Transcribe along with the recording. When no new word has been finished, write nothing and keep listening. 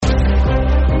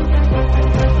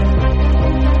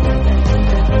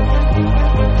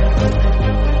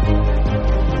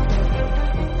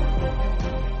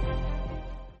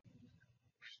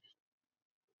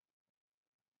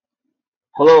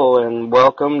Hello and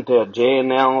welcome to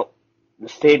JNL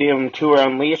Stadium Tour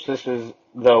Unleashed. This is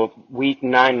the Week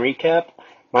 9 recap.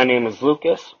 My name is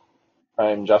Lucas.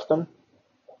 I'm Justin.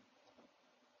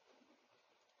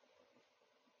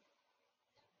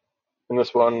 In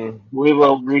this one, We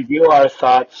will review our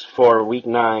thoughts for Week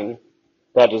 9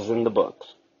 that is in the books.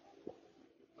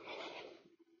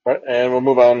 all right, and we'll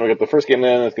move on. We got the first game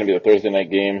then. It's going to be the Thursday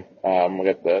night game. We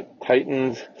got the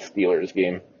Titans Steelers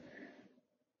game.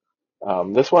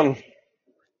 This one,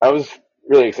 I was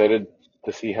really excited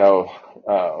to see how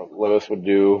Levis would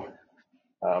do.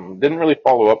 Didn't really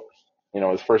follow up,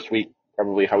 his first week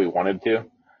probably how he wanted to.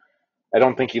 I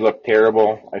don't think he looked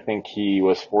terrible. I think he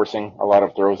was forcing a lot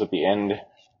of throws at the end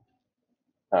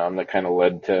that kind of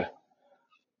led to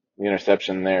the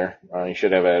interception there. He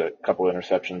should have had a couple of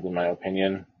interceptions in my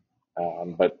opinion.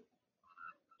 But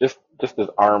just his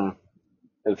arm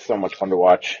is so much fun to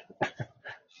watch.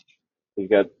 He's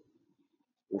got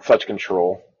such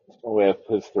control with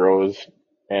his throws,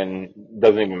 and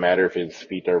doesn't even matter if his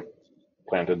feet are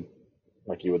planted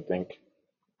like you would think.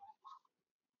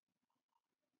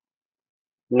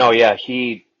 No, yeah,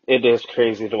 it is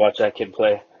crazy to watch that kid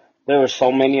play. There were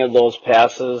so many of those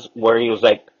passes where he was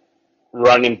like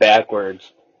running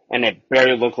backwards and it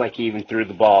barely looked like he even threw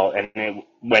the ball and it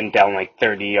went down like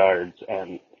 30 yards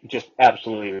and just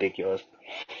absolutely ridiculous.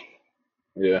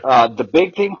 Yeah, The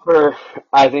big thing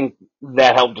I think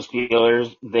that helped the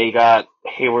Steelers, they got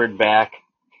Hayward back,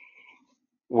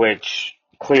 which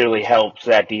clearly helps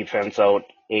that defense out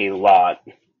a lot.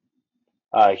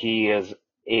 He is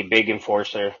a big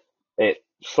enforcer. It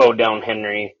slowed down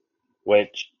Henry,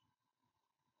 which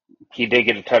he did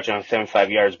get a touch on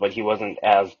 75 yards, but he wasn't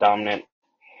as dominant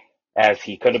as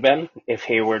he could have been if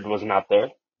Hayward was not there.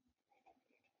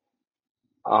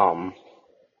 Um,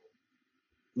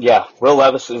 yeah, Will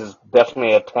Levis is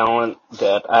definitely a talent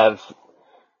that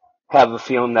have a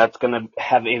feeling that's going to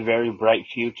have a very bright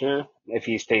future if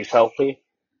he stays healthy.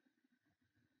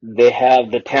 They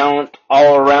have the talent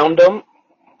all around them.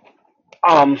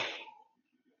 Um,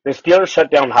 the Steelers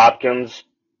shut down Hopkins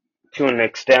to an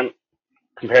extent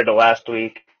compared to last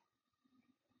week.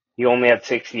 He only had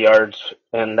 60 yards,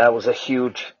 and that was a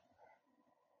huge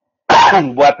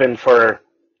weapon for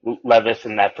Levis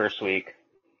in that first week.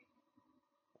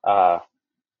 Uh,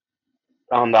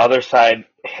 on the other side,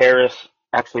 Harris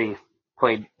actually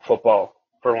played football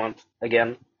for once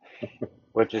again,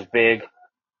 which is big.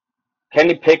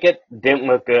 Kenny Pickett didn't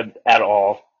look good at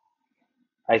all.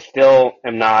 I still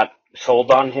am not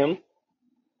sold on him.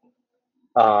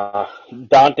 Uh,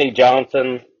 Dante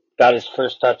Johnson got his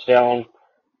first touchdown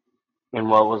in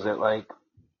what was it like?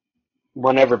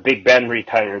 Whenever Big Ben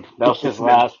retired, that was his it's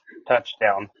been last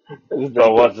touchdown. it's been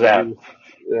So a couple what's of that? years.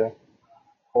 Yeah,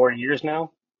 4 years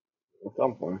now?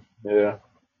 something. Yeah,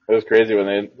 it was crazy when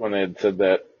they had said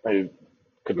that. I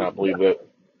could not believe it.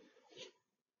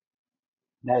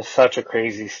 That's such a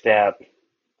crazy stat.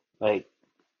 Like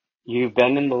you've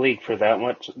been in the league for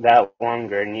that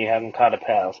longer, and you haven't caught a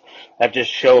pass. That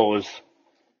just shows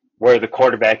where the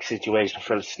quarterback situation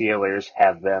for the Steelers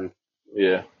have been.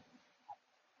 Yeah,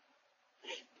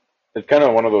 it's kind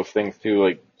of one of those things too.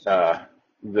 Like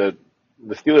the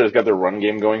the Steelers got their run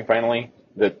game going finally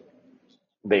that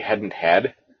they hadn't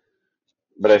had,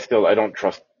 but I don't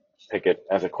trust Pickett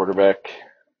as a quarterback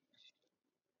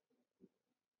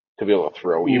to be able to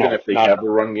throw. Even No, if they not at have all. the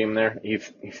run game there,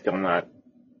 he's still not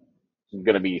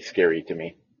going to be scary to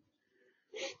me.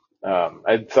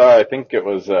 I think it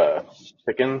was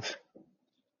Pickens,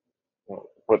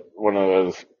 put one of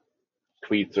those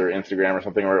tweets or Instagram or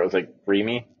something where it was like free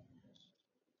me.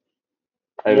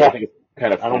 I Yeah, think it's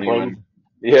kind of I don't funny blame him. when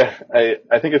yeah,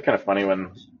 I think it's kind of funny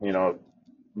when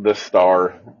the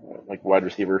star like wide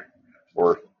receiver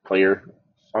or player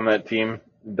on that team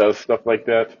does stuff like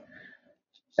that,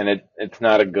 and it's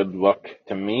not a good look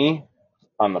to me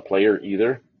on the player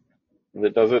either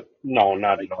that does it. No,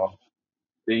 not at Like all.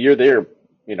 you're there,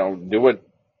 do what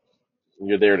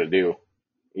you're there to do,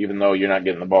 even though you're not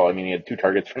getting the ball. I mean, he had two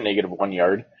targets for -1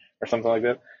 yard or something like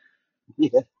that.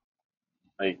 Yeah.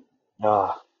 Like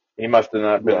Uh, he must have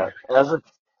not been yeah. As a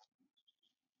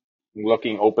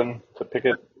looking open to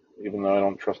Pickett, even though I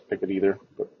don't trust Pickett either.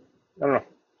 But I don't know.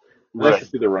 Nice to right.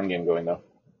 see the run game going though.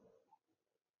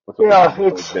 That's what the Yeah, game's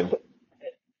always it's been.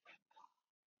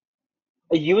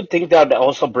 you would think that would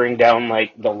also bring down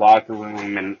like the locker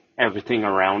room and everything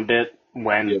around it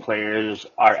when Yep. players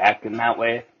are acting that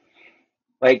way.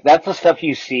 Like that's the stuff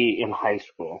you see in high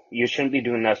school. You shouldn't be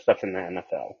doing that stuff in the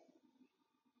NFL.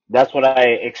 That's what I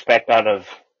expect out of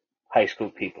high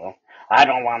school people. I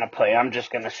don't want to play. I'm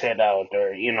just going to sit out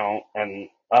or, and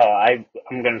I'm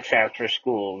gonna transfer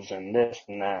schools and this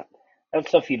and that. That's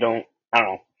stuff you don't. I don't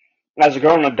know. As a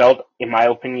grown adult, in my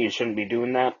opinion, you shouldn't be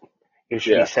doing that. You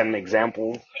should be Yeah. setting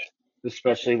examples,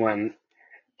 especially when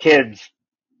kids,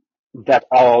 that's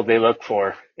all they look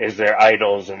for is their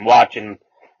idols and watching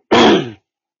the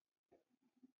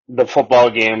football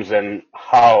games and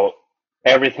how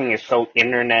everything is so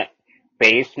internet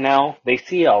based now. They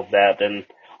see all that and,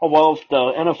 oh, well, if the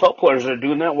NFL players are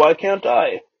doing that, why can't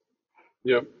I?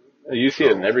 Yep. You see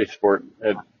it in So, every sport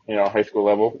at, high school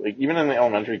level. Like even in the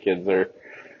elementary kids are,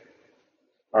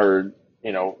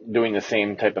 doing the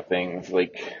same type of things,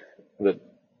 like the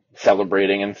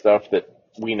celebrating and stuff that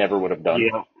we never would have done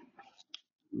yeah,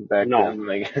 back no. then.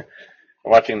 Like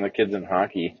watching the kids in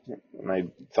hockey. My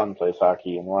son plays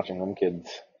hockey and watching them kids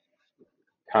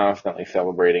constantly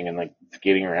celebrating and like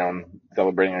skating around,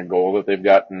 celebrating a goal that they've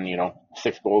gotten,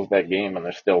 6 goals that game and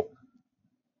they're still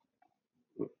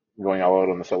going all out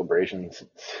on the celebrations.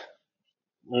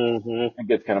 Hmm. It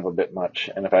gets kind of a bit much.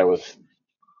 And if I was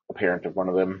a parent of one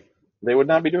of them, they would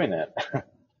not be doing that.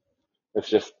 It's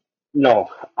just No,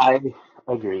 I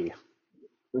agree.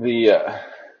 the uh,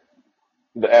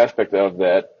 the aspect of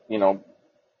that.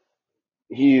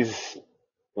 He's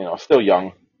still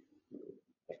young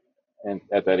and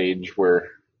at that age where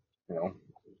you know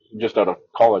just out of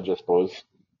college, I suppose.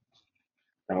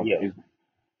 I don't Yeah, he's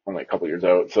only a couple years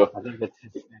out, so I think it's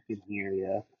his second year.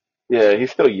 Yeah. yeah,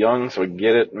 he's still young, so I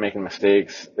get it, making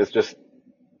mistakes. It's just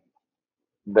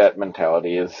that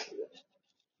mentality is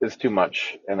too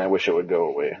much, and I wish it would go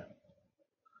away.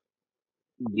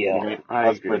 Yeah, I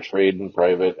Ask for a agree. trade in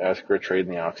private, ask for a trade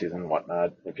in the off season,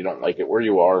 whatnot. If you don't like it where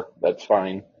you are, that's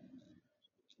fine,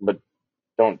 but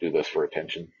don't do this for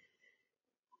attention.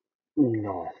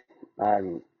 No,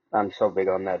 I'm I'm so big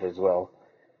on that as well.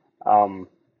 Um,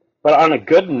 but on a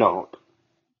good note,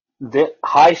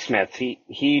 Highsmith,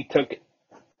 he took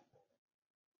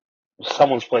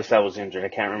someone's place that was injured. I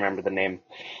can't remember the name,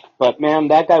 but man,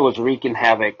 that guy was wreaking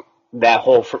havoc that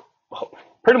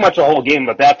pretty much the whole game.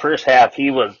 But that first half,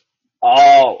 he was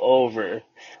all over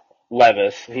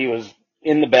Levis. He was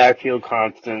in the backfield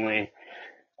constantly,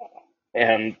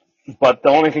 and but the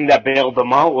only thing that bailed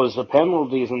them out was the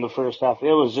penalties in the first half.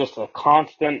 It was just a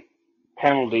constant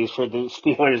penalties for the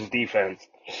Steelers defense.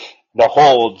 The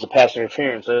holds, the pass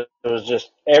interference. It was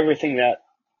just everything that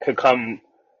could come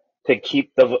to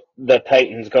keep the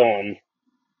Titans going,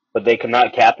 but they could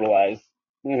not capitalize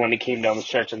when it came down the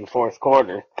stretch in the fourth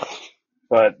quarter.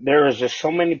 But there was just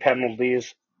so many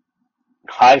penalties.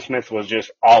 Highsmith was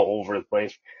just all over the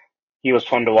place. He was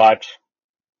fun to watch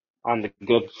on the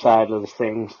good side of the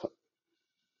things.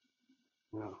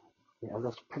 Yeah, yeah,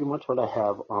 that's pretty much what I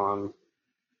have on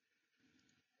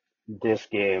this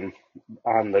game.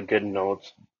 On the good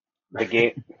notes, the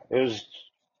game it was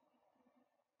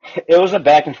it was a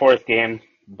back and forth game,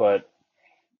 but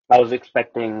I was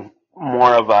expecting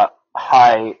more of a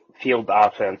high field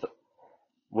offense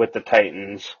with the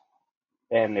Titans,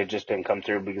 and it just didn't come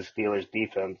through because Steelers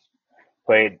defense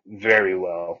played very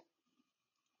well.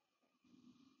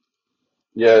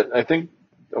 Yeah, I think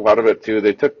a lot of it too.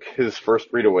 They took his first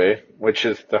read away, which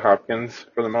is to Hopkins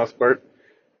for the most part,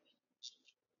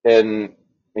 and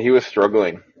he was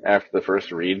struggling after the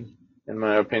first read, in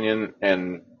my opinion.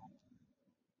 And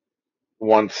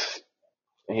once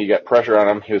he got pressure on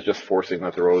him, he was just forcing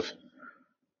the throws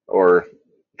or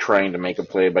trying to make a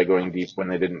play by going deep when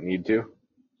they didn't need to.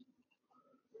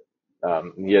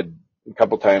 He had a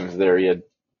couple times there, he had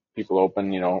people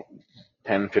open,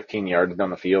 10, 15 yards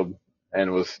down the field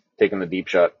and was taking the deep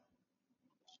shot.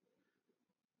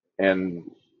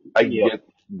 And I Yep. get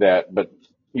that, but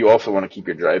you also want to keep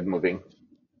your drive moving.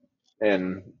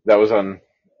 And that was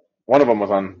one of them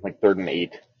was on like 3rd and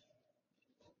 8,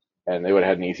 and they would have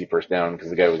had an easy first down because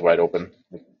the guy was wide open,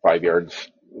 like 5 yards,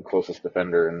 closest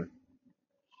defender, and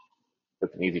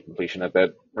that's an easy completion at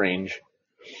that range.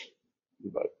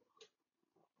 But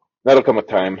that'll come with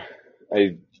time.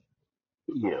 I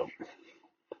Yep.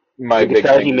 My Like I big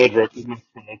said, he thing is made rookie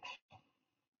mistakes.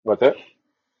 what's that?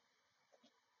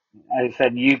 I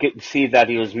said you could see that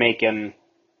he was making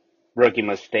rookie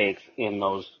mistakes in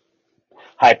those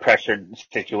high pressured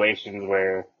situations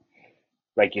where,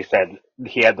 like you said,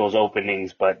 he had those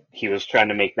openings, but he was trying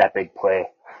to make that big play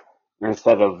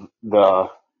instead of the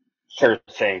sure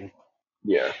thing.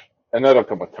 Yeah, and that'll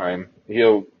come with time.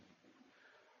 He'll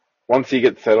Once he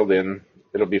gets settled in,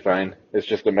 it'll be fine. It's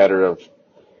just a matter of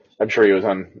I'm sure he was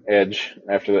on edge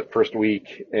after that first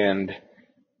week, and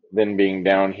then being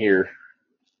down here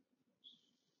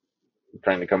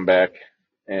trying to come back,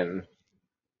 and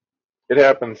it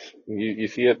happens. You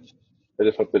see it. I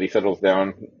just hope that he settles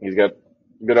down. He's got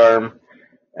good arm.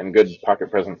 and good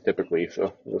pocket presence typically.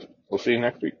 So we'll see you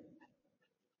next week.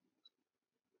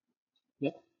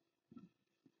 Yep.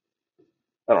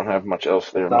 I don't have much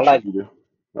else there. That's I'm not all sure I. if you do.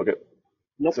 Okay.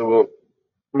 Nope. So we'll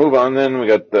move on then. We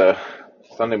got the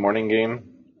Sunday morning game.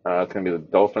 It's going to be the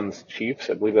Dolphins Chiefs.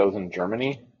 I believe that was in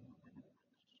Germany.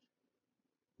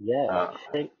 Yeah.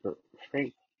 Uh,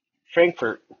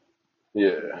 Frankfurt.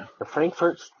 yeah. The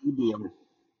Frankfurt Stadium.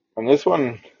 On this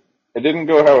one, it didn't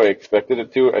go how I expected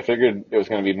it to. I figured it was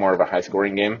going to be more of a high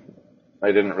scoring game. I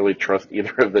didn't really trust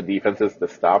either of the defenses to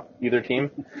stop either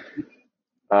team.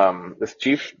 This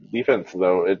Chiefs defense,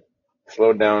 though, it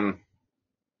slowed down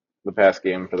the pass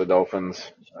game for the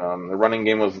Dolphins. The running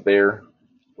game was there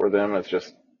for them. It's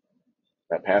just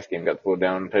that pass game got slowed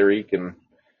down. Tyreek and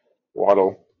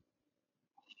Waddle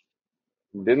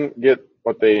didn't get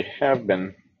what they have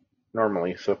been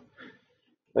normally. So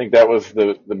I think that was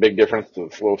the big difference to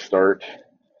the slow start.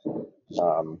 It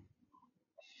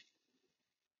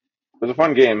was a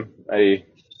fun game. I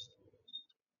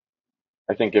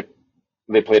think if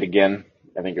they played again,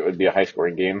 I think it would be a high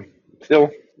scoring game.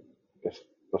 Still, guess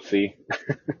we'll see.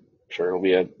 Sure, it'll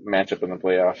be a matchup in the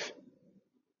playoffs.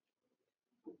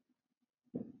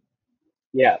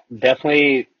 Yeah,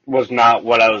 definitely was not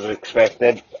what I was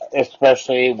expected,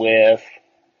 especially with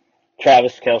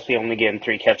Travis Kelce only getting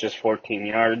 3 catches, 14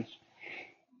 yards.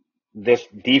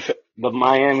 The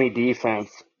Miami defense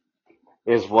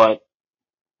is what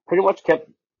pretty much kept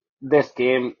this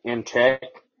game in check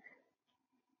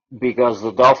because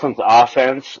the Dolphins'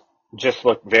 offense just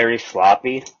looked very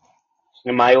sloppy,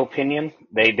 in my opinion.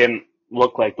 They didn't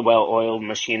look like the well-oiled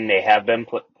machine they have been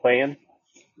playing.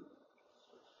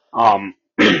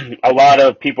 A lot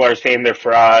of people are saying they're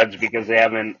frauds because they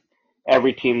haven't.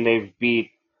 Every team they've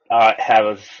beat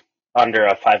has under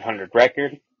a 500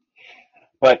 record.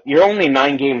 But you're only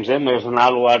 9 games in. There's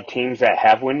not a lot of teams that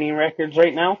have winning records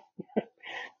right now.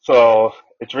 So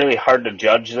it's really hard to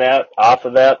judge that off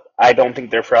of that. I don't think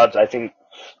they're frauds. I think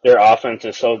their offense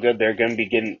is so good they're going to be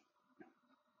getting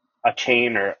a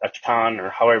chain or a ton or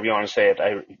however you want to say it.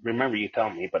 I remember you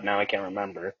telling me, but now I can't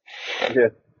remember. Yeah, I don't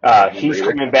remember He's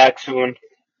either. coming back soon,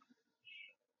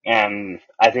 and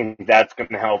I think that's going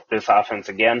to help this offense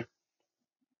again.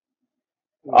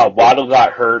 Waddle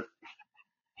got hurt.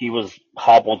 He was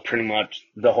hobbled pretty much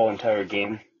the whole entire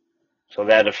game, so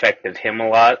that affected him a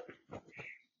lot.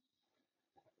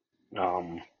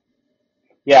 Um,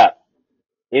 yeah,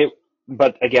 it.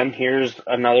 But again, here's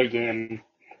another game.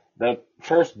 The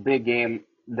first big game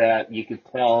that you could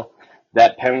tell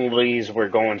that penalties were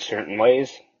going certain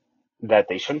ways that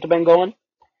they shouldn't have been going,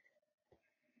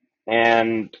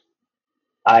 and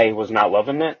I was not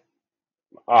loving it.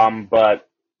 But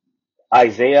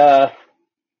Isaiah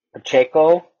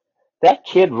Pacheco, that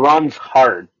kid runs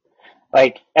hard.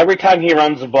 Like every time he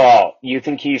runs the ball, you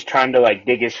think he's trying to like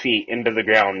dig his feet into the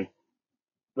ground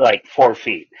like 4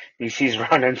 feet. He's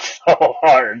running so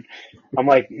hard. I'm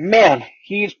like, man,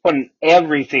 he's putting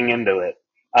everything into it.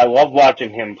 I love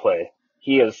watching him play.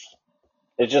 It's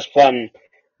just fun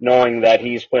knowing that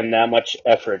he's putting that much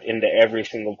effort into every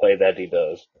single play that he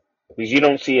does. Because you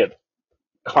don't see it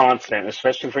constant,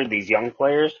 especially for these young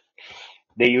players.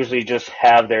 They usually just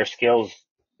have their skills,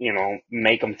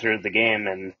 make them through the game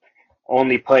and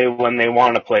only play when they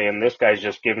want to play. And this guy's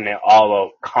just giving it all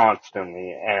out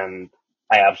constantly. And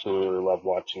I absolutely love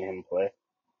watching him play.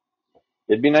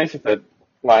 It'd be nice if that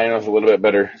line was a little bit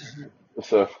better,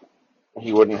 so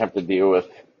he wouldn't have to deal with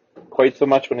quite so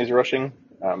much when he's rushing.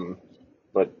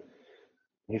 But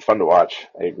he's fun to watch.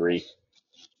 I agree.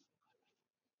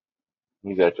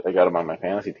 I got him on my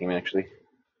fantasy team actually.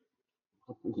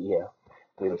 Yeah,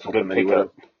 I was it's a hoping good that he would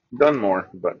have pickup. done more,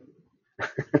 but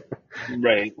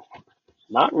Right.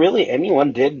 Not really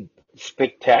anyone did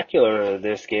spectacular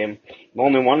this game. The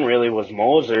only one really was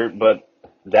Moser, but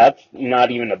that's not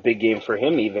even a big game for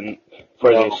him even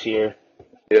for no, this year.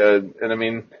 yeah, and I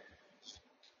mean,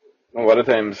 a lot of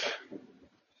times,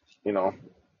 you know,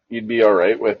 you'd be all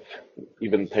right with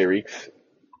even Tyreek's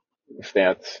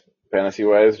stats fantasy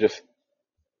wise, just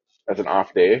as an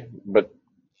off day, but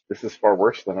this is far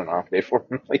worse than an off day for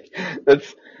him. Like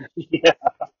that's Yeah.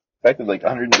 expected like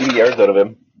 180 yards out of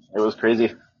him. It was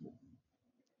crazy.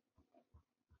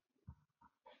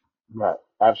 Right.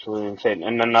 Absolutely insane.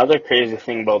 And another crazy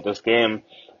thing about this game,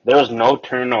 there was no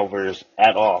turnovers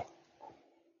at all.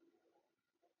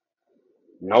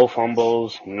 No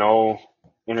fumbles, no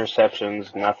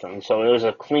interceptions, nothing. So it was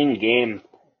a clean game.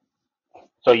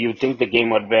 So you'd think the game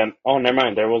would have been, oh, never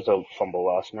mind, there was a fumble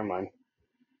loss. Never mind.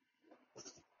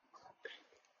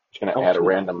 Just gonna Oh, add a shoot.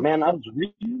 random. Man, I was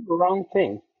reading the wrong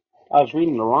thing. I was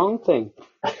reading the wrong thing.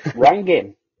 Wrong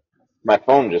game. My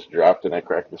phone just dropped and I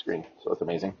cracked the screen, so it's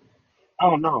amazing.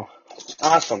 Oh no.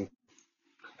 Awesome.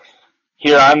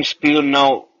 Here I'm spewing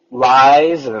out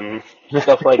lies and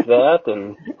stuff like that,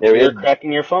 and Yeah, we you're had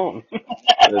cracking your phone.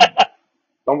 a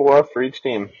fumble off for each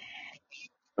team.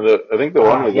 I think the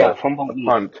one was Yeah, a Fumblebee.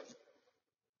 punt,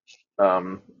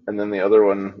 and then the other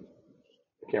one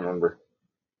I can't remember.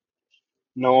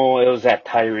 No, it was that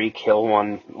Tyreek Hill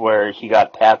one where he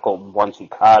got tackled once he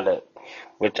caught it,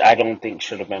 which I don't think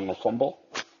should have been a fumble,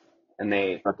 and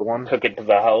they Not the one. took it to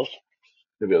the house.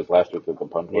 Maybe it was last week that the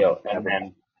punt Yeah, one and happened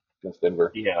then against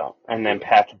Denver.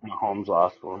 Patrick Mahomes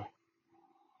lost one.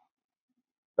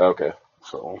 Okay.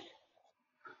 So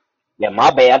yeah,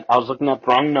 my bad. I was looking at the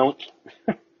wrong notes.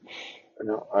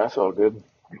 No, that's all good.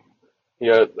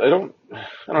 Yeah, I don't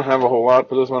have a whole lot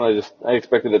for this one. I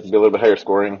expected it to be a little bit higher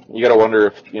scoring. You got to wonder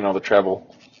if the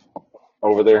travel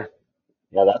over there,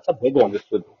 Yeah, that's a big one. just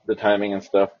the timing and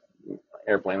stuff,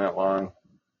 airplane that long.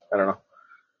 I don't know.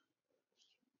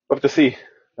 We'll have to see.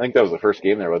 I think that was the first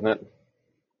game there, wasn't it?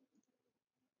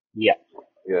 Yeah.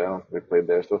 Yeah, I don't think they played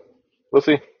there, so we'll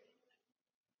see.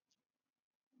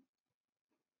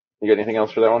 You got anything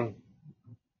else for that one?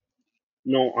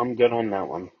 No, I'm good on that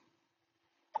one.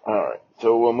 All right,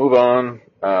 so we'll move on.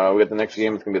 We got the next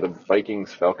game. It's gonna be the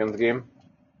Vikings Falcons game,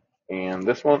 and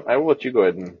this one I will let you go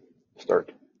ahead and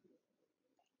start.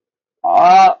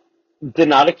 Uh, did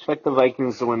not expect the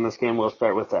Vikings to win this game. We'll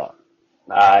start with that.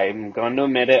 I'm going to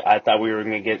admit it. I thought we were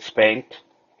going to get spanked,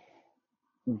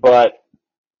 but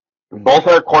both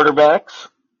our quarterbacks,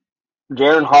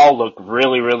 Jaron Hall looked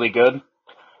really, really good,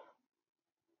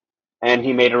 and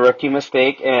he made a rookie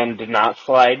mistake and did not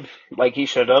slide like he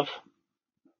should have,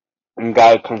 and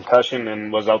got a concussion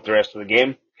and was out the rest of the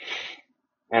game.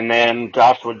 And then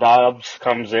Joshua Dobbs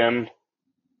comes in,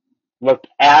 looked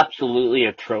absolutely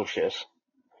atrocious.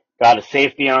 Got a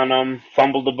safety on him,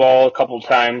 fumbled the ball a couple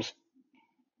times,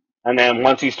 and then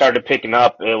once he started picking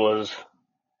up, the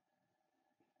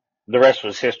rest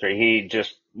was history. He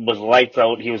just was lights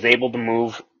out. He was able to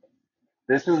move.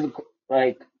 This is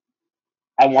like,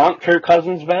 I want Kirk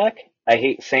Cousins back. I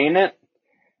hate saying it,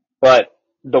 but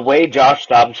the way Josh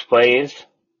Dobbs plays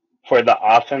for the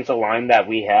offensive line that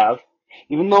we have,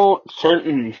 even though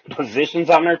certain positions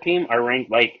on our team are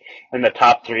ranked like in the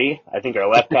top three, I think our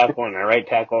left tackle and our right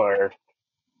tackle are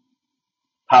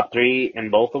top three in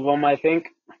both of them, I think.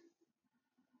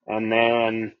 And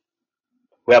then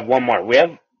we have one more. We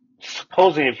have,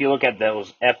 supposing if you look at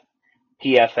those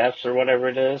PFFs or whatever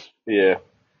it is, Yeah,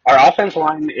 our offense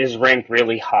line is ranked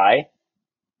really high,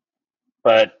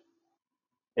 but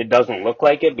it doesn't look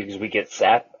like it because we get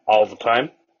sacked all the time,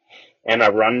 and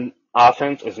our run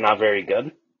offense is not very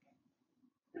good.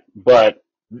 But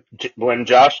when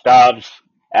Josh Dobbs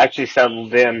actually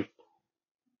settled in,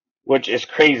 which is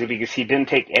crazy because he didn't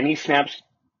take any snaps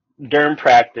during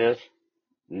practice,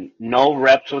 no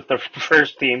reps with the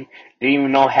first team, didn't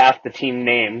even know half the team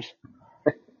names,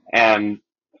 and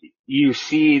you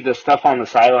see the stuff on the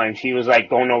sidelines. He was like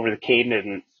going over the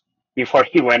cadence before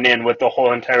he went in with the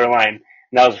whole entire line.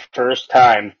 And that was the first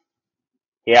time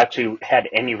he actually had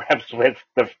any reps with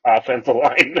the offensive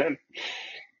lineman.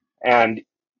 And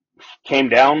came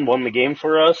down, won the game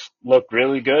for us, looked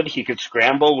really good. He could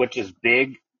scramble, which is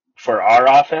big for our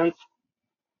offense.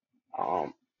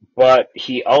 Um, but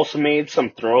he also made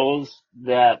some throws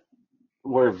that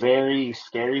were very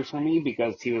scary for me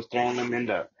because he was throwing them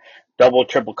into double,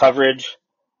 triple coverage,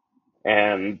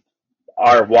 and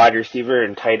our wide receiver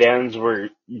and tight ends were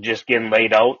just getting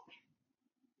laid out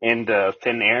into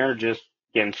thin air, just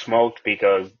getting smoked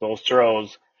because those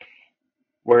throws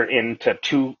were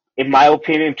into in my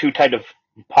opinion, too tight of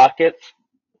pockets,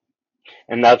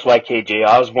 and that's why KJ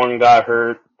Osborne got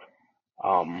hurt,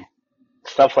 um,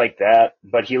 stuff like that.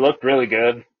 But he looked really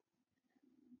good.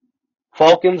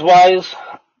 Falcons wise,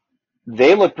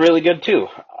 they looked really good too.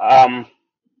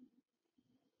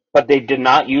 But they did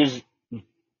not use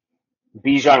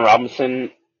Bijan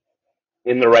Robinson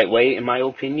in the right way, in my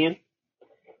opinion.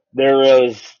 There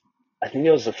was, I think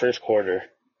it was the first quarter.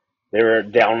 They were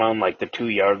down on like the 2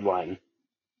 yard line,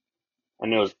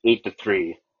 and it was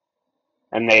 8-3.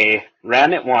 And they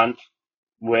ran it once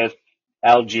with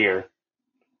Algier,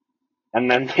 and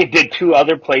then they did two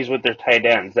other plays with their tight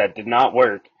ends that did not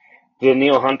work.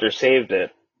 Danielle Hunter saved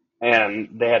it, and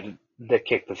they had to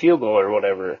kick the field goal or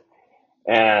whatever.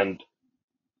 And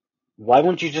why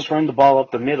wouldn't you just run the ball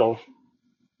up the middle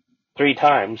 3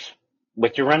 times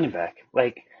with your running back?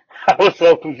 Like, I was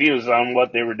so confused on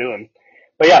what they were doing.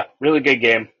 But yeah, really good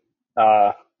game.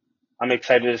 Uh, I'm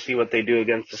excited to see what they do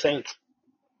against the Saints.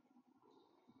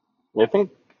 I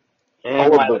think And all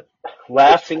of my the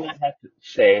last thing I have to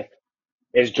say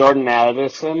is Jordan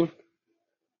Addison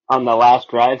on the last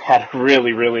drive had a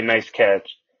really, really nice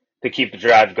catch to keep the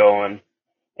drive going.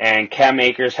 And Cam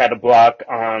Akers had a block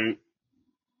on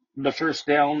the first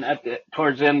down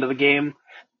towards the end of the game,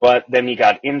 but then he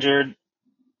got injured,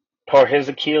 tore his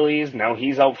Achilles. Now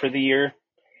he's out for the year.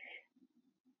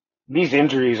 These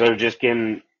injuries are just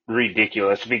getting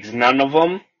ridiculous because none of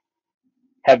them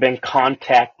have been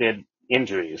contacted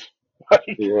injuries.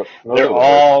 Yeah, those They're are the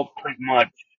worst. all pretty much,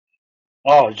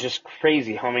 oh, it's just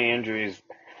crazy how many injuries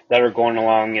that are going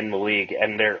along in the league,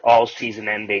 and they're all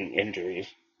season-ending injuries.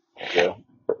 Yeah.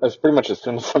 That's pretty much as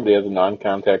soon as somebody has a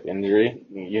non-contact injury,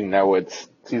 you know it's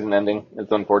season ending.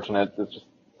 It's unfortunate. It's just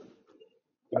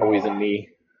always a knee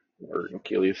or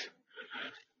Achilles.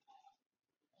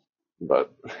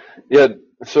 But yeah,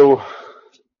 so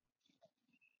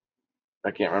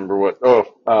I can't remember what.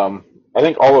 I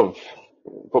think all of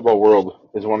football world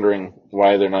is wondering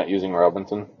why they're not using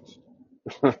Robinson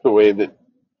the way that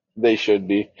they should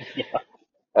be.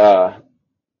 Uh,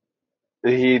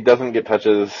 he doesn't get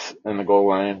touches in the goal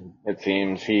line. It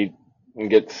seems he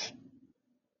gets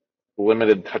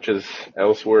limited touches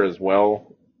elsewhere as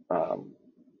well.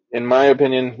 In my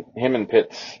opinion, him and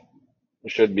Pitts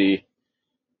should be,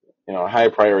 a high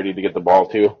priority to get the ball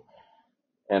to,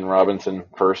 and Robinson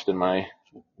first in my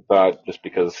thought, just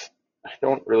because I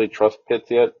don't really trust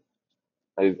Pitts yet.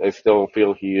 I still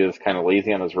feel he is kind of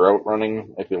lazy on his route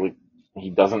running. I feel like he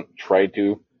doesn't try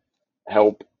to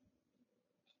help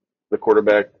the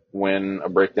quarterback when a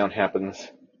breakdown happens.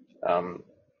 Um,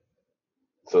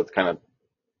 so it's kind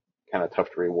of tough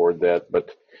to reward that. But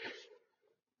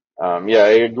yeah,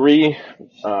 I agree.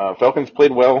 Falcons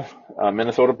played well.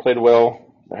 Minnesota played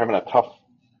well. They're having a tough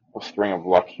string of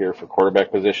luck here for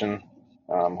quarterback position.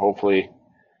 Hopefully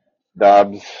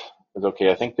Dobbs is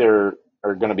okay. I think they're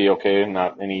are going to be okay.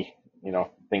 Not any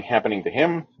thing happening to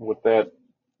him with that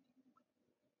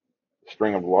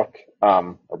string of luck,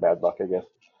 or bad luck, I guess.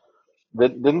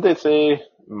 Didn't they say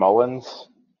Mullins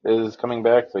is coming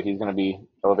back, so he's going to be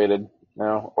elevated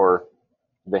now, or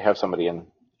they have somebody in?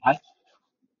 I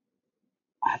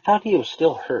I thought he was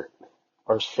still hurt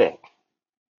or sick.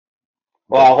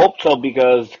 Well, But I hope so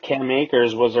because Cam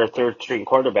Akers was our third string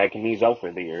quarterback and he's out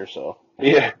for the year. So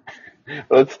yeah,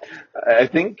 well, I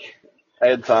think I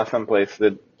had saw someplace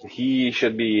that he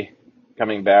should be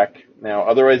coming back now.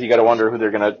 Otherwise, you got to wonder who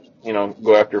they're going to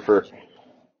go after for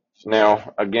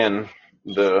now. Again,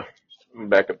 the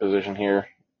backup position here.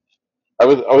 I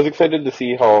was excited to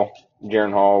see how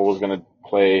Jaren Hall was going to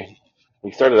play.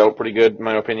 He started out pretty good, in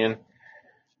my opinion.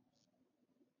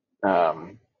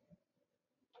 Um,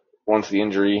 Once the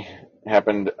injury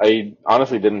happened, I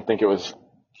honestly didn't think it was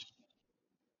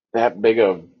that big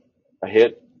of a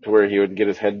hit to where he would get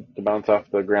his head to bounce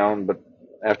off the ground. But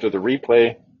after the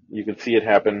replay, you could see it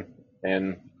happen,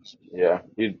 and yeah,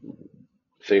 he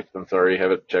safe than sorry.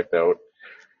 Have it checked out.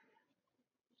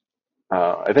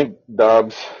 I think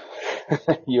Dobbs,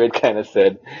 you had kind of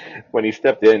said when he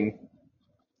stepped in,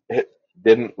 it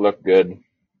didn't look good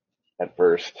at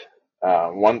first.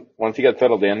 Once he got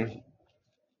settled in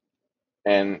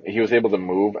and he was able to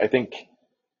move, I think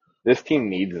this team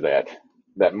needs that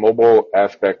mobile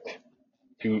aspect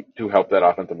to help that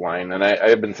offensive line. And I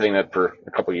have been saying that for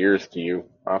a couple of years to you,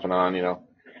 off and on,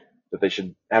 that they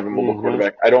should have a mobile hmm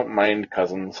quarterback. I don't mind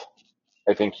Cousins.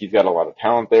 I think he's got a lot of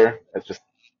talent there. It's just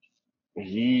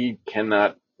he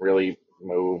cannot really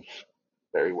move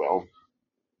very well,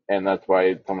 and that's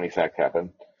why so many sacks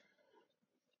happen.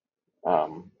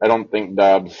 I don't think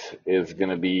Dobbs is going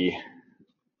to be,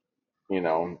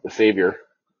 the savior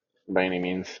by any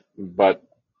means, but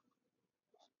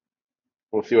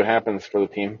we'll see what happens for the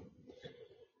team.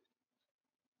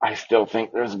 I still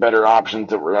think there's better options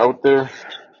that were out there,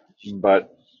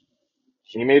 but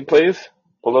he made plays,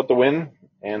 pulled out the win,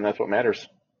 and that's what matters.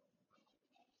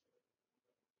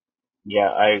 yeah,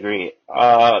 I agree.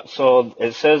 So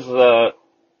it says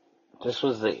this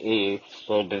was the 8th,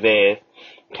 so today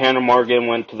Tanner Morgan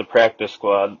went to the practice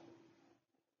squad.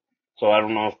 So I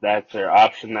don't know if that's their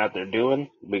option that they're doing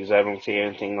because I don't see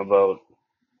anything about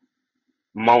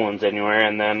Mullins anywhere.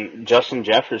 And then Justin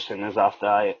Jefferson is off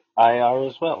the IR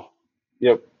as well.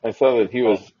 Yep, I saw that he But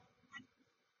was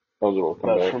eligible to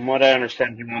come but back. from what I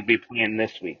understand, he won't be playing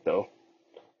this week though.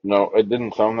 No, it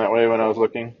didn't sound that way when I was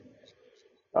looking.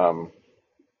 Um,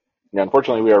 yeah,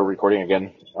 unfortunately, we are recording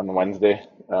again on Wednesday.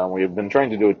 We have been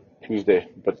trying to do it Tuesday,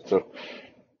 but so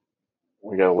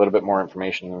we got a little bit more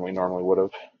information than we normally would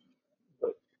have.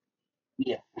 But,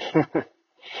 Yeah. but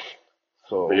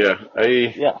So yeah,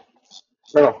 yeah,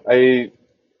 I don't know.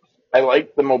 I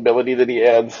like the mobility that he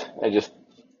adds.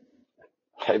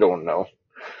 I don't know.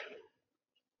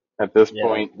 At this Yeah,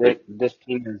 point, like this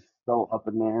team is so up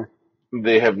in the air.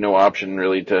 they have no option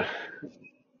really to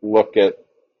look at,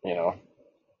 you know,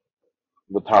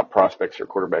 the top prospects for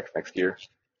quarterbacks next year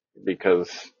because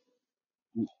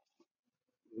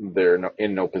they're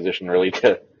in no position really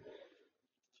to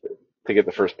get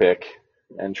the first pick,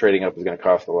 and trading up is going to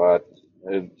cost a lot.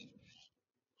 It,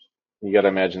 you got to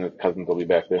imagine that Cousins will be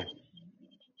back there,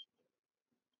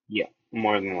 Yeah,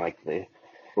 more than likely.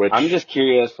 I'm which just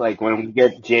curious, like when we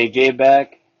get JJ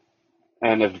back,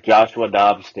 and if Joshua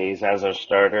Dobbs stays as our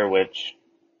starter, which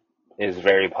is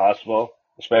very possible,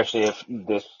 especially if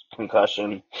this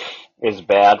concussion is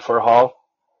bad for Hall,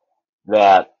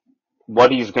 that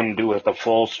what he's going to do with the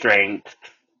full strength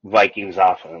Vikings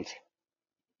offense.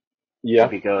 yeah,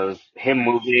 Because him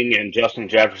moving and Justin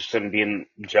Jefferson being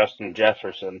Justin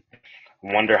Jefferson,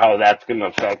 I wonder how that's going to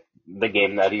affect the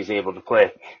game that he's able to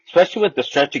play. Especially with the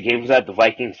stretch of games that the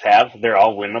Vikings have, they're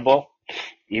all winnable,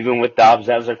 even with Dobbs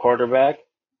as their quarterback.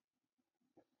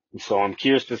 So I'm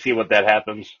curious to see what that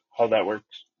happens, how that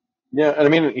works. yeah. And I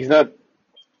mean, he's not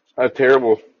a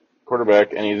terrible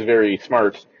quarterback, and he's very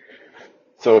smart.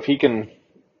 So if he can,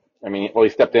 I mean, well, he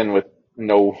stepped in with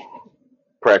no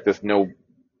practice, no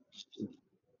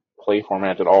play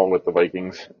format at all with the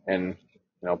Vikings, and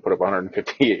put up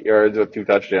 158 yards with 2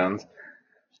 touchdowns.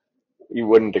 You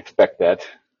wouldn't expect that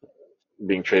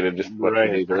being traded just what two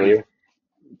Right. days earlier,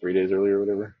 3 days earlier, or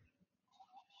whatever.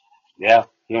 Yeah,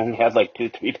 he only had like 2,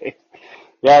 3 days.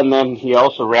 Yeah, and then he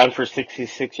also ran for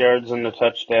 66 yards and a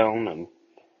touchdown and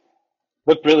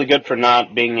looked really good for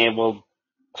not being able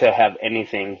to have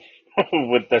anything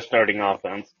with the starting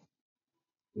offense.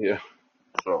 Yeah,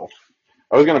 So,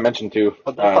 I was gonna mention too,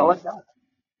 but that's all I got.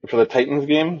 for the Titans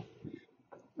game.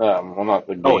 Well, not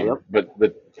the Oh, game, yep. but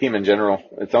the team in general.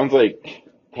 It sounds like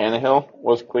Tannehill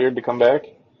was cleared to come back,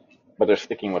 but they're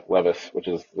sticking with Levis, which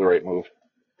is the right move.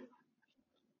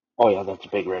 Oh, yeah, that's a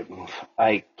big right move.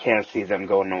 I can't see them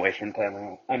going away from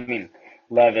Tannehill. I mean,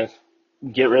 Levis,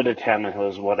 get rid of Tannehill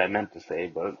is what I meant to say,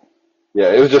 but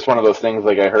Yeah, it was just one of those things.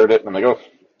 Like I heard it, and I'm like, oh,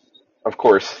 of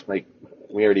course. Like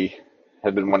we already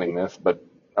had been wanting this, but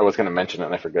I was gonna mention it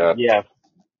and I forgot. yeah.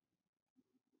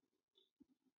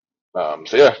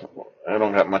 So yeah, I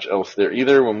don't got much else there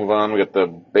either. We'll move on. We got the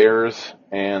Bears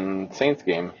and Saints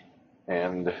game,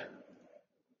 and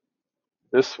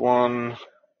this one,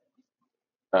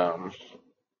 um,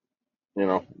 you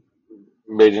know,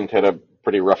 Bagent had a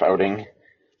pretty rough outing.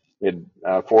 He had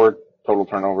 4 total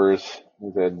turnovers.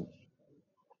 He had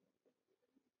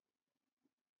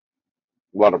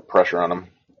a lot of pressure on him,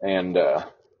 and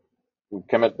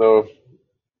Kemet though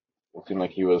it seemed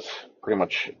like he was pretty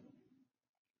much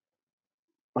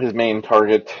his main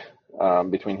target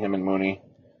between him and Mooney.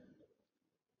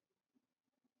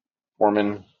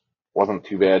 Foreman wasn't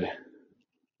too bad,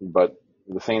 but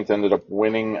the Saints ended up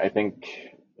winning. I think,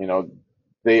 you know,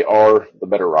 they are the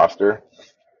better roster.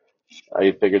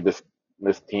 I figured this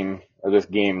team or this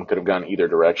game could have gone either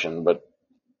direction, but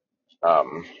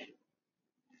um,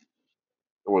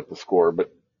 with the score,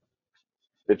 but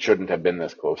it shouldn't have been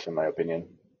this close, in my opinion.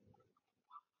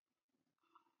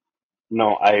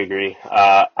 No, I agree.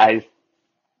 I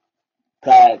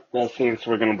thought the Saints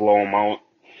were going to blow him out.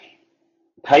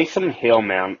 Tyson Hill,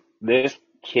 man, this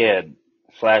kid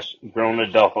slash grown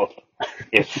adult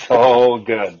is so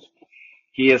good.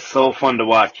 He is so fun to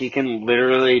watch. He can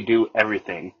literally do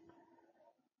everything.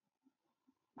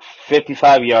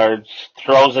 55 yards,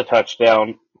 throws a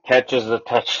touchdown, catches a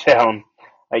touchdown.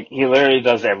 Like, he literally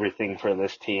does everything for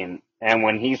this team. And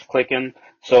when he's clicking,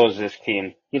 so is this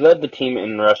team. He led the team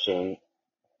in rushing,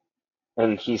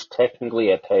 and he's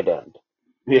technically a tight end.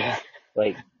 Yeah,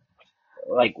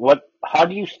 Like, what, how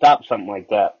do you stop something like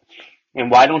that?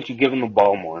 And why don't you give him the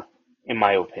ball more, in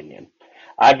my opinion?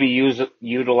 I'd be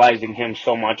utilizing him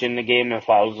so much in the game if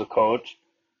I was the coach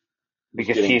just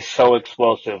because getting he's so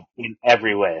explosive in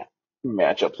every way.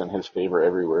 matchups in his favor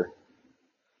everywhere.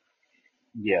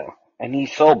 Yeah. And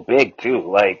he's so big too.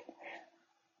 Like,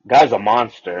 guy's a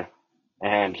monster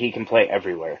and he can play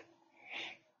everywhere.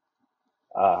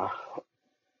 Uh,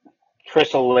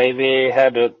 Chris Olave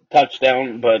had a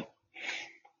touchdown, but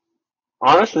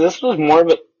honestly, this was more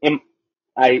of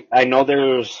I know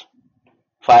there's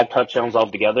 5 touchdowns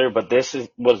altogether, but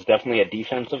was definitely a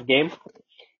defensive game.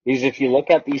 Because if you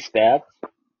look at these stats,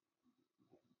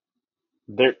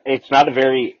 it's not a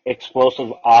very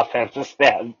explosive offensive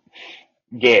stat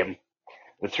game.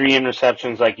 The 3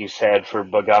 interceptions, like you said, for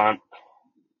Bagant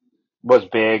was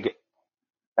big.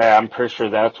 I'm pretty sure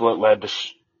that's what led to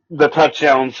the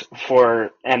touchdowns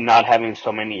and not having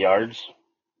so many yards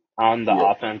on the Yeah,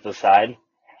 offensive side.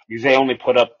 Because they only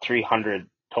put up 300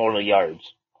 total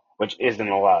yards, which isn't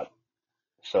a lot.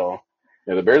 So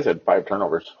Yeah, the Bears had 5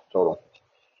 turnovers total.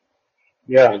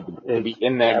 yeah, And to be it's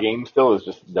in that game still is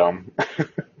just dumb.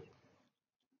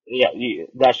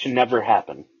 that should never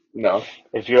happen. No.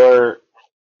 If you're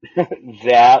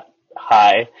that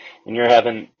high and you're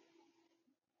having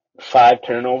 5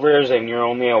 turnovers and you're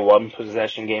only a 1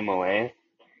 possession game away,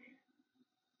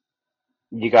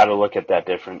 you got to look at that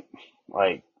different.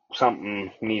 Like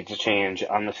something needs to change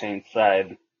on the Saints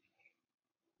side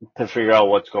to figure out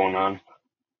what's going on.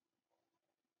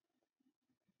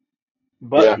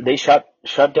 But Yeah. they shut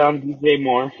down DJ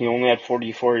Moore. He only had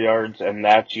 44 yards, and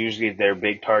that's usually their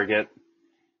big target.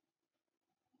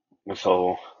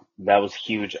 So that was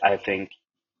huge, I think,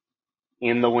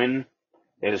 in the win.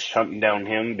 Is shutting down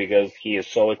him because he is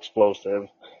so explosive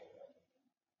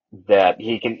that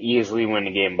he can easily win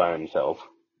a game by himself.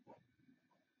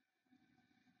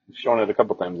 He's shown it a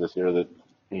couple times this year that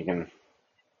he can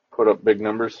put up big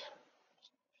numbers.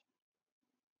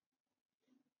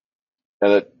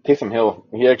 Taysom Hill,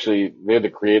 they had to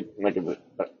create like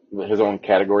his own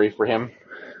category for him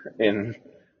in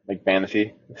like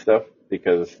fantasy stuff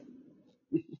because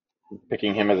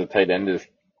picking him as a tight end is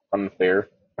unfair.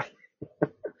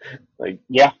 Like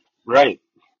Yeah, right.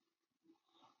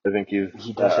 I think he's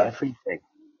He does everything.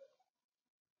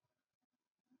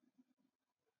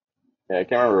 yeah, I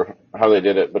can't remember how they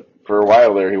did it, but for a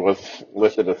while there he was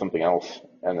listed as something else,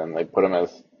 and then they put him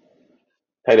as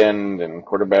tight end and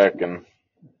quarterback and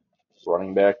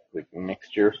running back, like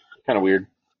mixture. Kind of weird,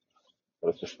 but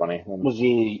it's just funny when Was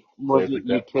players it like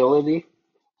that. utility?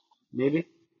 Maybe.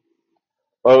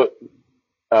 Well,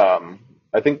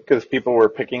 I think because people were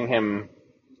picking him.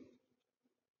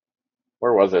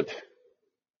 Where was it?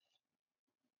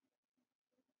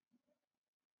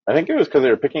 I think it was because they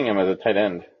were picking him as a tight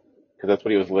end because that's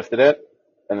what he was listed at,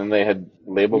 and then they had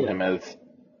labeled Yeah. him as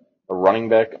a running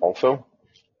back also,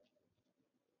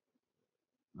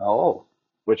 Oh.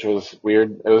 which was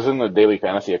weird. It was in the Daily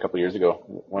Fantasy a couple years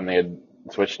ago when they had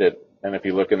switched it, and if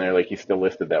you look in there, like he's still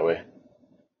listed that way,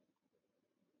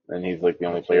 and he's like the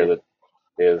only player Okay.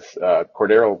 that is.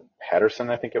 Cordero Patterson,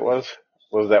 I think it was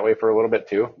that way for a little bit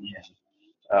too. Yeah.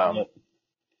 Um, Yep.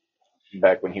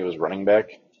 back when he was running back.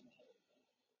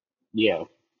 Yeah.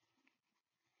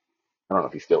 I don't know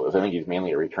if he still is. I think he's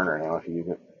mainly a returner now, if he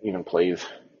even plays.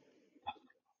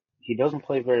 He doesn't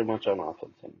play very much on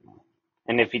offense anymore.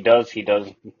 And if he does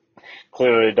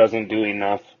clearly doesn't do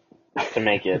enough to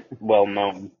make it well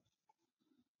known.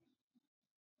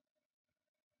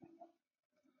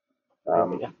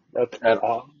 Um, Yeah, that's and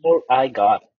all I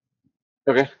got.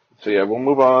 Okay, so yeah, we'll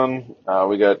move on.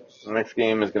 We got the next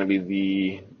game is going to be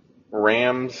the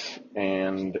Rams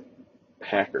and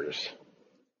Packers,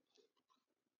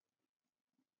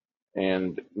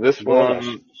 and this Good.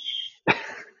 one,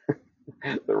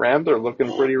 the Rams are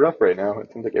looking pretty rough right now.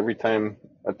 It seems like every time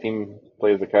a team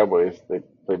plays the Cowboys, they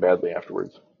play badly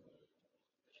afterwards.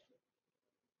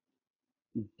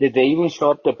 Did they even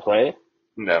show up to play?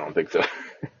 No, I don't think so.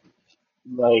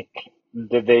 Like,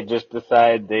 did they just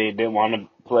decide they didn't want to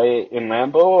play in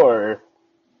Lambeau, or?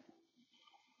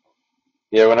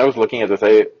 Yeah, when I was looking at this,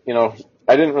 I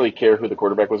didn't really care who the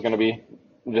quarterback was going to be,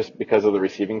 just because of the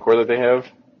receiving core that they have.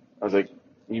 I was like,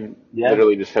 you Yeah.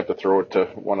 literally just have to throw it to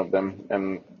one of them,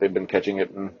 and they've been catching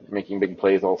it and making big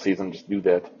plays all season. Just do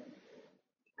that.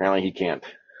 Apparently, he can't.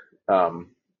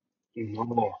 Um,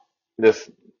 No. this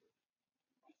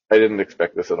I didn't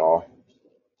expect this at all.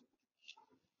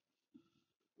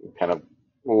 Kind of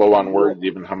low on No. words,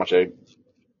 even how much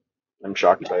I'm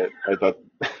shocked by it. I thought,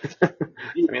 I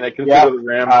mean, I consider Yeah, the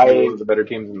Rams to be one I of the better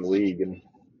teams in the league, and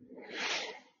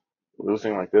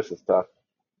losing like this is tough.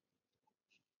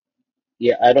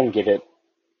 I don't get it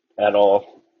at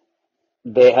all.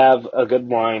 They have a good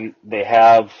line. They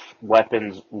have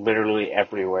weapons literally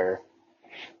everywhere,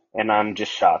 and I'm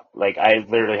just shocked. Like I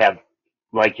literally have,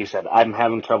 like you said, I'm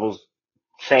having troubles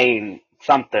saying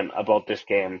something about this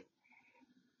game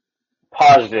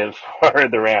positive for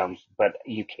the Rams, but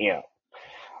you can't.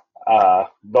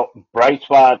 The bright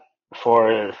spot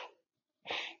for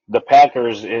the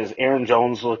Packers is Aaron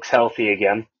Jones looks healthy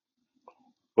again,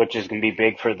 which is going to be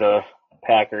big for the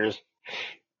Packers.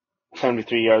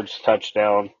 73 yards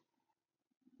touchdown,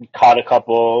 caught a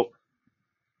couple,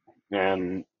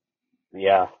 and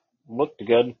yeah, looked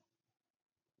good.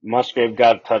 Musgrave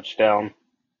got a touchdown.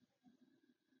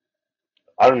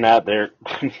 Other than that, there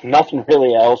nothing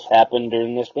really else happened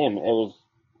during this game. It was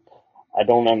I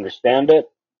don't understand it.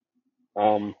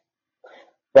 Um,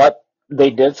 but they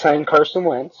did sign Carson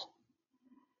Wentz,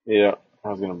 Yeah, I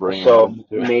was gonna bring that so up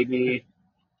too.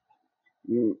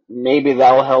 maybe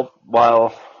that'll help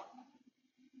while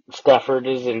Stafford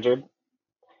is injured.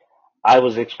 I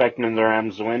was expecting the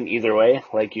Rams to win either way.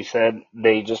 Like you said,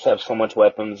 they just have so much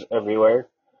weapons everywhere.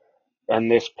 And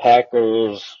this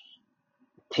Packers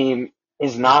team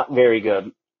is not very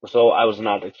good. So I was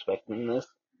not expecting this.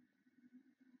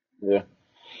 Yeah.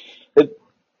 It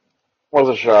was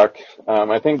a shock.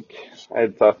 I think I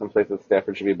had saw some places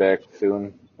Stafford should be back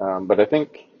soon. But I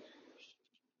think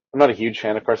I'm not a huge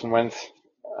fan of Carson Wentz.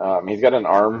 He's got an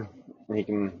arm and he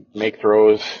can make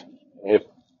throws if,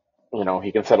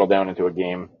 he can settle down into a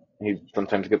game. He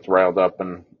sometimes gets riled up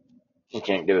and he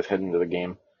can't get his head into the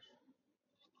game.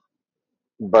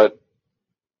 But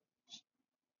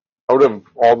out of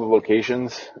all the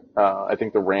locations, I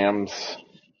think the Rams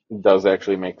does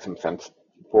actually make some sense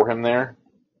for him there.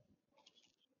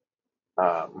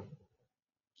 Um,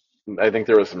 I think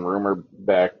there was some rumor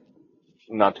back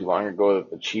not too long ago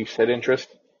that the Chiefs had interest,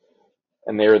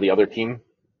 and they were the other team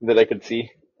that I could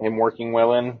see him working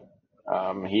well in.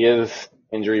 He is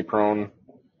injury prone,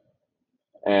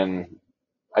 and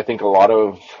I think a lot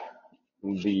of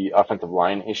the offensive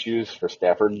line issues for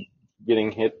Stafford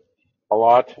getting hit a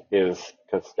lot is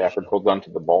because Stafford holds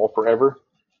onto the ball forever,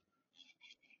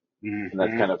 and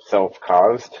that's Hmm. kind of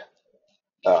self-caused.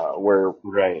 Where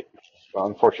Right. well,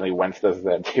 unfortunately Wentz does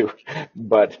that too,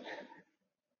 but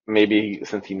maybe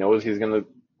since he knows he's going to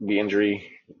be injury,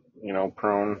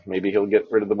 prone, maybe he'll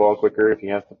get rid of the ball quicker if he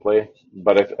has to play.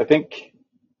 But I think,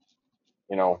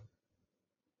 you know,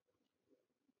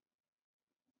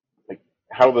 like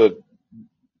how the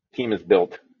team is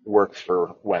built works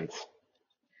for Wentz.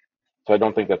 So I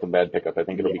don't think that's a bad pickup. I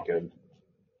think it'll be Yeah. good.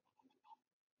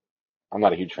 I'm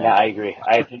not a huge Yeah, fan I though. agree.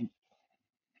 I think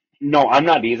no, I'm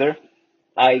not either.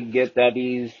 I get that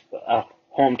he's a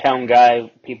hometown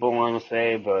guy, people want to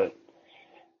say, but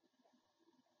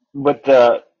with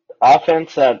the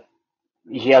offense that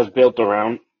he has built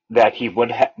around, that he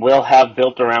will have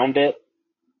built around it,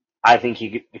 I think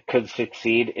he could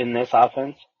succeed in this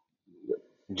offense.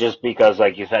 Just because,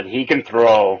 like you said, he can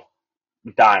throw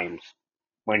dimes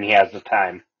when he has the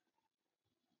time,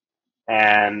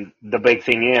 and the big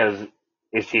thing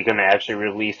is he going to actually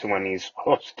release when he's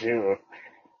supposed to?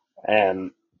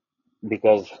 And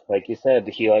because, like you said,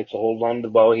 he likes to hold on to the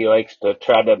ball. He likes to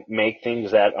try to make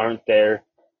things that aren't there.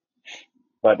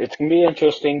 But it's going to be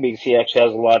interesting because he actually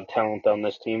has a lot of talent on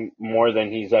this team, more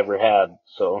than he's ever had.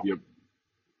 So, Yep.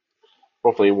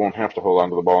 Hopefully he won't have to hold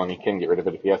on to the ball and he can get rid of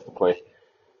it if he has to play.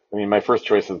 I mean, my first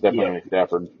choice is definitely yep. going to be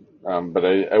Stafford, but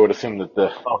I would assume that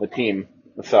the Oh, team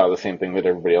saw the same thing that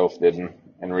everybody else did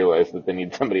and realized that they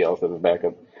need somebody else as a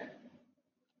backup.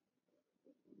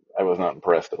 I was not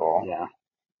impressed at all. yeah.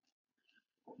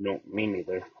 No, me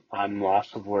neither. I'm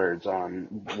lost of words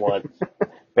on what's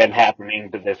been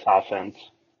happening to this offense.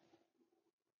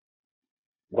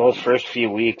 Those Um, first few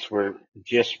weeks were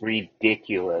just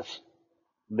ridiculous.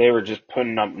 They were just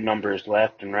putting up numbers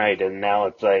left and right, and now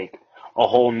it's like a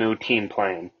whole new team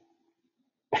playing.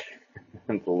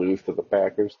 and to lose to the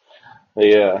Packers.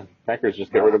 The Packers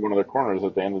just got rid Uh, of one of their corners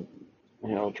at the end of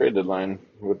the trade deadline.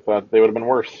 You would have thought they would have been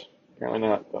worse. Apparently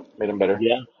not, but made them better.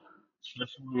 yeah,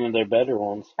 especially one of their better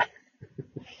ones.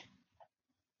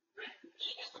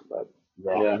 But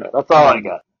Yeah, yeah. that's all I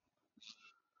got.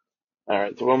 All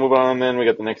right, so we'll move on then. We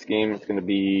got the next game. It's going to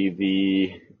be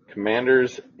the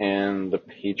Commanders and the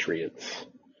Patriots.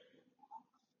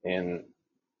 And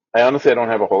I don't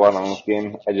have a whole lot on this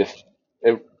game.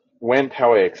 It went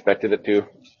how I expected it to.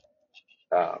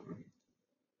 Um,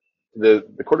 the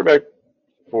quarterback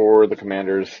for the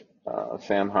Commanders,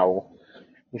 Sam Howell,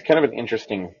 he's kind of an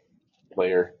interesting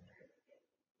player.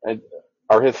 And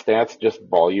are his stats just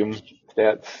volume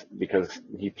stats because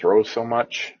he throws so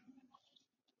much,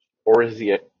 or is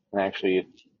he actually a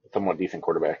somewhat decent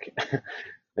quarterback?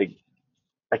 Like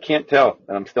I can't tell,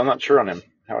 and I'm still not sure on him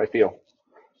how I feel.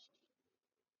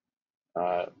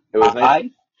 It was nice.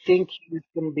 I think he's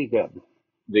gonna be good.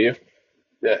 Do you?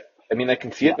 Yeah. I mean, I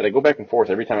can see it, Yeah. but I go back and forth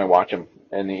every time I watch him,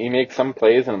 and he makes some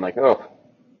plays, and I'm like, oh,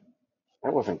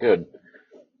 that wasn't good.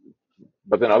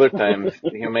 But then other times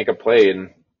he'll make a play,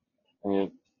 and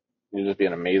you just be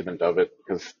in amazement of it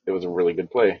because it was a really good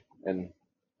play. And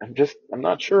I'm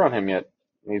not sure on him yet.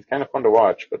 He's kind of fun to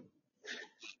watch, but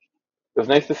it was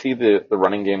nice to see the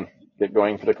running game get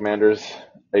going for the Commanders.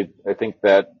 I think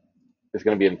that is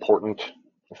going to be important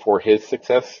for his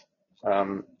success,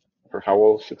 for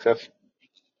Howell's success.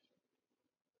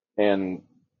 And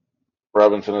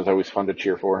Robinson is always fun to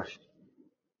cheer for.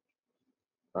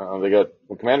 The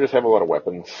Commanders have a lot of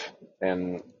weapons,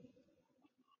 and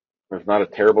it's not a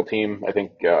terrible team. I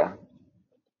think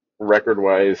record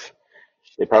wise,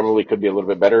 they probably could be a little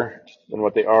bit better than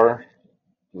what they are.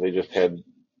 They just had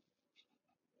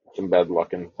some bad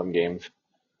luck in some games.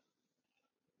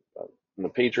 And the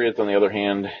Patriots, on the other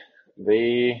hand,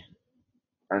 they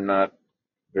are not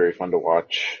very fun to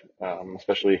watch.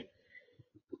 Especially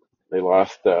they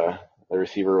lost the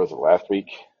receiver, was it last week,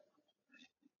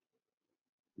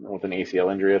 with an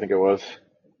ACL injury, I think it was.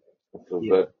 So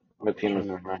Yeah, the team trying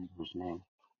to remember his name.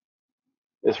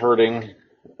 is hurting.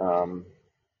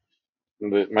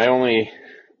 My only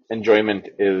enjoyment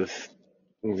is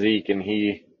Zeke, and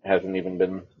he hasn't even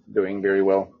been doing very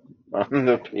well on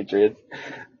the Patriots.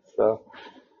 So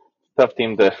tough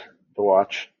team to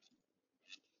watch.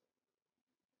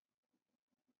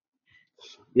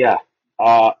 Yeah.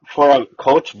 For a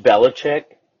Coach Belichick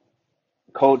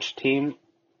coach team,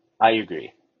 I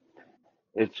agree.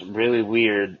 It's really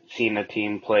weird seeing a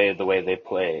team play the way they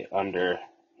play under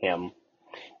him.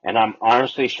 And I'm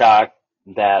honestly shocked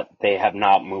that they have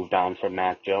not moved on from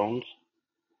Mac Jones.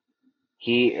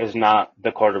 He is not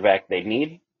the quarterback they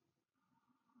need.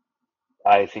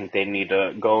 I think they need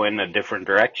to go in a different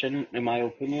direction, in my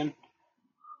opinion.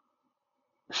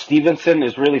 Stevenson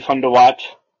is really fun to watch.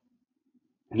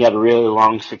 He had a really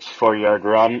long 64-yard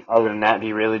run. Other than that,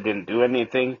 he really didn't do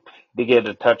anything. He get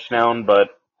a touchdown, but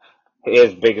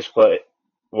his biggest play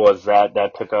was that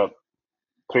took up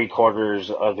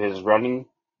three-quarters of his running.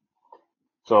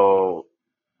 So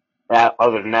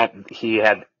other than that, he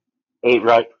had eight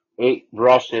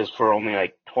rushes for only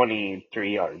like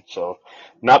 23 yards. So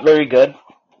not very good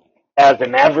as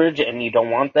an average, and you don't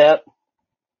want that.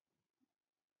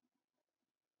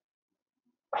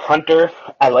 Hunter,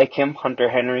 I like him, Hunter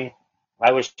Henry.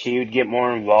 I wish he would get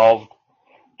more involved.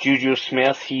 Juju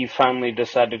Smith, he finally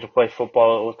decided to play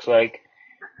football, it looks like.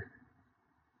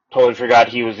 Totally forgot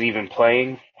he was even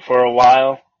playing for a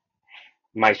while.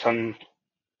 My son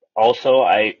also,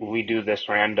 we do this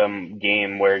random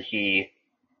game where he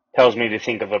tells me to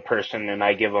think of a person and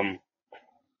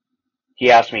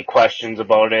he asked me questions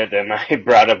about it and I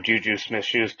brought up Juju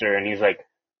Smith-Schuster and he's like,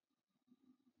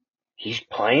 he's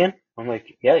playing? I'm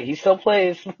like, yeah, he still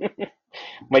plays.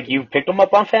 Like, you picked him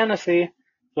up on fantasy.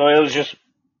 So it was just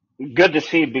good to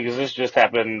see because this just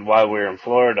happened while we were in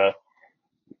Florida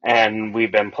and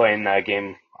we've been playing that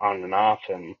game on and off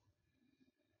and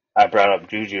I brought up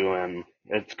Juju and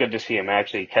it's good to see him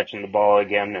actually catching the ball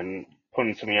again and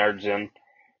putting some yards in.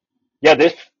 Yeah,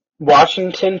 this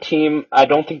Washington team, I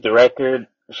don't think the record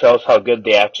shows how good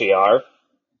they actually are.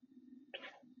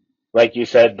 Like you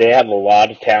said, they have a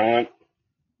lot of talent.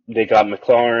 They got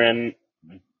McLaurin,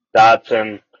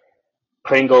 Dotson,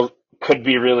 Pringle could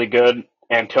be really good.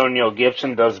 Antonio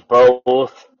Gibson does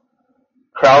both.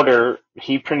 Crowder,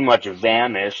 he pretty much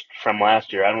vanished from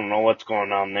last year. I don't know what's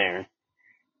going on there.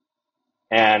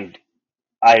 And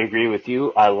I agree with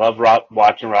you. I love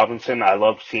watching Robinson. I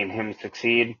love seeing him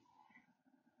succeed.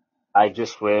 I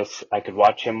just wish I could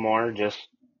watch him more just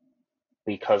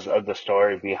because of the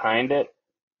story behind it.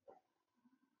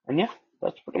 And yeah,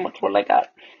 that's pretty much what I got.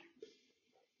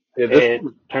 Yeah, It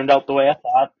turned out the way I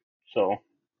thought. So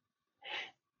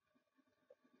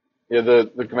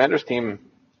the Commanders team.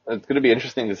 It's going to be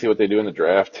interesting to see what they do in the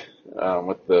draft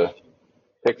with the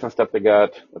picks and stuff they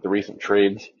got with the recent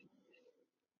trades.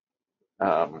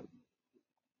 Um,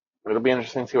 it'll be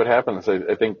interesting to see what happens.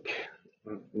 I think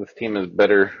this team is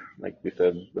better, like you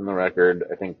said, than the record.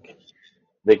 I think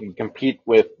they can compete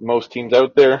with most teams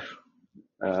out there.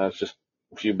 It's just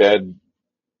a few bad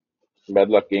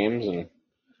luck games, and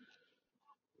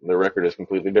their record is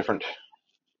completely different.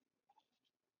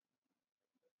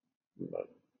 But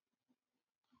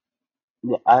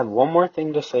yeah, I have one more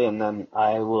thing to say, and then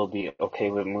I will be okay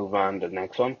with move on to the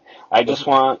next one. I just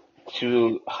want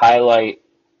to highlight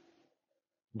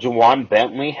Jawan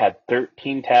Bentley had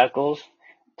 13 tackles.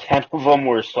 10 of them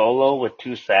were solo with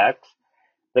 2 sacks.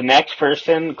 The next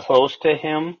person close to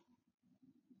him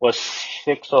was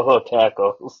 6 solo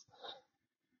tackles.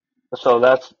 So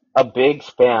that's a big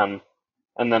span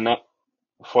and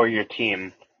for your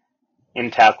team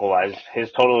in tackle wise.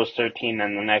 His total was 13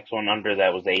 and the next one under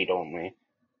that was 8 only.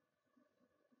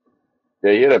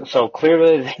 yeah, he had a So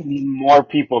clearly they need more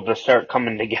people to start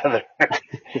coming together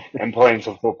and playing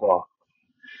some football.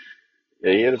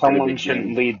 yeah, he had a pretty Someone big shouldn't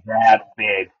game. lead that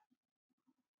big.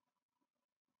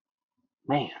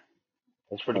 Man,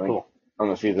 that's I pretty think cool. on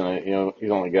the season,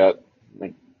 he's only got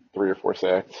like 3 or 4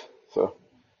 sacks. So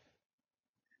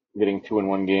getting two in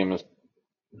one game is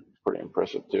pretty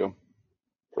impressive too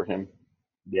for him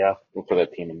Yeah. and for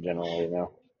that team in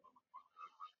general.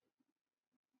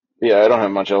 Yeah, I don't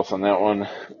have much else on that one.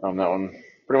 That one,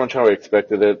 pretty much how I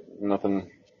expected it. Nothing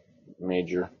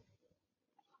major.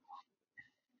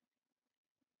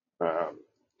 Um,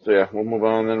 so yeah, we'll move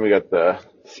on. Then we got the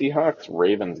Seahawks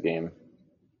Ravens game.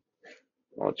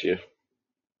 I'll let you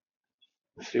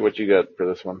see what you got for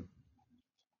this one.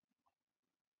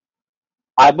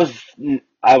 I was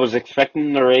I was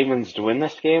expecting the Ravens to win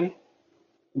this game,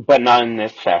 but not in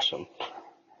this fashion.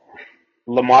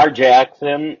 Lamar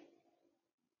Jackson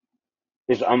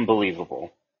is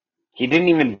unbelievable. He didn't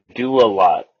even do a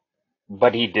lot,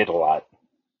 but he did a lot.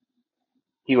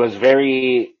 He was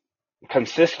very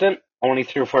consistent, only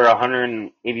threw for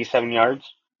 187 yards,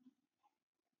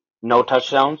 no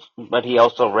touchdowns, but he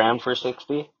also ran for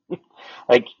 60.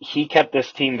 Like, he kept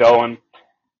this team going,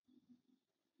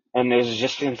 and it was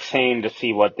just insane to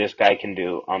see what this guy can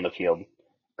do on the field.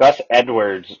 Gus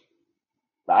Edwards,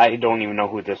 I don't even know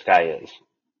who this guy is.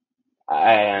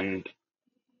 And,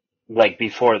 like,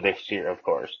 before this year, of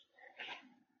course.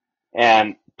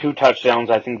 And 2 touchdowns,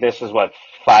 I think this is what,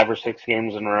 5 or 6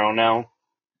 games in a row now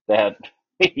that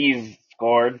he's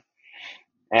scored.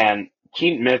 And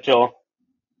Keaton Mitchell,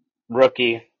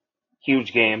 rookie,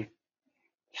 huge game.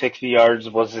 60 yards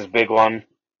was his big one,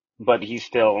 but he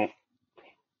still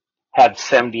had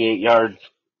 78 yards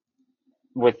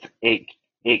with eight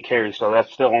carries, so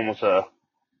that's still almost a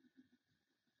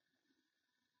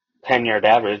 10-yard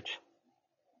average,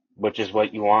 which is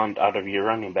what you want out of your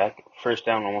running back. First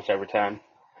down almost every time.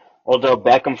 Although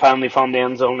Beckham finally found the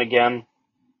end zone again.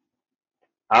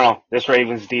 I don't know. This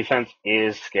Ravens defense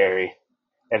is scary.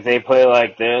 If they play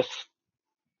like this,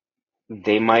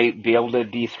 they might be able to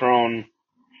dethrone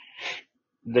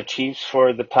the Chiefs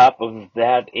for the top of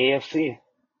that AFC.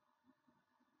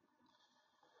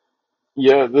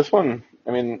 Yeah, this one,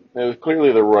 I mean, it was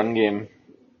clearly the run game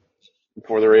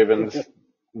for the Ravens.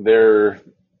 Their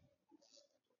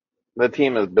the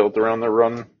team is built around the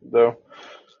run, though,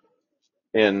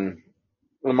 and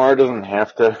Lamar doesn't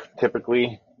have to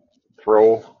typically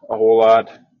throw a whole lot.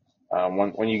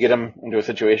 When you get him into a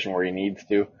situation where he needs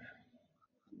to,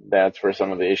 that's where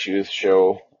some of the issues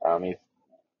show. He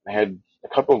had a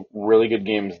couple really good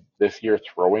games this year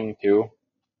throwing too,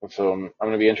 so I'm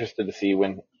going to be interested to see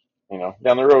when,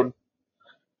 down the road.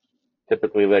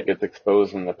 Typically, that gets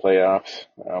exposed in the playoffs.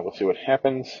 We'll see what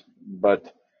happens,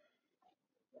 but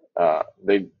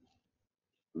they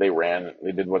ran,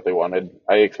 they did what they wanted.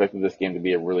 I expected this game to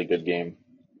be a really good game,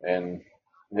 and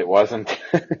it wasn't.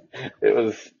 It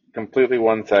was completely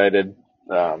one-sided.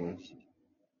 I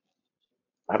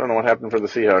don't know what happened for the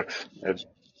Seahawks.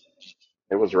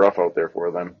 It was rough out there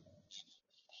for them.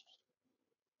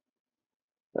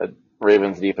 That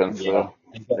Ravens defense, Yeah.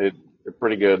 though, they're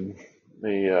pretty good.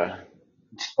 They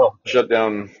So, shut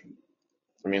down.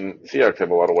 I mean, Seahawks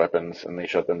have a lot of weapons, and they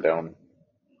shut them down.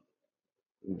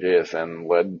 JSN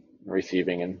led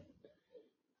receiving, and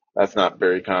that's not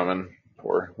very common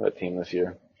for that team this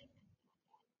year.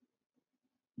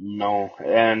 no,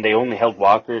 and they only held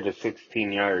Walker to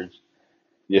 16 yards.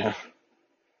 Yeah,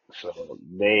 So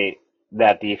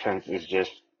that defense is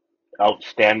just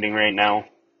outstanding right now.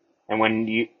 And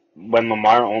when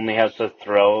Lamar only has to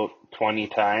throw 20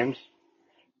 times,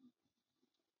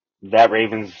 that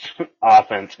Ravens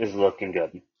offense is looking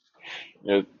good.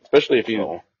 especially if he's,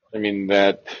 So I mean,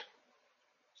 that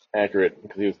accurate,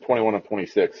 because he was 21 of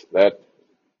 26. That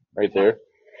right there,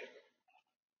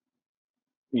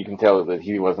 you can tell that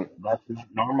he that's not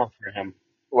normal for him.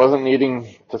 wasn't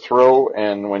needing to throw,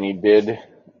 and when he did,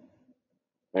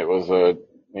 it was a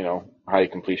high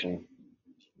completion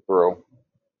throw,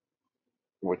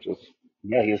 which is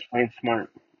Yeah, he was playing smart,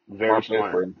 very smart play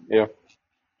for smart. him. Yeah,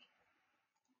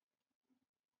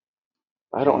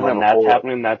 I don't And have when a that's whole lot.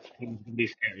 happening, that's going to be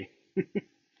scary.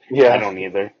 I Yeah, don't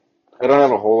either. I don't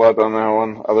have a whole lot on that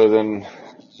one, other than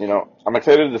I'm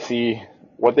excited to see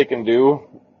what they can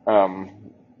do.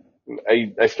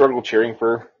 I struggle cheering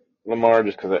for Lamar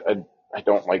just because I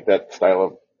don't like that style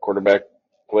of quarterback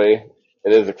play.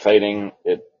 It is exciting.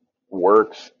 It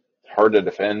works. It's hard to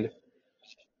defend.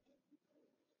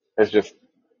 It's just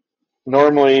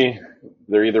normally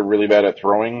they're either really bad at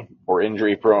throwing or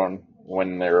injury prone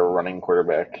when they're a running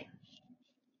quarterback.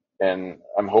 And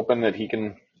I'm hoping that he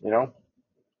can,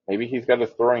 maybe he's got his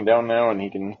throwing down now and he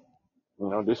can,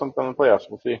 do something in the playoffs.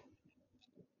 We'll see.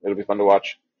 It'll be fun to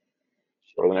watch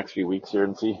over the next few weeks here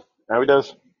and see how he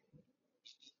does.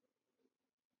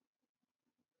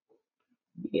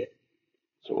 Yeah,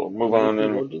 So we'll move we on can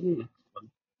and go to the next one.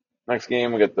 next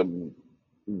game, we got the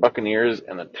Buccaneers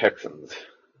and the Texans.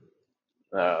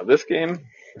 This game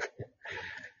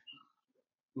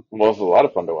was a lot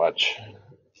of fun to watch.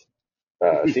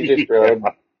 CJ Yeah. Stroud,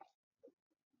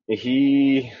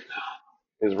 he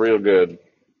is real good.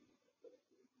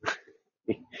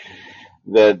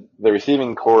 The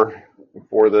receiving core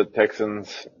for the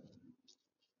Texans,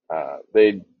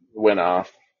 they went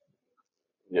off.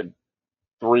 You had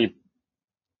three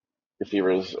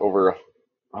receivers over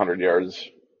 100 yards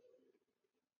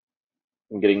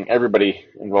and getting everybody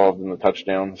involved in the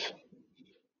touchdowns.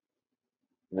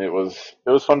 And it was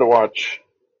fun to watch.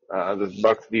 The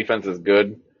Bucks defense is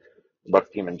good. The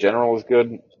Bucks team in general is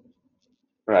good.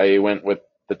 I went with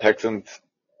the Texans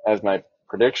as my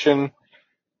prediction,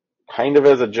 kind of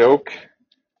as a joke,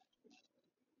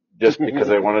 just because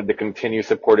I wanted to continue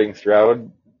supporting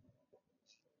Stroud.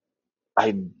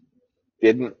 I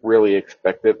didn't really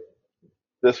expect it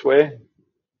this way,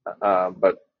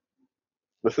 but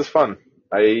this is fun.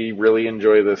 I really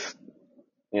enjoy this,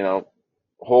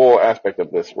 whole aspect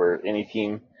of this where any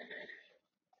team,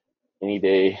 any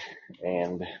day,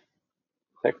 and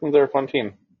Texans are a fun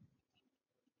team.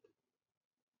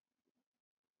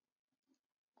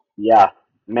 Yeah,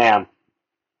 man,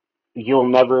 you'll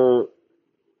never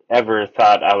ever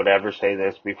thought I would ever say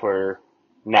this before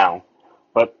now,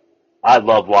 but I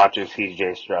love watching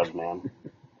CJ Stroud, man.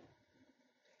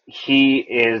 He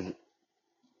is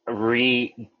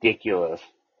ridiculous.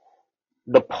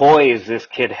 The poise this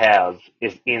kid has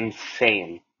is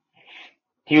insane.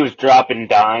 He was dropping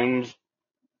dimes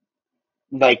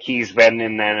like he's been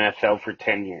in the NFL for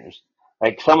 10 years.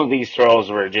 Like some of these throws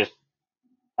were just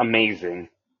amazing.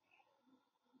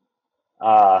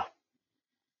 Uh,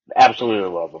 absolutely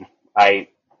love him.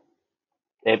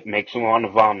 It makes me want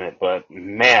to vomit, but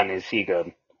man, is he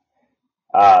good.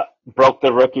 Broke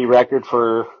the rookie record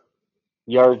for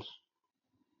yards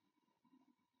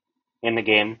in the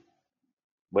game,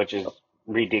 which is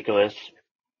ridiculous.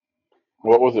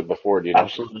 What was it before? Do you know?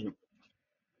 Absolutely.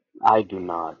 I do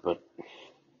not, but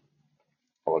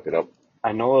I'll look it up.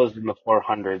 I know it was in the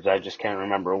 400s. I just can't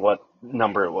remember what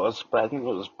number it was, but I think it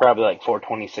was probably like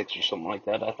 426 or something like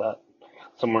that. I thought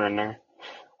somewhere in there.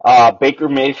 Baker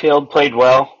Mayfield played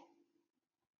well.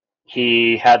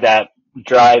 He had that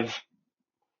drive,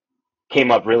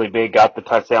 came up really big, got the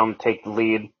touchdown to take the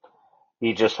lead.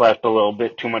 He just left a little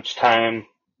bit too much time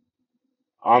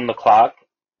on the clock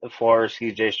for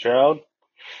CJ Stroud.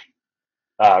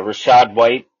 Rashad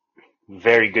White,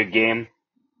 very good game.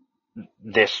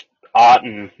 This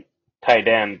Otten tight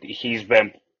end, he's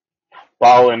been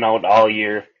balling out all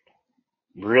year.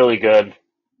 Really good.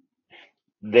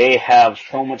 They have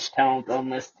so much talent on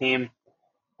this team,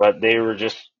 but they were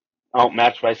just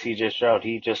outmatched by CJ Stroud.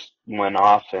 He just went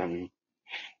off, and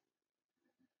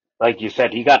like you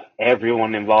said, he got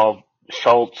everyone involved.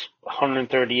 Schultz,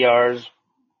 130 yards,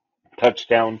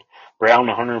 touchdown. Brown,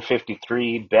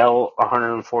 153. Bell,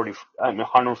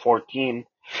 114.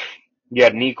 You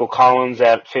had Nico Collins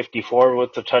at 54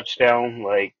 with the touchdown.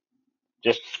 Like,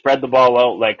 just spread the ball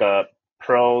out like a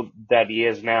pro that he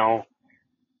is now.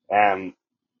 And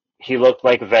he looked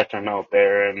like a veteran out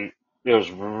there, and it was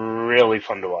really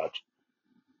fun to watch.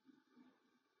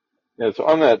 Yeah, so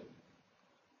on that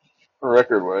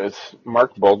record wise,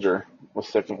 Mark Bulger was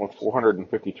second with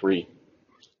 453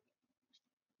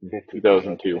 in 53,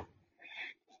 2002. okay.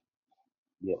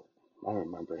 Yep, I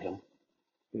remember him.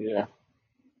 Yeah.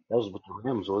 That was with the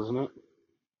Rams, wasn't it?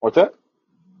 What's that?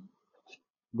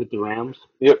 With the Rams?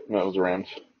 Yep, that was the Rams.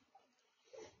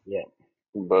 Yeah.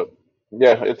 But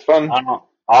yeah, it's fun. I don't know.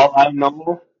 All I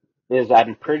know is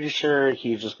I'm pretty sure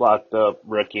he just locked up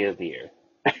Rookie of the Year.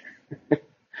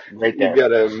 Right You there.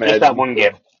 gotta Just that imagine. one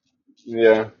game.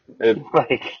 Yeah,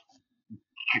 Like,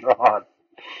 God.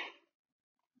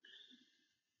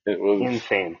 it was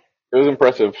Insane. it was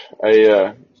impressive.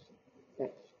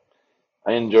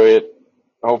 I enjoy it.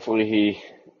 Hopefully he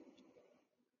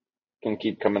can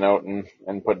keep coming out and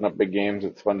putting up big games.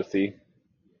 It's fun to see.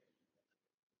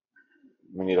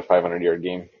 We need a 500-yard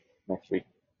game next week.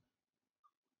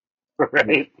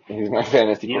 Right? He's my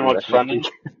fantasy You know what's quarterback next funny?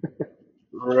 week.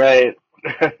 Right.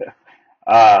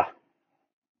 uh,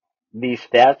 these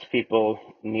stats people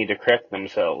need to correct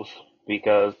themselves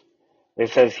because it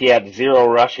says he had 0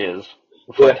 rushes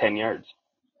for Yeah, 10 yards.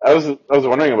 I was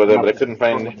wondering about that, but I Nothing. couldn't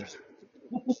find.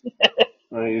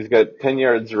 He's got 10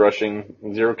 yards rushing,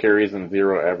 0 carries, and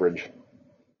 0 average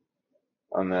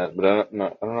on that. But I don't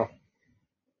know.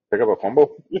 Pick up a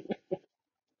fumble?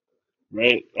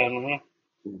 Right? I don't know.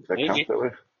 Does that count Maybe. that way?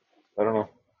 I don't know.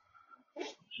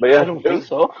 But I yeah, don't it think was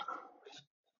so.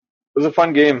 it was a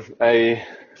fun game. I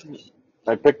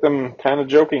picked them kind of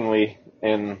jokingly,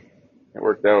 and it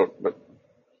worked out. But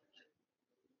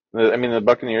I mean, the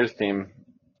Buccaneers team,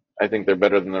 I think they're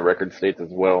better than the record states as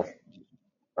well.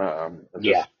 It's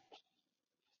Yeah. just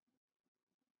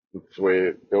it's the way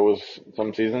it goes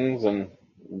some seasons, and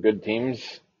good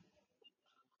teams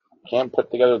can't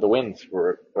put together the wins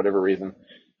for whatever reason.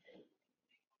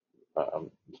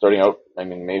 Starting out, I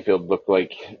mean, Mayfield looked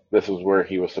like this was where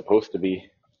he was supposed to be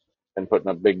and putting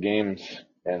up big games,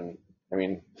 and I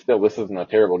mean, still, this isn't a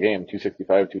terrible game.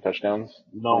 265, 2 touchdowns,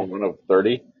 No, 21 of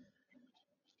 30.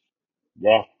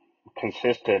 yeah,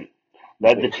 consistent.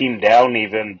 Led the team down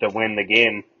even to win the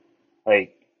game.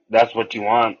 Like, that's what you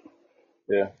want.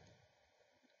 Yeah.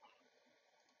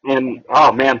 And,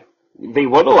 oh man, they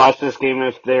would have lost this game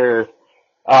if their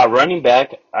running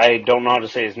back, I don't know how to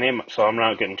say his name, so I'm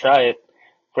not going to try it,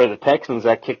 for the Texans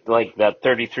that kicked like that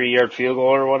 33-yard field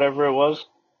goal or whatever it was,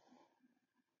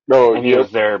 No, and he yep,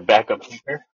 was their backup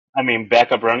kicker. I mean,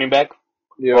 backup running back,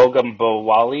 yep. Ogum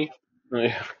Bowali.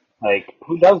 Yeah. Like,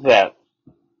 who does that?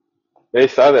 They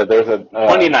saw that uh,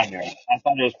 29 yards. I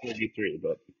thought it was 33,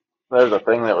 but there's a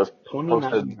thing that was 29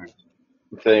 posted yards.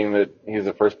 saying that he's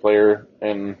the first player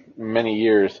in many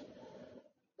years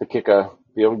to kick a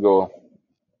field goal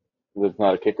that's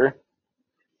not a kicker.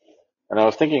 And I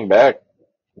was thinking back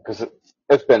because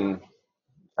it's been,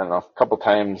 I don't know, a couple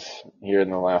times here in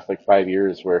the last like 5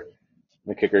 years where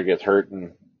the kicker gets hurt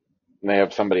and they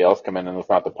have somebody else come in and it's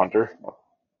not the punter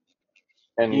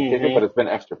and kick it, but Mm-hmm. it's been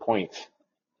extra points,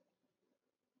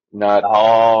 not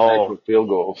Oh, actual field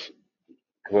goals.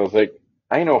 Because I was like,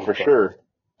 I know for okay. sure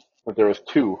that there was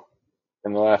two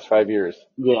in the last 5 years,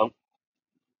 Yeah.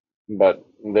 but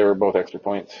they were both extra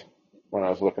points when I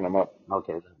was looking them up.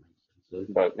 Okay, that makes sense.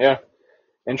 But yeah,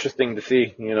 interesting to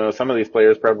see. You know, some of these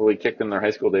players probably kicked in their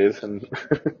high school days and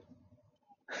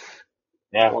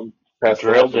Yeah, one passed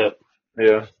it up. drilled it.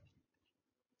 Yeah,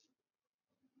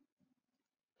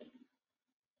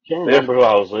 Can't yeah, remember who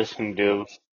I was listening to.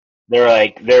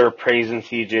 They were praising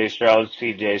CJ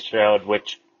Stroud,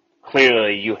 which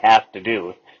clearly you have to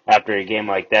do after a game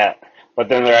like that. But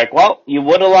then they're like, well, you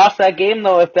would have lost that game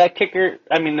though if that kicker,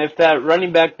 I mean, if that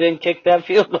running back didn't kick that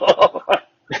field goal.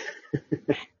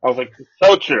 I was like,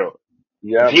 so true.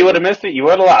 If yeah. he would have missed it, you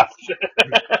would have lost.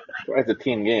 It's a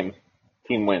team game.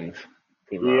 Team wins.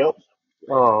 Team lost. Yep.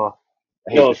 Oh,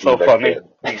 I it hate to was see so that funny. kid.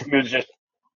 Like, it was just,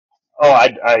 oh,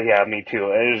 yeah, me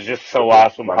too. It was just so So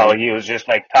awesome how funny. he was just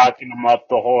like talking him up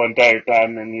the whole entire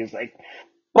time, and he's like,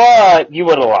 but you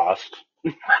would have lost.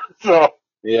 So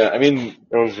Yeah, I mean,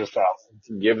 it was just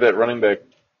awesome. give that running back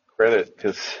credit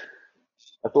because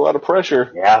that's a lot of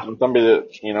pressure Yeah, on somebody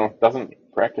that doesn't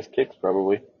practice kicks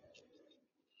probably.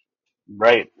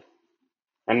 right.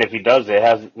 And if he does, it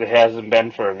hasn't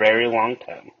been for a very long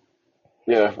time.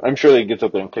 Yeah, I'm sure he gets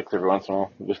up there and kicks every once in a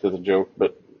while just as a joke,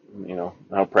 but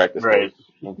how practice goes Right.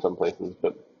 in some places,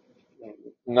 but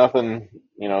nothing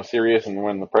serious. And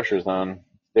when the pressure's on, it's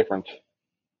different.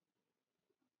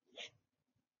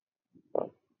 But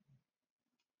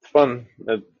it's fun.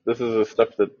 This is the stuff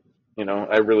that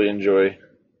I really enjoy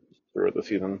throughout the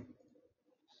season.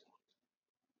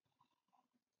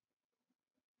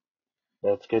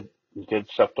 That's good. Good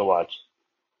stuff to watch.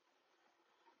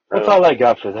 I That's don't. all I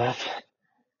got for that.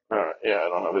 Yeah, I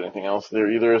don't have anything else there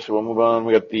either, so we'll move on.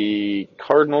 We got the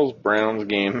Cardinals Browns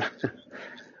game.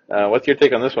 What's your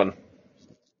take on this one?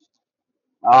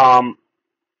 Um,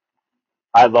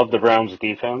 I love the Browns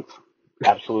defense.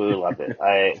 Absolutely love it.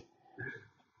 I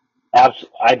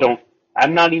don't.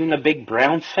 I'm not even a big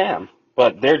Browns fan,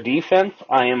 but their defense,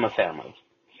 I am a fan of.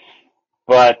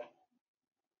 But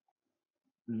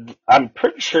I'm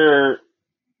pretty sure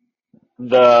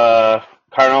the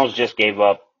Cardinals just gave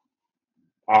up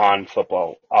on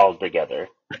football altogether.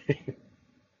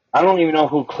 I don't even know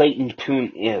who Clayton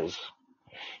Tune is,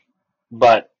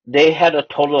 but they had a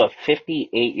total of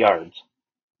 58 yards.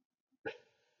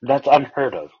 That's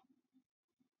unheard of.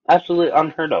 Absolutely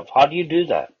unheard of. How do you do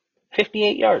that?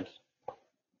 58 yards.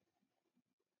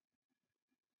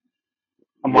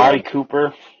 Yeah, Amari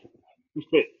Cooper,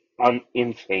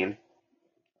 insane.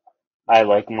 I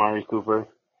like Amari Cooper.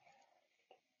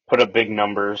 Put up big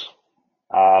numbers.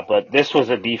 But this was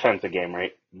a defensive game,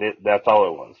 right? That's all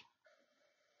it was.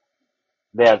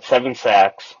 They had 7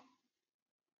 sacks,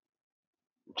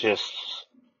 just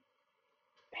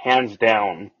hands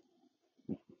down,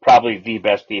 probably the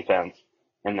best defense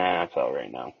in the NFL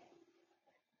right now,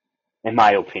 in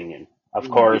my opinion. Of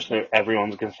course,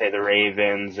 everyone's going to say the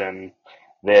Ravens and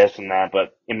this and that,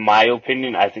 but in my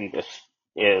opinion, I think this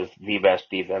is the best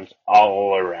defense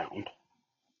all around.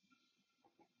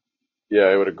 yeah,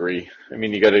 I would agree. I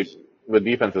mean, you got to. The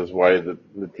defense is why the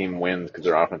team wins because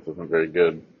their offense isn't very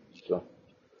good. So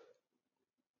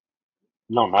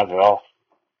No, not at all.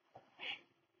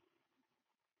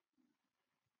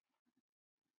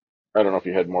 I don't know if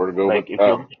you had more to go, Like, but if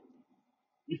you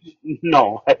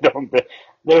no, I don't.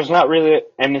 There's not really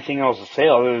anything else to say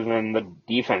other than the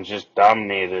defense just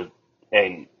dominated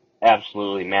and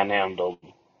absolutely manhandled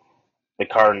the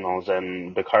Cardinals,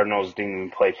 and the Cardinals didn't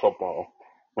even play football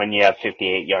when you have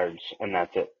 58 yards, and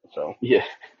that's it. So, yeah,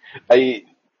 I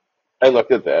I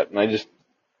looked at that and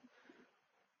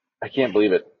I can't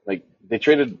believe it. Like they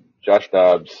traded Josh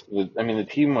Dobbs. I mean, the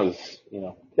team was,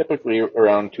 typically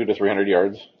around 200 to 300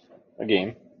 yards a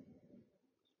game.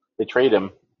 They trade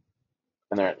him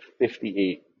and they're at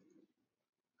 58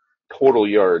 total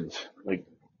yards. Like,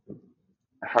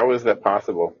 how is that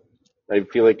possible? I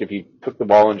feel like if you took the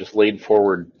ball and just laid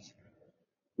forward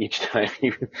each time,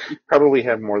 you probably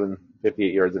have more than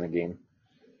 58 yards in a game.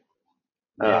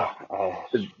 Yeah.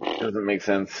 It doesn't make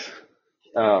sense.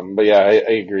 But yeah, I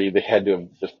agree. They had to have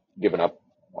just given up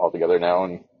altogether now,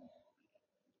 and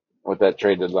with that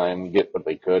trade deadline, get what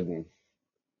they could and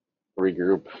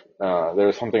regroup. There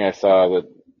was something I saw that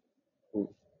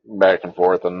back and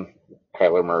forth on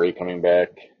Kyler Murray coming back.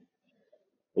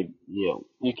 Like, Yeah.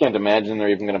 you can't imagine they're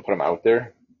even going to put him out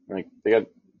there. Like they got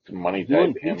some money You tied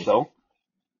wouldn't to think him. so.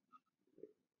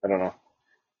 I don't know.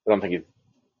 I don't think he's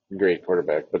a great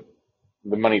quarterback, but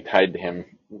the money tied to him.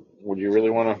 Would you really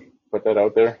want to put that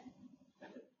out there?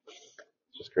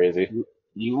 It's just crazy.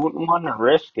 You wouldn't want to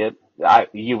risk it.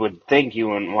 You would think you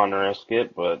wouldn't want to risk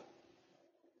it, but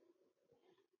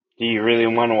do you really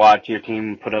want to watch your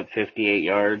team put up 58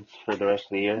 yards for the rest of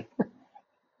the year?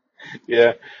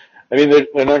 Yeah, I mean they're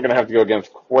not going to have to go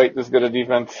against quite this good a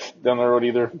defense down the road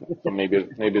either. So maybe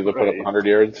they'll put up Right. 100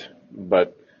 yards,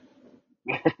 but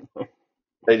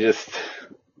I just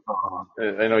Uh,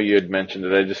 I know you had mentioned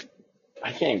it.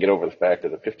 I can't get over the fact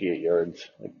of the 58 yards.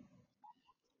 Like,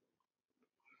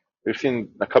 we've seen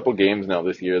a couple games now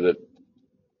this year that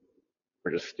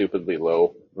were just stupidly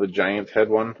low. The Giants had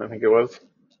one, I think it was,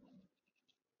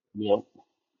 yep.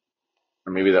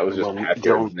 or maybe that was just When pass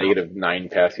yards, Jones got -9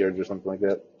 pass yards or something like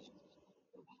that.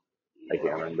 I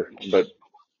can't remember, but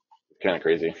it's kind of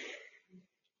crazy.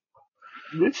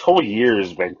 this whole year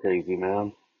has been crazy,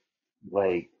 man.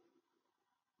 Like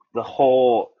the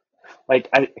whole, like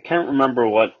I can't remember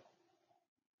what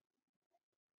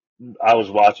I was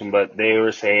watching, but they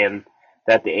were saying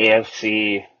that the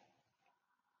AFC,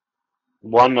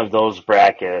 one of those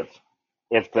brackets,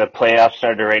 if the playoffs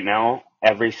started right now,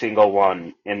 every single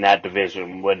one in that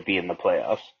division would be in the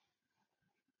playoffs.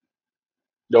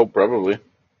 Nope, probably.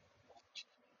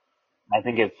 I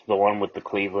think it's the one with the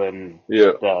Cleveland,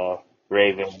 Yeah, the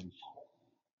Ravens,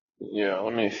 yeah.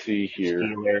 Let me see here.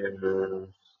 Steelers,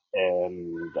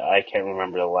 and I can't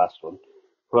remember the last one.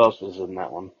 Who else is in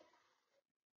that one?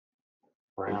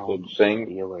 It's a Browns, thing.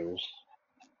 Steelers,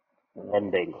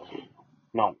 and Bengals.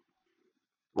 No.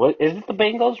 What is it? The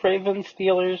Bengals, Ravens,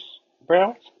 Steelers,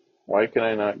 Browns? Why can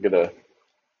I not get a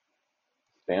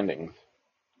standings?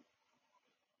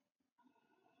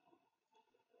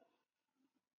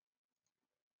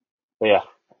 But yeah,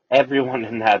 everyone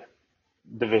in that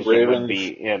division would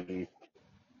be Ravens, in.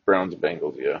 Browns,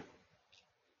 Bengals. Yeah.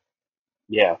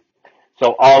 Yeah.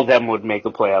 So all of them would make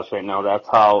the playoffs right now. That's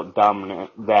how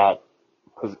dominant that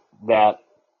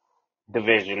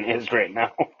division is right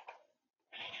now.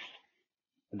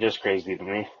 Just crazy to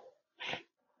me.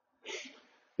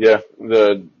 Yeah,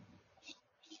 the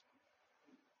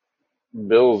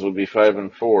Bills would be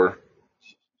 5-4,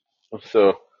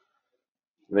 so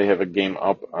they have a game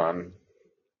up on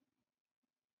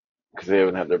because they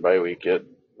haven't had their bye week yet.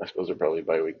 I suppose they're probably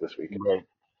bye week this week. Right.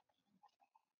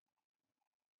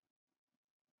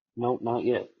 No, not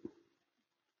yet.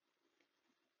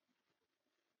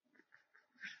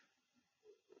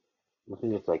 I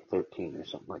think it's like 13 or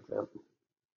something like that.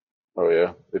 Oh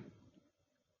yeah, it'd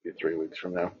be 3 weeks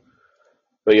from now.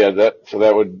 But yeah,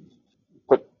 that would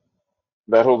put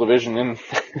that whole division in.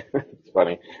 It's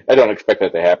funny. I don't expect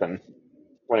that to happen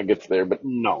when it gets there, but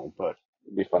No, but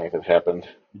it'd be funny if it happened.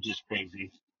 just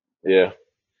crazy. Yeah,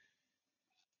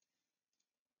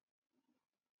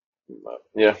 but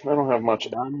yeah. I don't have much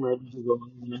I'm ready to go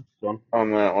on the next one.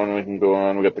 on that one. We can go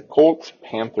on. We got the Colts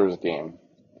Panthers game.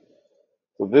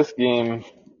 So this game,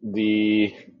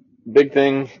 the big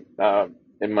thing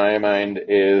in my mind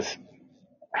is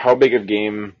how big of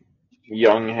game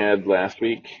Young had last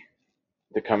week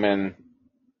to come in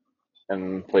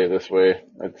and play this way.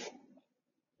 It's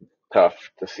tough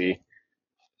to see.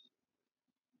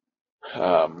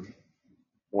 Um,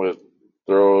 what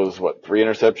throws, 3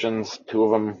 interceptions, 2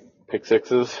 of them pick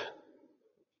sixes.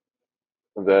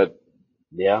 That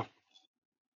Yeah.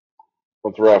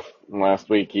 was rough. And last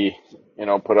week he,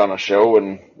 put on a show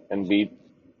and beat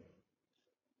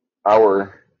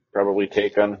our probably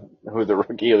take on who the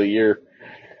rookie of the year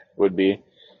would be.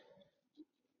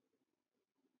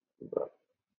 But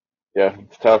yeah,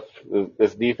 it's tough.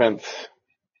 This defense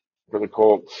for the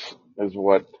Colts is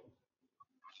what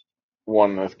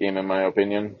won this game, in my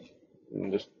opinion,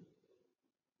 and just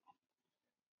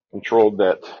controlled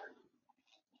that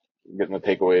getting the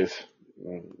takeaways,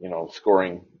 and,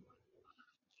 scoring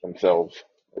themselves.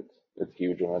 It's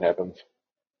huge when that happens.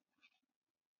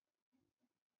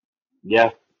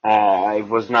 Yeah, I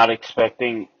was not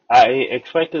expecting. I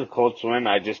expected the Colts to win.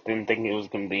 I just didn't think it was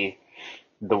going to be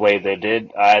the way they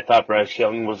did. I thought Bryce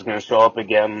Young was going to show up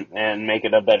again and make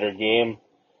it a better game,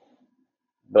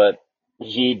 but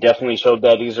he definitely showed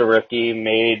that he's a rookie,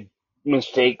 made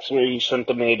mistakes where he shouldn't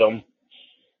have made them.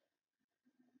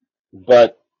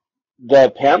 But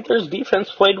the Panthers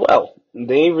defense played well.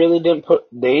 They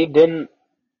didn't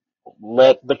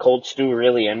let the Colts do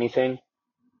really anything.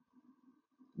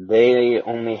 They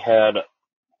only had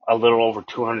a little over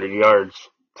 200 yards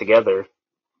together.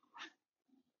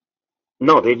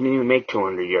 No, they didn't even make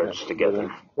 200 Yeah, yards they together.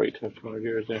 didn't quite have 200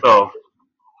 yards there. So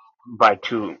by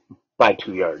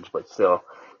two yards, but still.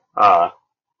 Uh,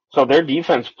 so their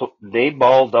defense, they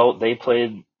balled out. They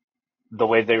played the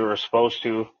way they were supposed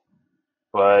to,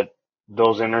 but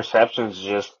those interceptions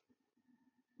just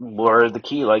were the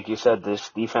key. Like you said, this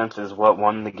defense is what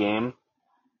won the game.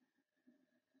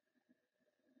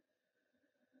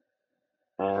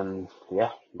 And yeah,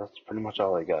 that's pretty much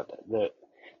all I got.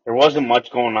 There wasn't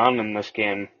much going on in this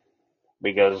game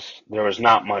because there was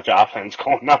not much offense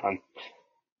going on.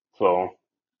 So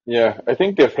Yeah, I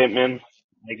think if Pittman,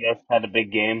 I guess, had a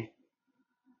big game.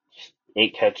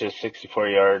 8 catches, 64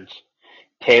 yards.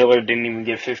 Taylor didn't even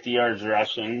get 50 yards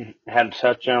rushing, had a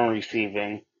touchdown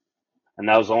receiving, and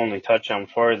that was the only touchdown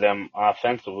for them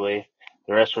offensively.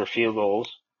 The rest were field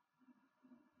goals,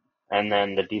 and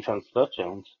then the defense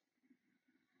touchdowns.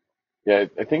 Yeah,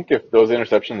 I think if those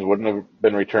interceptions wouldn't have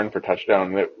been returned for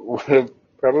touchdown, it would have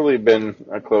probably been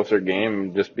a closer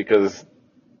game just because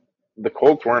the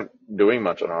Colts weren't doing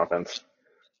much on offense.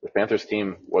 The Panthers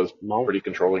team was No, pretty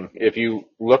controlling. If you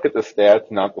look at the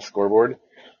stats, not the scoreboard,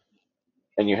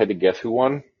 and you had to guess who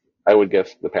won, I would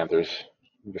guess the Panthers,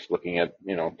 just looking at,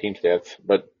 team stats,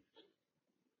 but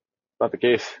not the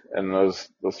case. And those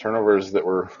turnovers that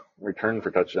were returned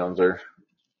for touchdowns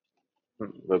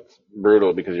that's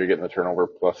brutal because you're getting the turnover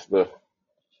plus the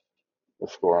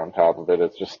score on top of it.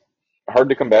 It's just hard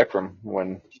to come back from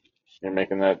when you're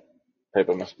making that type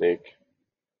of mistake.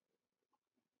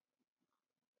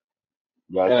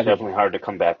 yeah, And it's I think definitely hard to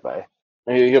come back by.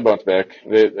 he'll bounce back.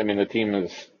 I mean, the team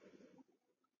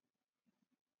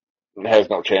has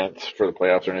no chance for the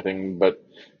playoffs or anything, but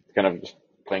it's kind of just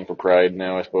playing for pride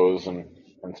now, I suppose, and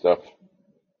stuff.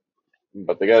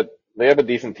 But they have a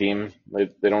decent team. They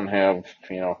don't have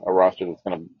a roster that's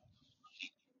going to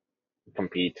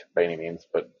compete by any means,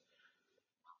 but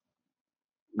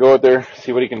go out there,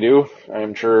 see what he can do.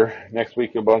 I'm sure next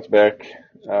week he'll bounce back.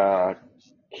 Uh,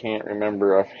 can't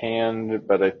remember offhand,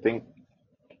 but I think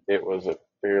it was a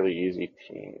fairly easy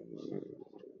team.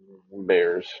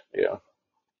 Bears, yeah.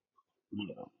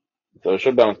 Yeah. So it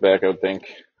should bounce back, I would think.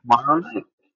 Tomorrow night.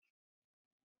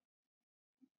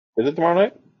 Is it tomorrow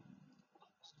night?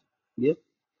 Yep.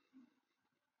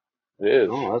 It is.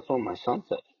 Oh, that's what my son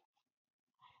said.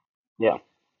 Yeah.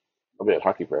 I'll be at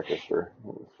hockey practice for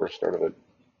the first start of it.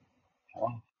 Oh,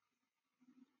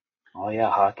 oh yeah,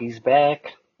 hockey's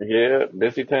back. Yeah,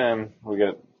 busy time. We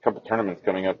got a couple tournaments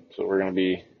coming up, so we're gonna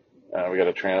be. We got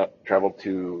to travel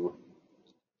to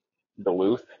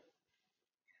Duluth,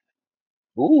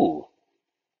 Ooh.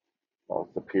 well,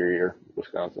 Superior,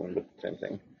 Wisconsin, but same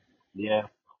thing. Yeah.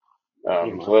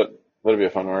 Pretty So much. that'll be a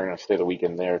fun one. We're gonna stay the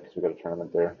weekend there because we got a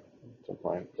tournament there at some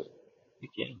point. But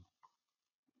Yeah.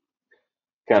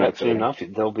 kind of Well, soon exciting. enough,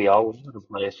 they'll be all over the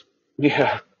place.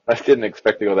 Yeah, I didn't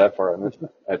expect to go that far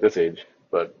at this age,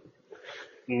 but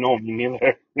No, me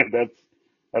neither.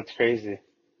 That's crazy.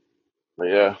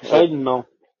 yeah, Exciting though.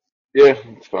 yeah,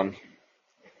 it's fun.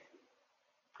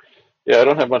 Yeah, I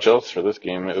don't have much else for this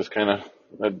game. It was kind of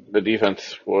the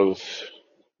defense was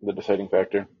the deciding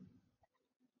factor.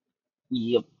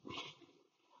 Yep.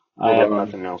 I Move have on.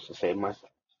 nothing else to say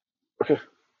myself. Okay,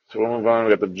 so we'll move on.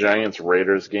 We got the Giants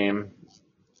Raiders game.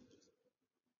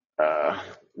 Uh,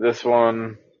 this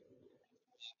one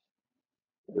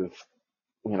is,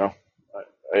 you know,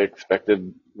 I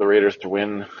expected the Raiders to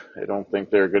win. I don't think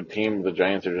they're a good team. The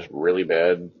Giants are just really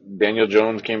bad. Daniel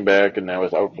Jones came back and now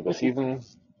is out for the season,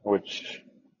 which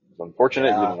is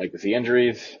unfortunate. You Yeah. don't like to see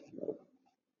injuries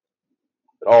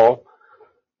at all,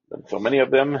 and so many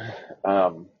of them.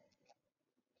 Um,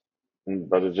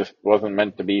 but it just wasn't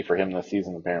meant to be for him this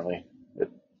season. Apparently,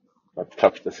 that's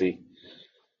tough to see.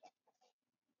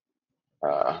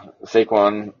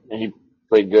 Saquon, he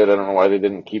played good. I don't know why they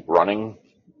didn't keep running.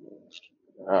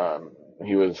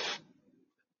 He was,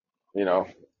 you know,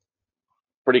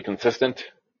 pretty consistent.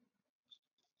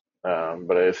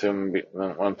 But I assume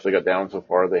once they got down so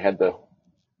far, they had to.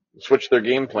 switched their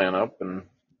game plan up, and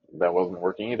that wasn't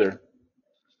working either.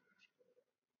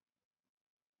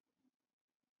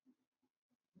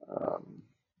 Um,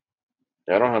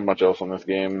 yeah, I don't have much else on this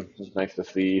game. It's nice to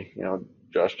see,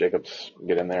 Josh Jacobs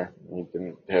get in there. He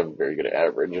didn't have very good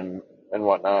average and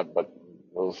whatnot, but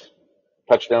those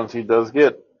touchdowns he does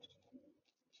get.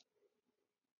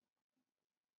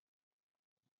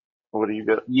 What do you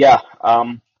got? Yeah,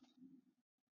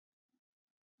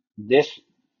 this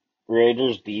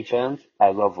Raiders defense, I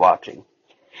love watching.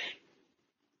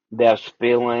 They have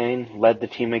Spillane, led the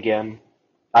team again.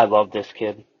 I love this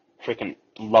kid. Freaking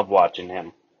love watching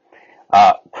him.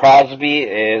 Crosby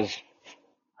is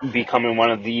becoming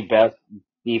one of the best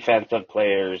defensive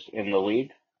players in the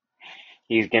league.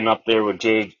 He's getting up there with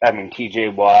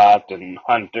TJ Watt and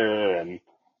Hunter, and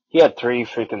he had 3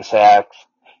 freaking sacks.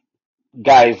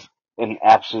 Guy's an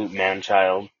absolute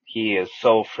man-child. He is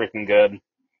so freaking good.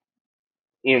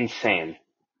 Insane.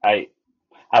 I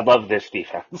I love this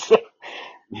defense.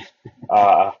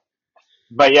 uh,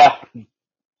 but yeah,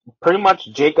 pretty much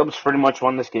Jacobs pretty much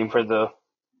won this game for the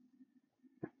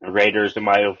Raiders, in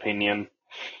my opinion.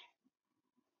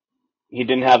 He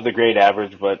didn't have the great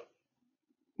average, but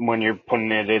when you're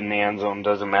putting it in the end zone,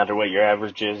 doesn't matter what your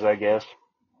average is, I guess.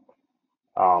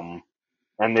 Um,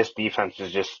 and this defense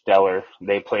is just stellar.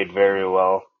 They played very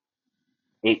well.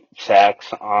 8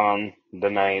 sacks on the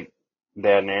night. They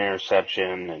had an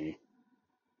interception, and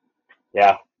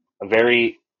yeah, a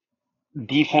very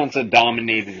defensive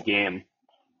dominated game.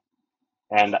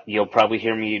 And you'll probably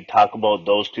hear me talk about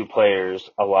those 2 players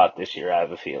a lot this year, I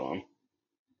have a feeling.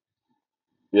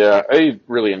 Yeah, I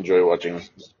really enjoy watching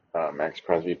Max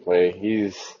Crosby play.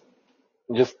 He's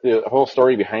just the whole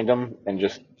story behind him and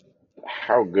just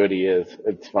how good he is.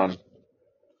 It's fun.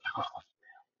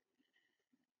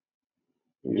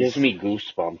 Gives He's me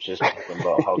goosebumps just thinking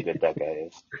about how good that guy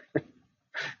is.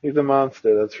 he's a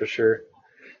monster, that's for sure.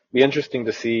 Be interesting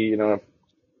to see,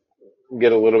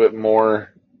 get a little bit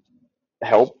more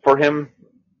help for him.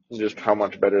 Just how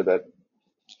much better that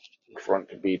front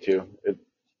could be too.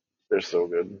 They're so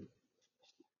good.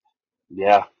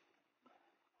 Yeah.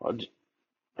 Well,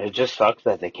 it just sucks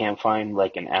that they can't find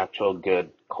like an actual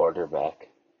good quarterback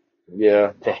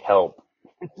Yeah, to help.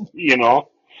 You know?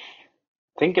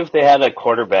 Think if they had a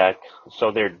quarterback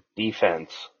so their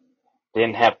defense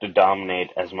didn't have to dominate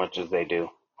as much as they do.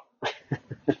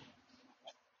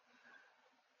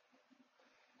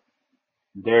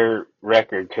 Their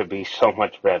record could be so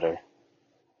much better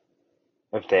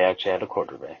if they actually had a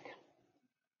quarterback.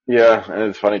 yeah, and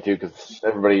it's funny too because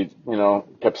everybody,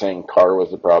 kept saying Carr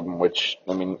was the problem, which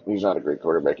I mean he's not a great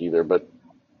quarterback either. But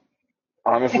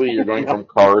honestly, you're going No. from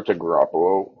Carr to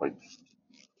Garoppolo. Like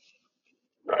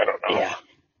I don't know. Yeah.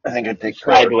 I think I'd take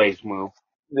Carr. Sideways move.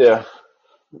 Yeah,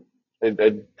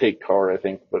 I'd take Carr. I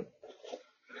think, but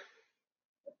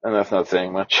and that's not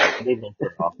saying much. They both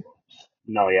are awful.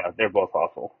 No, yeah, they're both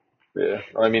awful. Yeah,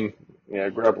 I mean, yeah,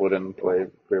 Garoppolo didn't play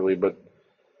clearly, but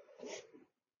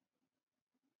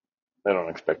I don't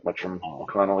expect much from No,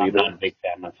 O'Connell I'm not a either. big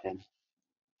fan of him.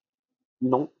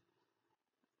 No,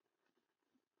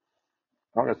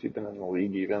 How long has he been in the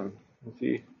league even? Is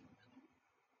he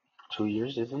 2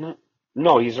 years, isn't it?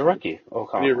 No, he's a rookie. a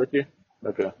O'Connell. rookie?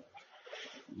 Okay.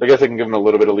 I guess I can give him a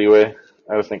little bit of leeway.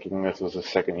 I was thinking this was his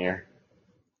second year.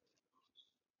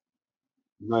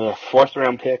 No, yeah, 4th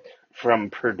round pick from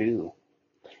Purdue.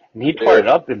 And he tore Yeah, it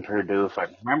up in Purdue, if I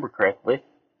remember correctly.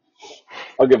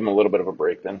 I'll give him a little bit of a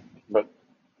break then, but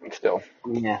still,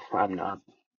 Yeah, I'm not.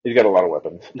 he's got a lot of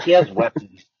weapons. He has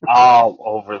weapons all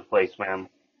over the place, man.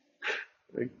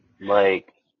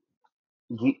 Like,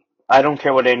 I don't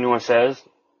care what anyone says.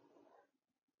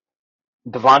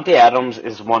 Devontae Adams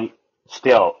is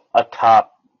still a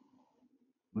top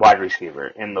wide receiver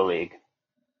in the league.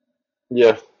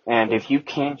 Yeah, And if you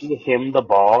can't get him the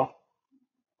ball,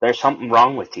 there's something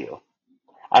wrong with you.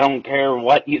 I don't care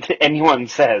what anyone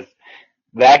says.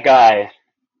 That guy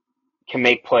can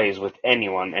make plays with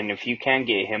anyone, and if you can't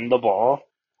get him the ball,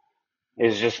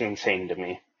 it's just insane to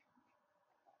me.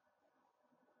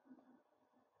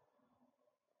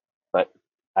 But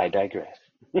I digress.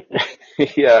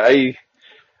 yeah. I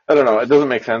don't know. It doesn't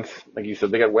make sense. Like you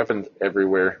said, they got weapons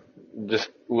everywhere. Just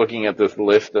looking at this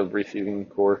list of receiving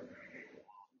core,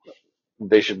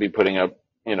 they should be putting up,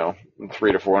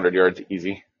 300 to 400 yards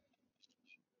easy.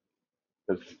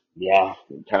 It's Yeah,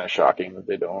 kind of shocking that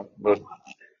they don't. But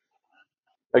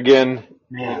again, he's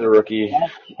man, a rookie.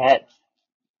 that catch.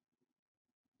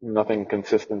 Nothing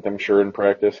consistent, I'm sure, in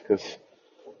practice because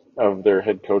of their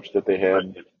head coach that they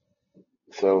had. Right.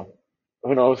 So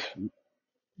who knows?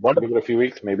 What? Give it a few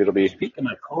weeks, maybe it'll be. Speaking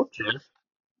of coaches,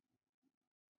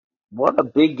 What a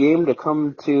big game to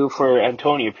come to for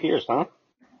Antonio Pierce, huh?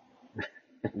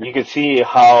 You could see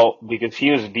how, because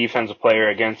he was a defensive player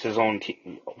against his own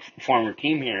former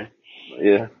team here,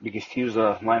 Yeah, because he was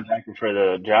a linebacker for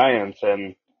the Giants,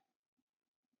 and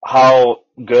how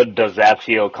good does that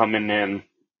feel coming in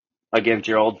against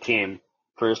your old team,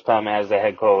 first time as a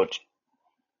head coach,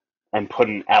 and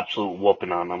putting absolute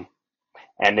whooping on them?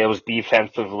 And it was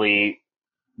defensively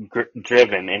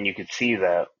driven, and you could see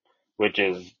that, which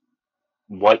is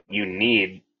what you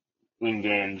need in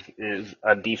games, is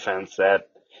a defense that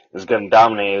is going to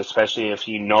dominate, especially if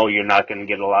you know you're not going to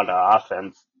get a lot of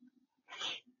offense.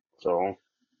 So,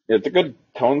 it's a good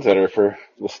tone setter for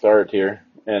the start here,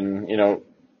 and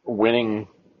winning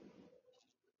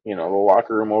the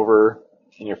locker room over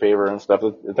in your favor and stuff.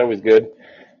 It's always good.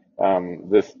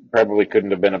 This probably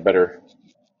couldn't have been a better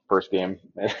first game.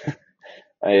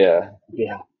 I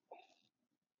yeah.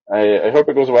 I hope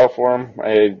it goes well for him.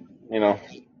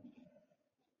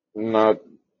 I'm not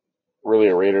really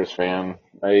a Raiders fan.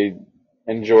 I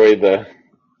enjoy the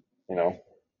you know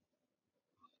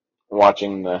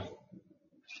watching the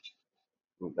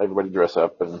everybody dress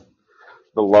up and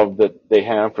the love that they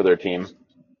have for their team.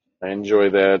 I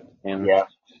enjoy that, and Yeah.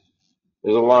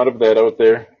 there's a lot of that out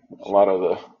there. A lot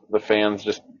of the fans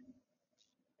just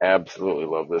absolutely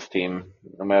love this team,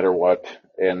 no matter what,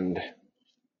 and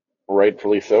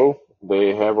rightfully so.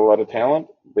 They have a lot of talent.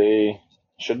 They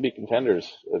should be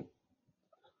contenders. It'd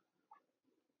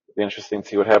be interesting to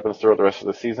see what happens throughout the rest of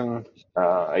the season.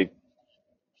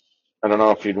 I don't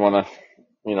know if you'd want to,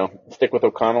 stick with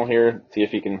O'Connell here, see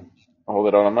if he can hold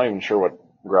it on. I'm not even sure what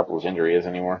Garoppolo's injury is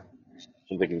anymore.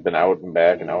 Seems like he's been out and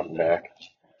back and out and back.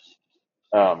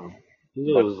 I think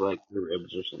it But was like the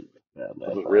ribs or something like that, was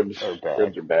I it thought, ribs? or back.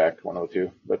 Ribs are back, one of the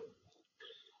two. But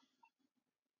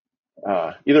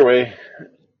either way,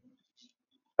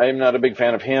 I'm not a big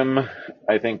fan of him.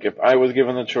 I think if I was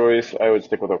given the choice, I would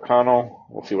stick with O'Connell.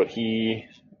 We'll see what he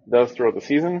does throughout the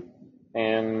season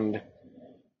and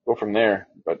go from there.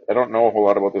 But I don't know a whole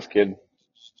lot about this kid.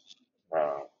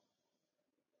 Uh,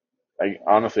 I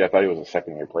thought he was a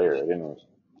second year player. I didn't,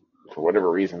 for whatever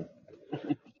reason,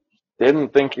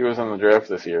 didn't think he was in the draft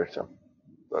this year. So,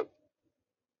 but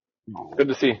No. good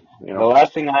to see. The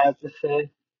last thing I have to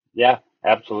say, yeah,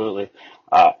 absolutely.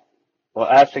 Uh, the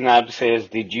last thing I have to say is,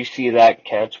 did you see that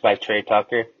catch by Trey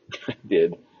Tucker?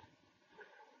 Did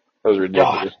that was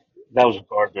God, ridiculous. that was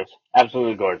gorgeous.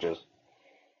 Absolutely gorgeous.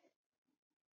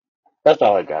 That's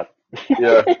all I got.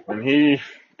 Yeah, and he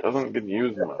doesn't get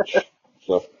used much.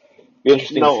 So, be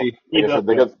interesting to No, see. he Like I said,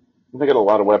 they doesn't. got a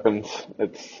lot of weapons.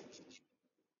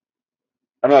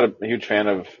 I'm not a huge fan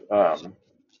of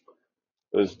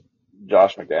it was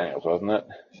Josh McDaniels, wasn't it?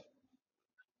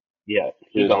 Yeah,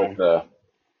 He he was with gone. the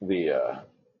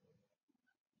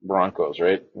Broncos,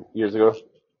 right? Years ago.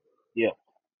 Yeah,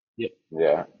 yeah,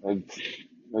 Yeah,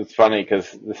 it's funny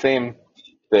because the same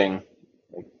thing,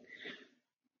 like,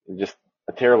 just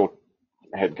a terrible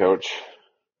head coach.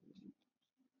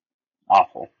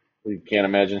 awful. You can't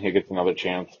imagine he gets another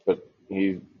chance, but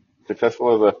he's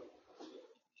successful as a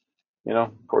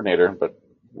coordinator. But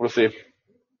we'll see.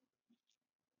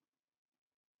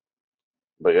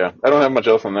 But yeah, I don't have much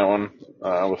else on that one.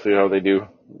 We'll see how they do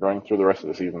going through the rest of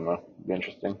the season, though. Be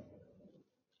interesting.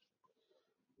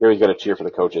 You always got to cheer for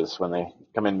the coaches when they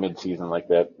come in mid-season like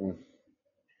that and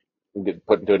get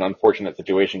put into an unfortunate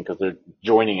situation because they're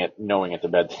joining it knowing it's a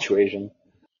bad situation.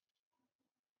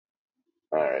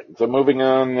 All right, so moving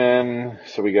on then.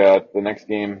 So we got the next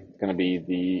game going to be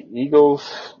the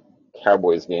Eagles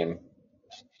Cowboys game,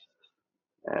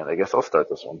 and I guess I'll start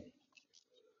this one.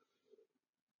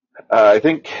 I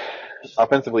think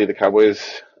offensively the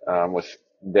Cowboys with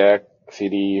Dak,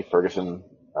 CD, Ferguson,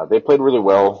 they played really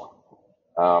well.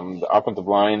 The offensive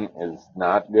line is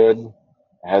not good.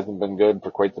 It hasn't been good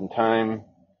for quite some time.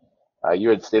 You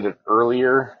had stated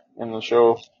earlier in the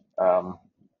show, um,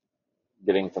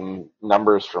 getting some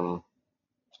numbers from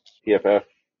PFF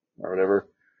or whatever,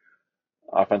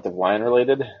 offensive line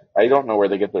related. I don't know where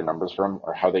they get their numbers from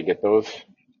or how they get those.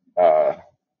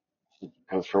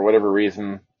 Because for whatever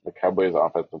reason, the Cowboys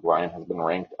offensive line has been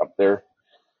ranked up there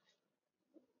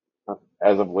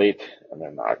as of late, and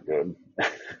they're not good.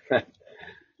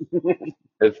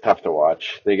 It's tough to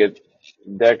watch.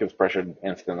 Dak is pressured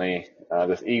instantly.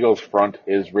 This Eagles front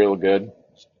is real good.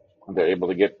 They're able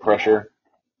to get pressure.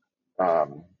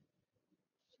 Um,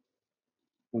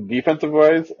 Defensive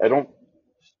wise, I don't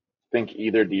think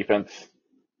either defense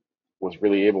was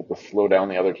really able to slow down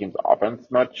the other team's offense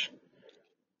much.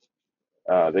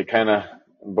 They kind of,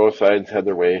 both sides had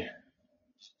their way.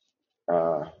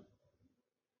 Uh,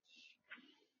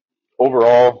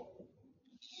 Overall,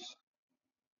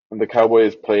 the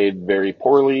Cowboys played very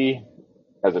poorly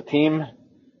as a team,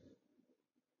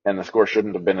 and the score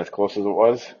shouldn't have been as close as it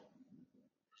was.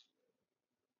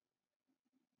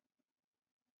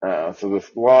 So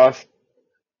this loss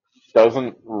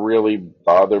doesn't really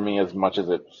bother me as much as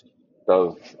it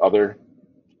does other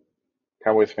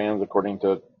Cowboys fans, according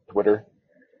to Twitter.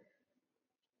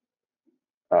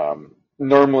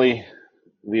 Normally,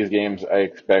 these games, I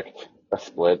expect a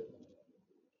split.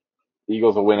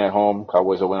 Eagles will win at home,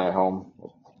 Cowboys will win at home.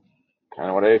 Kind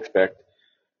of what I expect.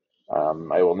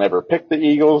 I will never pick the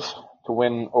Eagles to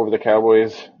win over the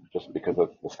Cowboys just because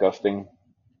it's disgusting.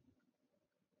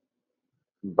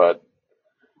 But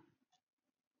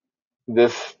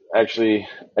this actually,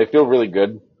 I feel really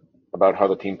good about how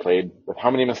the team played, with how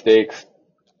many mistakes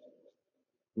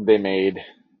they made,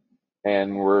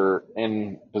 and were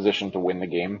in position to win the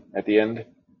game at the end.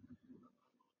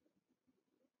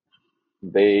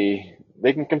 They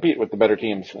can compete with the better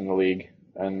teams in the league,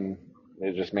 and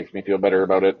it just makes me feel better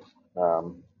about it.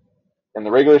 Um, in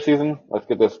the regular season, let's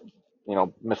get this,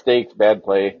 mistakes, bad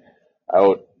play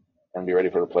out, and be ready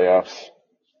for the playoffs.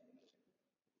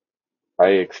 I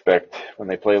expect when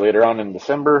they play later on in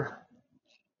December,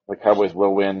 the Cowboys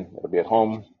will win. It'll be at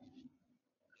home.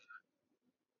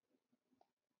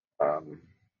 Um,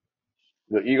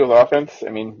 the Eagles offense, I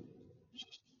mean,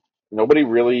 nobody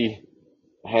really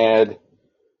had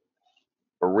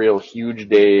a real huge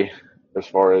day as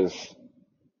far as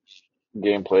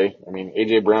gameplay. I mean,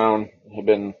 AJ Brown had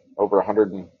been over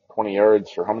 120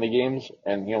 yards for how many games?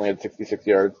 And he only had 66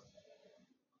 yards.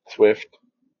 Swift,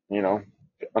 you know,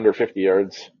 under 50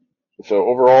 yards. So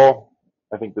overall,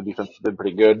 I think the defense did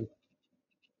pretty good,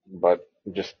 but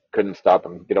just couldn't stop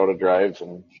him get out of drives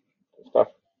and stuff.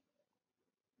 It's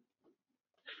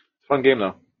a fun game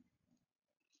though.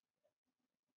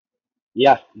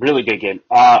 Yeah, really good game.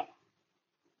 I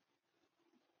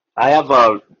have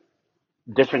a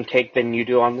different take than you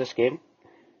do on this game.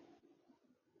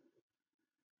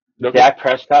 Okay. Dak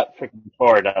Prescott freaking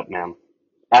tore it up, man.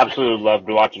 Absolutely loved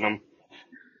watching him.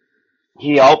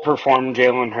 He outperformed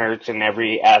Jalen Hurts in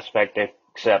every aspect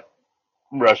except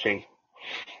rushing,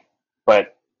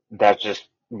 but that's just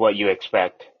what you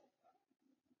expect.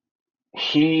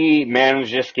 He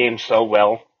managed this game so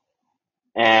well,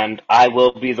 and I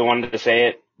will be the one to say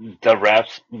it. The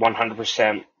refs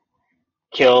 100%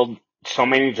 killed so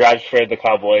many drives for the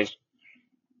Cowboys.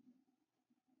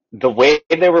 The way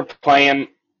they were playing,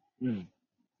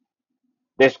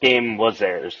 this game was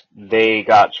theirs. They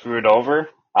got screwed over.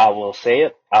 I will say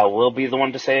it. I will be the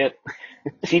one to say it.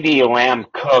 CD Lamb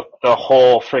cooked the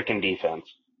whole freaking defense.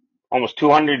 Almost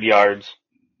 200 yards.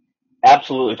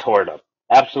 Absolutely tore it up.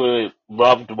 Absolutely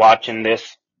loved watching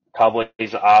this Cowboys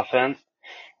offense.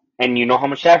 And you know how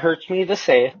much that hurts me to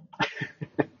say,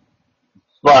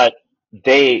 but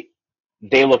they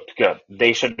they looked good.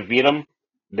 They should have beat them.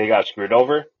 They got screwed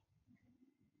over.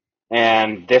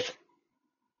 And this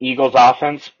Eagles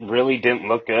offense really didn't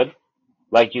look good.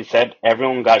 Like you said,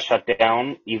 everyone got shut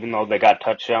down, even though they got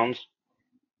touchdowns,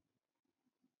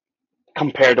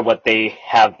 compared to what they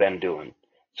have been doing.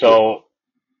 Yeah. So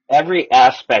every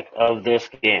aspect of this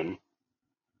game,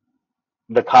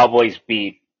 the Cowboys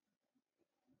beat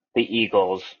the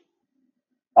Eagles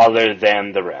other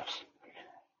than the refs.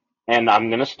 And I'm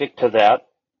going to stick to that.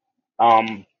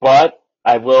 But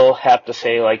I will have to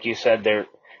say, like you said,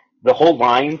 the whole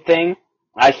line thing,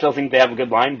 I still think they have a good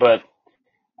line, but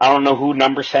I don't know who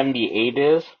number 78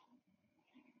 is.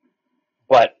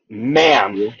 But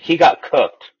man, Yeah. he got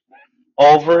cooked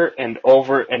over and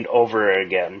over and over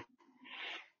again.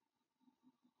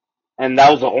 And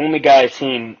that was the only guy I've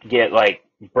seen get like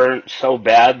burnt so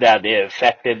bad that it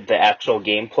affected the actual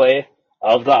gameplay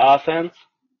of the offense.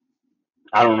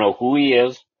 I don't know who he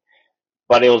is,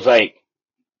 but it was like,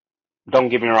 don't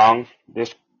get me wrong,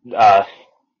 this uh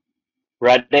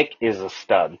Reddick is a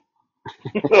stud.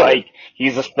 Like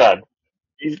he's a stud,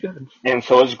 He's good. and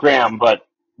so is Graham. But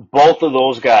both of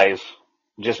those guys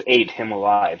just ate him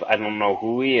alive. I don't know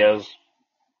who he is.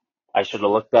 I should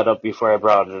have looked that up before I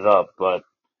brought it up, but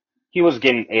he was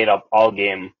getting ate up all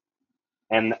game,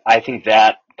 and I think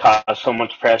that caused so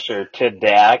much pressure to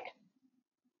Dak.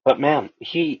 But man,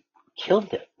 he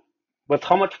killed it with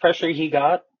how much pressure he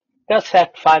got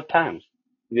sacked 5 times,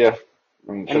 Yeah.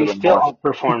 And and should he have been still more.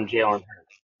 outperformed Jalen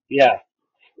Hurts. Yeah,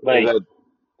 Is like that,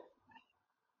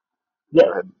 yeah,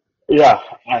 go ahead. yeah.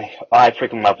 I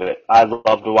freaking loved it. I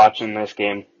loved watching this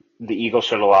game. The Eagles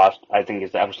should have lost. I think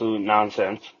it's absolute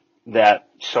nonsense that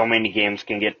so many games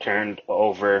can get turned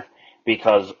over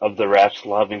because of the refs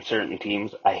loving certain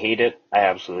teams. I hate it. I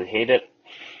absolutely hate it.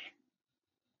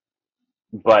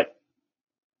 But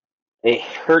It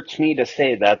hurts me to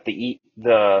say that the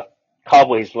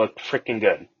Cowboys looked freaking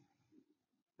good.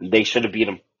 They should have beat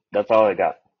them. That's all I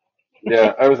got.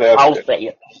 Yeah, I was asked. I'll say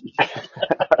it.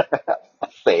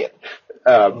 Say it.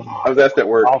 I was asked at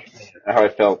work I'll say it. how I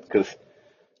felt because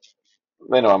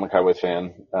they know I'm a Cowboys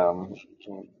fan.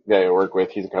 Guy I work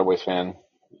with, he's a Cowboys fan,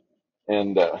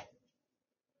 and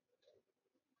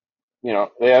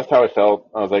they asked how I felt.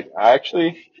 I was like, I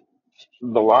actually,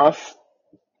 the loss,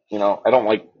 I don't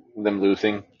like them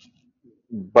losing,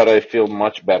 but I feel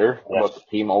much better Yeah. about the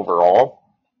team overall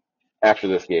after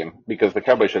this game because the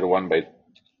Cowboys should have won by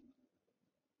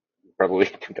probably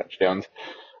 2 touchdowns.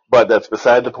 But that's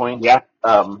beside the point. Yeah.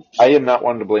 I am not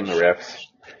one to blame the refs.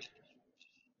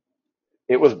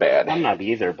 It was bad. I'm not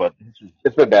either, but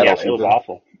It's been bad all yeah, it was season.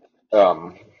 awful.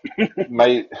 Um,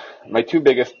 my my two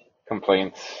biggest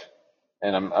complaints,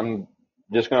 and I'm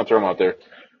just gonna throw them out there.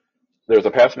 There was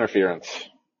a pass interference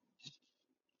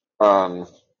on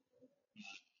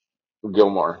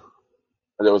Gilmore.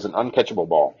 There was an uncatchable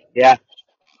ball, Yeah.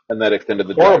 and that extended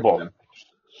the drive. Horrible.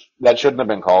 That shouldn't have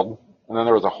been called. And then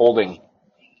there was a holding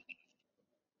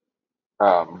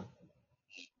um,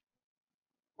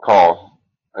 call.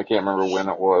 I can't remember when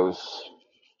it was.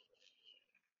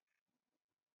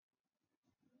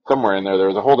 Somewhere in there, there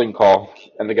was a holding call,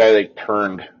 and the guy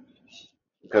turned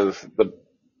because the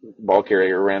ball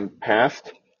carrier ran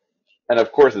past. And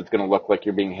of course, it's going to look like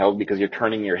you're being held because you're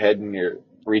turning your head and you're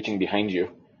reaching behind you.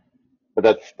 But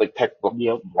that's like textbook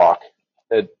Yep. block.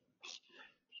 It,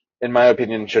 in my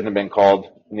opinion, shouldn't have been called.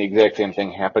 And the exact same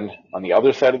thing happened on the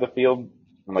other side of the field,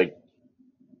 like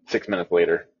 6 minutes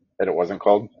later, that it wasn't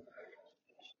called.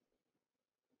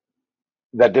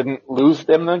 That didn't lose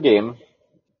them the game.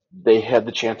 They had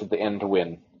the chance at the end to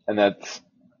win. And that's,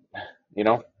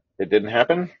 it didn't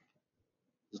happen.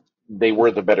 They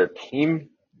were the better team,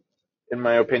 in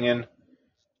my opinion.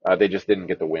 They just didn't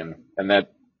get the win. And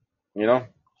that, you know,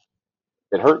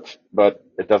 it hurts, but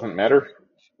it doesn't matter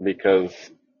because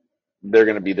they're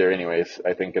going to be there anyways,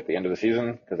 I think, at the end of the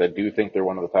season, because I do think they're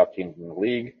one of the top teams in the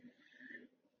league.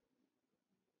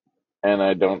 And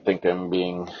I don't think I'm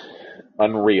being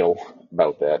unreal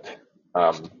about that.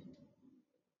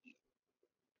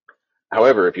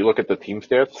 However, if you look at the team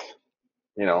stats,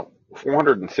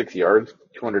 406 yards,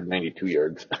 292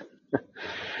 yards.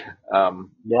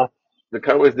 Yeah. The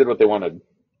Cowboys did what they wanted.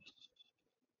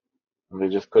 They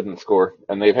just couldn't score.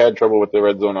 And they've had trouble with the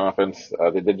red zone offense.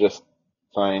 They did just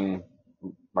sign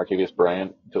Martavis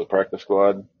Bryant to the practice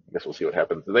squad. I guess we'll see what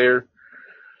happens there.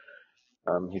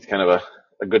 He's kind of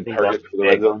a good He's target for the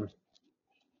red big. zone.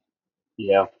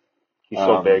 Yeah. He's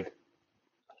so Um, big.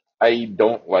 I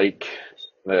don't like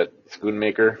that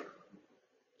Schoonmaker.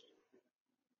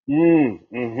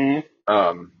 Mm-hmm.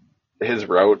 Um, his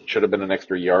route should have been an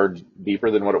extra yard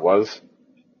deeper than what it was.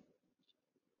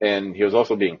 And he was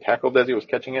also being tackled as he was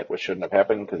catching it, which shouldn't have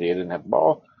happened because he didn't have the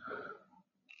ball.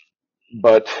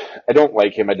 But I don't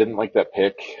like him. I didn't like that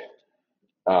pick.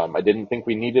 I didn't think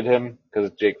we needed him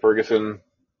because Jake Ferguson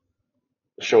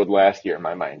showed last year in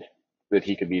my mind that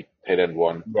he could be tight end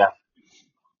one. Yeah.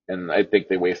 And I think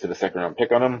they wasted a second round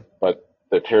pick on him, but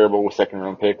they're terrible with second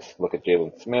round picks. Look at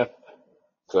Jalen Smith.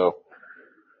 So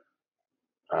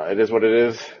it is what it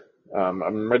is.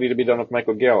 I'm ready to be done with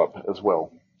Michael Gallup as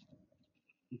well.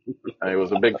 I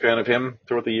was a big fan of him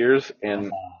throughout the years,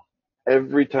 and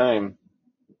every time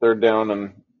third down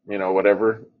and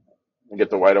whatever, he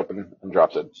gets a wide open and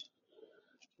drops it.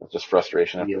 It's just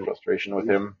frustration after Yeah. frustration with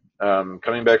him.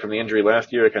 Coming back from the injury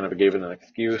last year, I kind of gave it an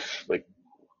excuse, like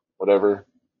whatever.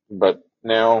 But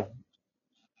now,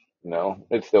 no,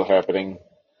 it's still happening.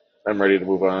 I'm ready to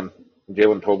move on.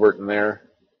 Jalen Tolbert in there,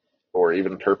 or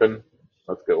even Turpin.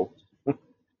 Let's go.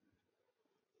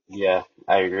 Yeah.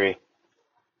 I agree.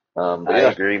 But I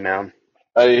yeah, agree, man.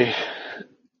 the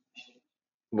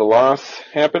loss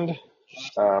happened.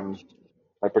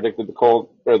 I predicted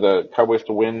the Cowboys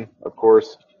to win, of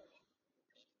course.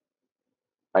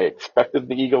 I expected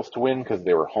the Eagles to win because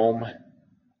they were home.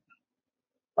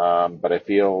 But I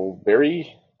feel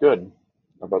very good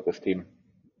about this team.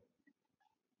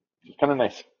 It's kind of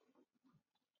nice.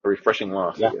 A refreshing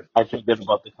loss, I Yeah. guess. I feel good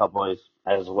about the Cowboys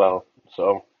as well.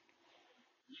 So,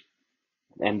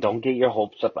 and don't get your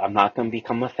hopes up. I'm not going to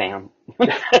become a fan.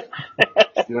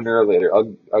 Sooner or later,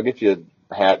 I'll get you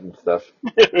a hat and stuff.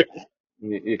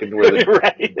 You can wear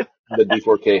Right. the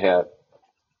D4K hat.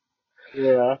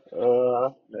 Yeah.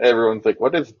 Everyone's like,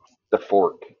 "What is the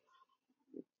fork?"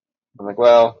 I'm like,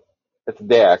 "Well, it's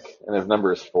Dak, and his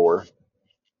number is 4."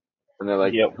 And they're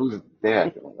like, Yep. "Who's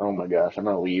Dak?" I'm like, oh my gosh, I'm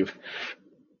gonna leave.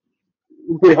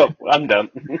 Yep. I'm done.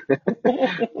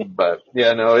 But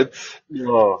yeah, no, it's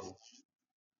Oh.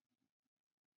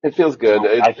 It feels good.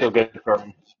 No, I feel good for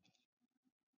him.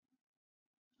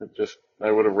 It just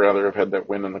I would have rather have had that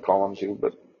win in the column too,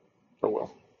 but oh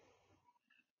well.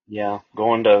 Yeah,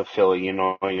 going to Philly, you're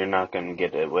not going to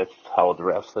get it with how the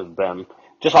refs have been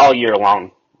just all year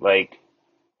long. Like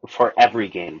for every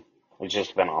game, it's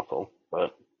just been awful.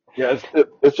 But Yeah,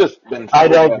 it's just been I so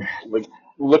don't. bad. Like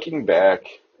looking back,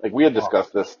 like we had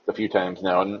discussed this a few times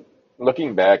now, and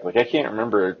looking back, like I can't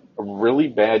remember a really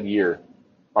bad year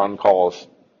on calls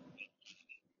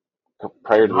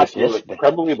prior to Not this year. this Like bad.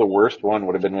 probably the worst one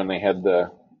would have been when they had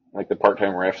the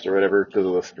part-time refs or whatever because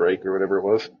of the strike or whatever it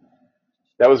was.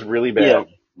 That was really Yeah, bad,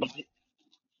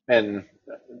 and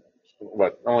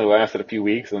what only lasted a few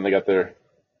weeks, and then they got their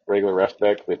regular refs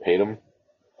back. They paid them,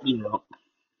 you know,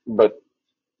 but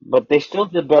but they still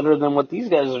did better than what these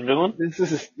guys are doing.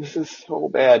 this is so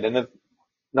bad, and it's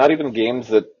not even games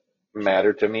that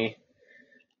matter to me.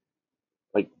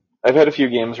 Like I've had a few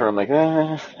games where I'm like,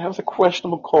 that was a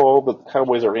questionable call, but the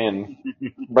Cowboys are in.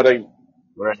 But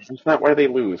Right. it's not why they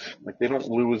lose. Like they don't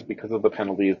lose because of the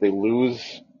penalties. They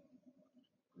lose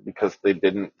because they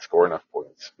didn't score enough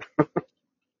points.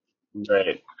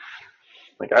 Right.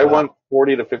 Like I Wow. want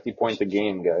 40 to 50 points a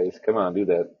game, guys. Come on, do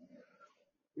that.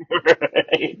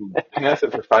 Right. Pass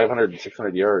it for 500 and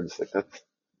 600 yards. Like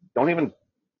don't even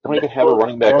don't even That's have a what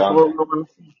running back that's on what there. we're gonna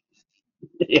see.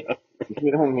 Yeah.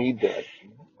 We don't need that.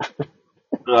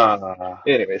 Uh,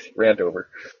 Anyways, rant over.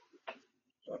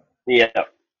 yeah.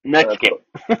 Next game.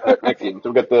 So, next game.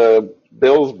 So we got the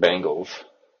Bills Bengals.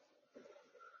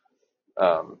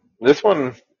 This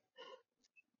one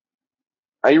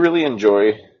I really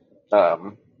enjoy.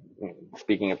 Um,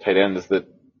 Speaking of tight ends that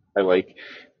I like,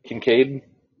 Kincaid.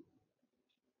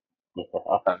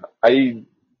 Yeah.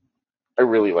 I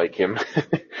really like him.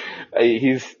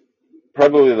 He's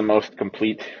probably the most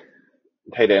complete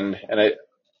tight end, and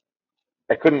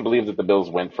I couldn't believe that the Bills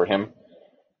went for him,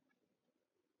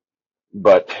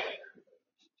 but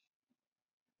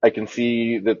I can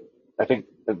see that. I think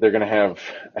that they're going to have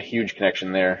a huge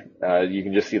connection there. You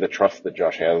can just see the trust that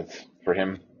Josh has for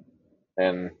him,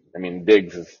 and I mean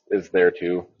Diggs is there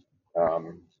too.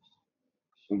 Um,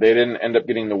 they didn't end up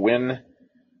getting the win.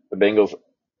 The Bengals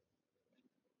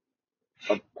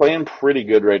are playing pretty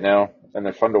good right now, and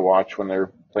they're fun to watch when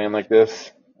they're playing like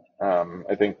this.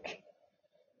 I think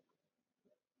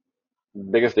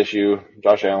biggest issue,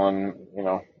 Josh Allen,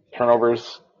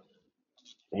 turnovers.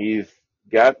 He's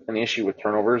got an issue with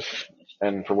turnovers,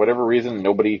 and for whatever reason,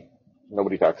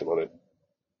 nobody talks about it.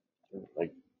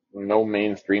 Like no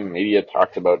mainstream media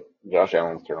talks about Josh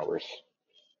Allen's turnovers.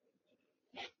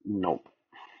 Nope.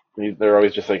 They're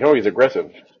always just like, oh, he's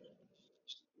aggressive.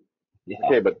 Yeah.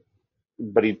 Okay,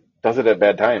 but he does it at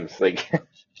bad times. Like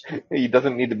he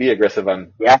doesn't need to be aggressive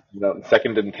on Yeah.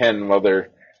 2nd and 10 while they're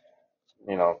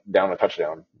down a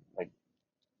touchdown. Like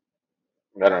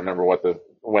I don't remember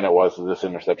when it was that this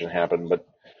interception happened, but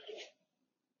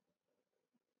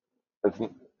it's,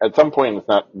 at some point it's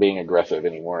not being aggressive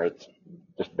anymore. It's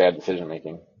just bad decision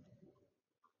making.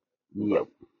 But Yep.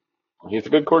 he's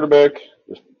a good quarterback.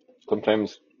 Just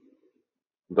sometimes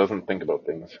doesn't think about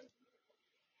things.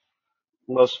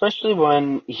 Well, especially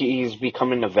when he's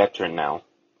becoming a veteran now.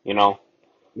 You know,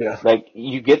 Yeah. like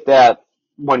you get that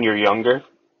when you're younger,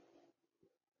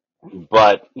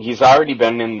 but he's already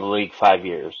been in the league 5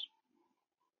 years.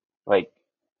 Like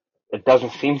it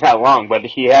doesn't seem that long, but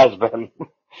he has been.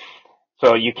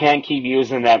 So you can't keep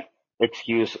using that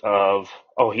excuse of,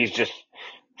 oh, he's just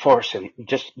forcing,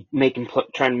 just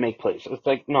trying to make plays. It's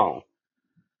like, no,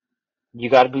 you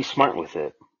got to be smart with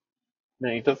it.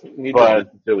 Man, he doesn't need to But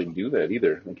necessarily do that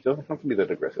either. Like he doesn't have to be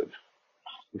that aggressive.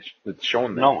 It's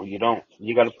shown that. no, you don't.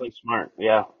 You got to play smart.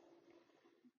 Yeah,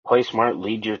 play smart,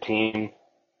 lead your team,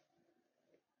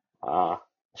 uh,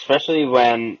 especially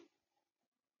when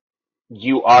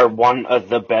you are one of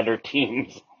the better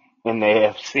teams in the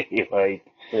AFC. Like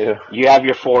Yeah. you have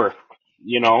your four.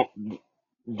 You know,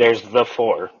 there's the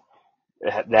four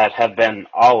that have been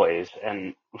always,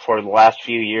 and for the last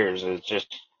few years, it's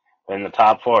just in the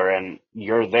top four, and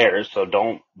you're there, so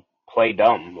don't play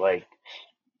dumb. Like,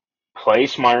 play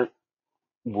smart,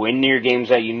 win your games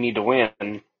that you need to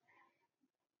win,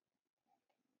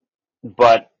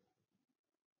 but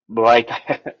like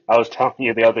I was telling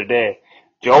you the other day,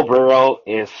 Joe Burrow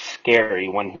is scary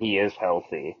when he is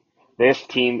healthy. This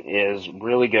team is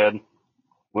really good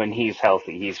when he's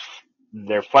healthy.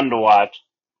 They're fun to watch.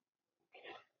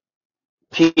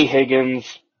 T.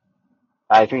 Higgins,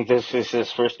 I think this is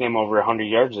his first game over 100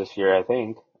 yards this year, I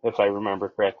think, if I remember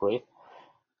correctly.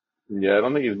 Yeah, I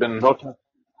don't think he's been. No time.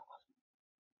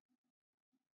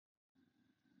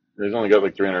 He's only got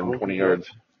like I don't 320 think no. yards.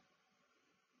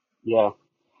 Yeah.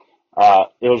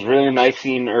 It was really nice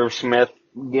seeing Irv Smith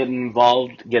get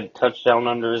involved, get a touchdown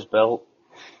under his belt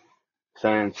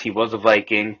since he was a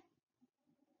Viking.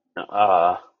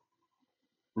 Uh,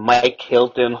 Mike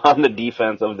Hilton on the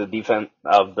defense of the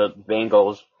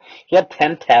Bengals. He had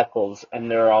 10 tackles, and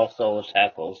they're all solo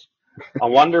tackles. I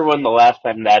wonder when the last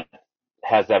time that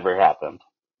has ever happened.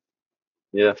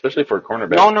 Yeah, especially for a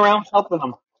cornerback. No one around helping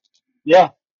him. Yeah,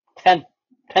 10,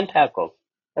 10 tackles.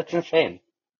 That's insane.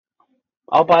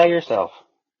 All by yourself.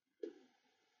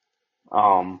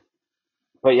 Um,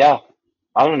 but yeah,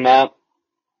 other than that,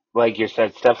 like you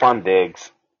said, Stephon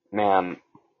Diggs, man,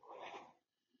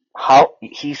 how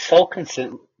he's so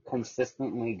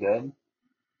consistently good.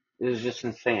 It is just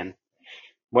insane.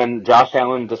 When Josh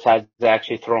Allen decides to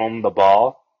actually throw him the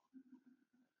ball,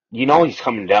 you know he's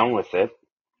coming down with it.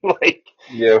 Like,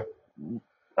 Yeah.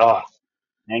 oh,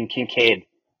 and Kincaid,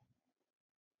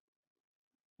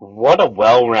 what a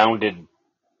well-rounded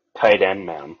tight end,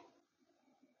 man.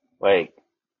 Like,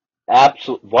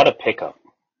 absolute, what a pickup.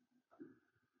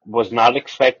 Was not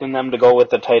expecting them to go with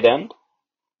the tight end.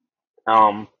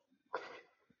 Um,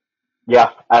 yeah,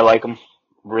 I like him.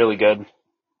 Really good.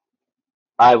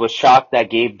 I was shocked that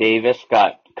Gabe Davis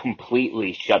got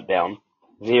completely shut down.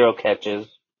 Zero catches.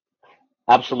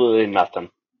 Absolutely nothing.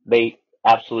 They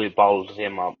absolutely balled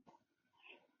him up.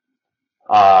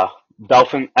 Uh,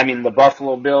 the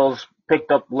Buffalo Bills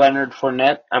picked up Leonard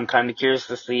Fournette. I'm kind of curious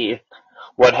to see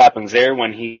what happens there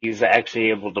when he's actually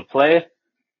able to play.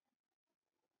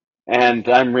 And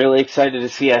I'm really excited to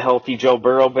see a healthy Joe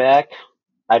Burrow back.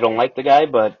 I don't like the guy,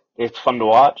 but it's fun to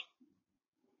watch.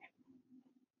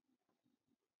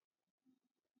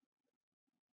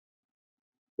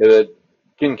 Yeah, that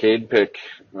Kincaid pick,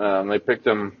 they picked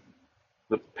him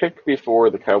the pick before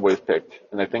the Cowboys picked,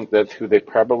 and I think that's who they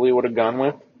probably would have gone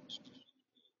with.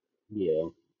 Yeah.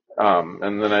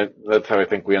 And then that's how I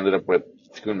think we ended up with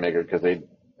Schoonmaker because they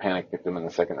panic picked him in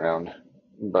the second round.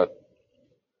 But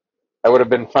I would have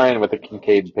been fine with the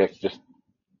Kincaid pick just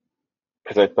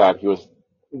because I thought he was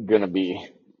gonna be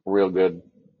real good.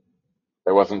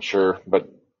 I wasn't sure, but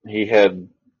he had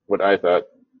what I thought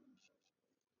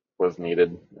was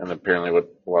needed, and apparently what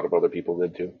a lot of other people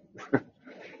did too.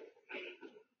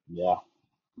 Yeah.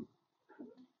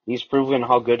 He's proven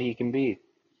how good he can be.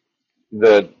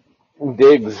 The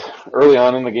Diggs early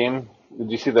on in the game,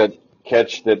 did you see that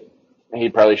catch that he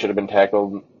probably should have been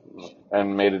tackled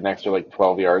and made an extra like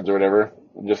 12 yards or whatever?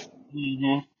 Just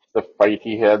Hmm. the fight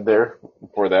he had there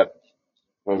for those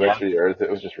Yeah. extra yards, it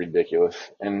was just ridiculous.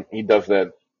 And he does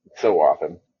that so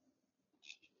often.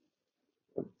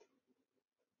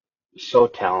 So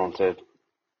talented.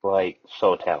 Like,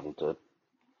 so talented.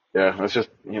 Yeah, it's just,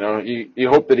 you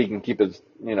hope that he can keep his,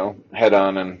 head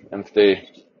on and stay,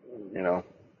 you know,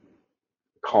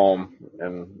 calm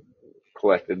and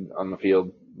collected on the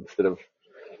field instead of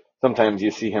sometimes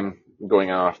you see him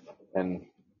going off and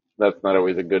that's not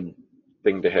always a good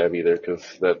thing to have either because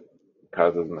that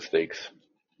causes mistakes.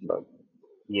 But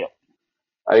Yep.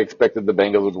 I expected the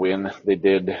Bengals would win. They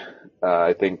did.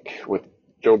 I think with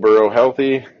Joe Burrow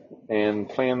healthy and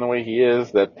playing the way he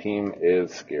is, that team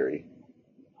is scary.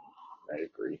 I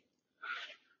agree.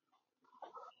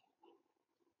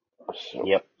 So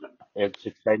Yep. It's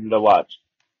exciting to watch.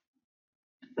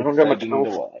 I don't got much Exciting to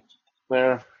else watch.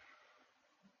 there.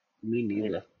 Me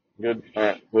neither. Good. All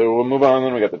right. So we'll move on.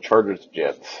 Then we got the Chargers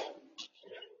Jets.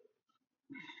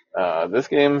 This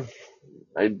game,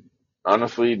 I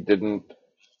honestly didn't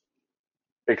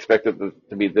expect it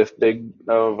to be this big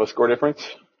of a score difference.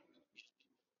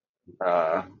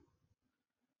 Uh,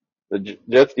 the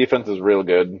Jets defense is real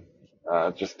good.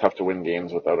 It's just tough to win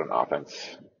games without an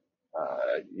offense.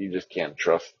 You just can't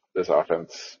trust this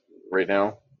offense right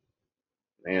now.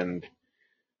 And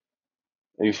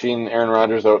you've seen Aaron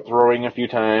Rodgers out throwing a few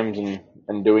times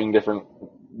and doing different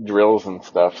drills and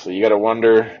stuff. So you got to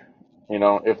wonder,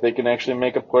 if they can actually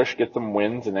make a push, get some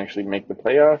wins, and actually make the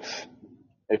playoffs.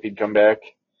 If he'd come back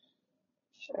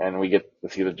and we get to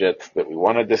see the Jets that we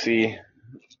wanted to see,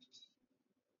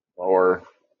 or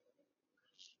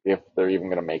if they're even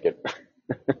going to make it.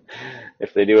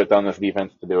 If they do it on this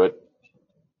defense to do it.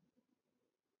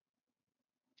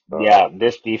 Yeah,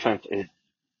 this defense is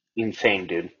insane,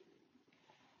 dude.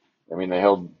 I mean, they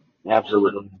held Herbert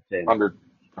Absolutely insane. under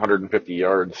 150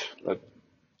 yards. That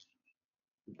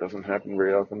doesn't happen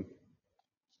very often.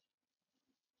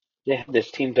 They have this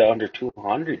team to under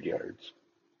 200 yards.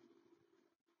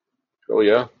 Oh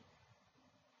yeah,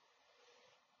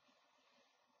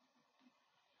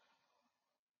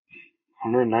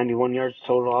 191 yards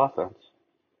total offense.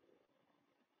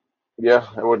 yeah.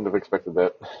 I wouldn't have expected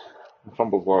that.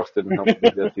 Fumbles lost didn't help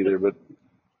the Jets either, but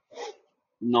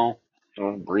No,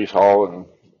 Brees Hall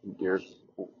and Garrett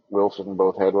Wilson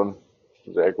both had one.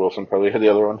 Zach Wilson probably had the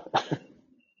other one.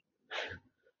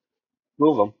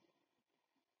 move him.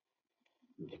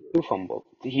 Who fumbled?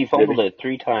 He Did fumbled he? it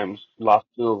 3 times, lost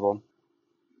 2 of them.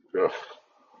 Ugh.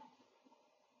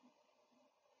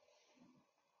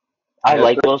 I Yeah,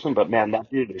 like Wilson, but man, that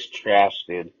dude is trash,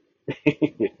 dude.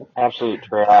 Absolute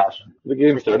trash. the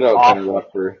game Freaking started out kind of awful.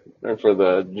 rough for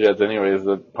the Jets, anyways.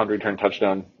 The punt return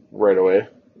touchdown right away.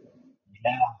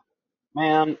 Yeah,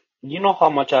 man. You know how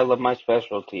much I love my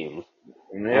special teams,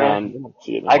 Yeah, and I don't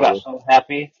see it I now got either. so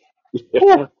happy. Yeah,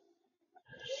 Whew,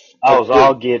 I that's was good.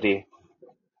 all giddy.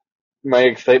 My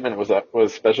excitement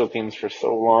was special teams for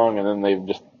so long, and then they've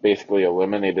just basically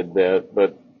eliminated that.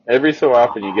 But every so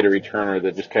often, you get a returner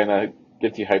that just kind of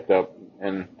gets you hyped up,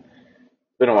 and it's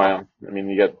been a Oh, while. I mean,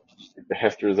 you got the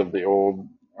Hesters of the old,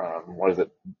 what is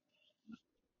it,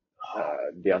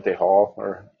 Deontay Hall,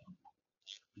 or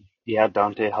yeah,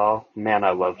 Dante Hall. Man,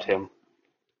 I loved him.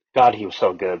 God, he was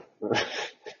so good.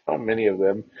 how many of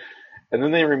them? And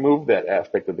then they removed that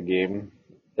aspect of the game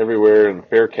everywhere, and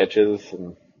fair catches,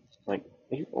 and like,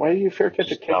 why do you fair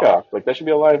catch a Just don't. kickoff? Like that should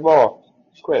be a live ball.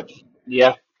 Quit.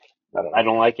 Yeah, I don't I know.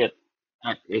 don't like it.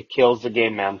 It kills the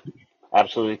game, man.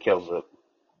 Absolutely kills it.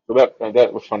 So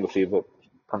that was fun to see the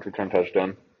punt return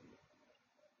touchdown.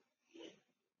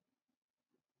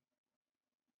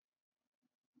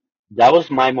 That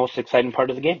was my most exciting part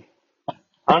of the game,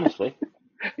 honestly.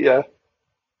 Yeah,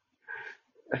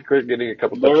 quit getting a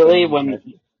couple Literally, touchdowns.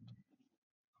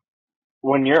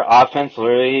 when your offense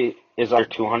literally is under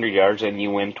 200 yards and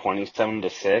you win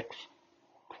 27-6,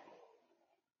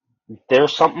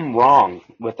 there's something wrong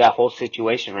with that whole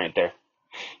situation right there.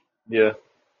 Yeah,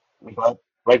 But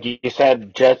like you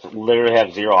said, Jets literally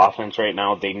have zero offense right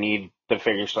now. They need to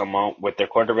figure something out with their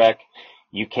quarterback.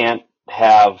 You can't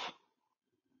have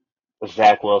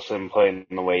Zach Wilson playing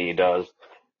the way he does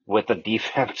with the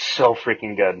defense so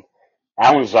freaking good.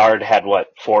 Alan Zard had what,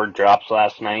 4 drops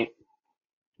last night?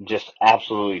 Just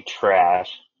absolutely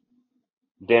trash.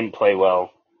 Didn't play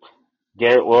well.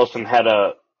 Garrett Wilson had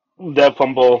that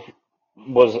fumble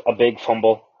was a big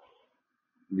fumble.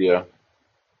 yeah,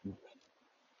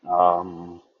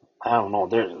 Um, I don't know.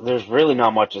 There's really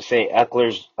not much to say.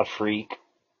 Eckler's a freak.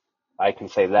 I can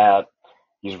say that.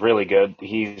 He's really good.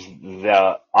 He's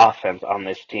the offense on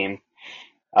this team.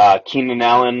 Keenan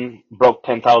Allen broke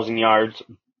 10,000 yards.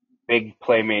 Big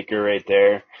playmaker right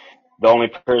there. The only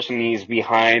person he's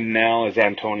behind now is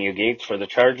Antonio Gates for the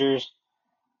Chargers,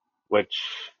 which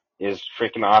is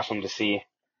freaking awesome to see.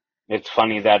 It's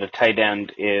funny that a tight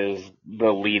end is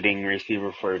the leading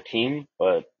receiver for a team,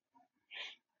 but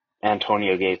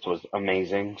Antonio Gates was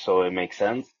amazing, so it makes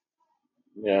sense.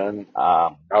 yeah, and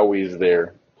Um, always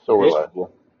there, so this,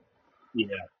 reliable. yeah,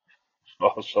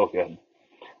 oh, so good.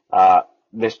 Uh,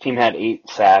 this team had 8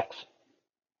 sacks,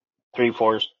 three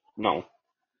forced, no,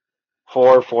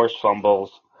 4 forced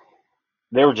fumbles.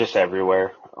 They were just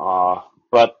everywhere.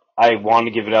 But I want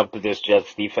to give it up to this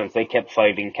Jets defense. They kept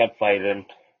fighting,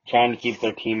 trying to keep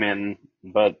their team in,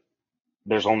 but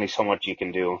there's only so much you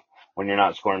can do when you're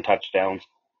not scoring touchdowns.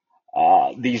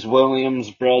 These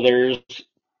Williams brothers,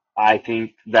 I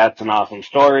think that's an awesome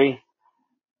story.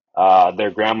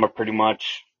 Their grandma pretty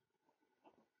much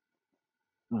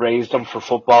raised them for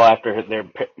football after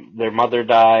their mother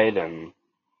died, and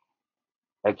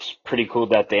it's pretty cool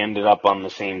that they ended up on the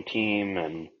same team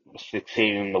and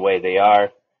succeeding the way they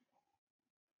are.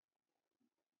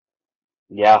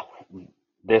 Yeah,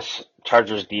 this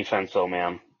Chargers defense, though,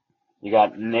 man. You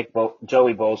got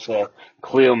Joey Bosa,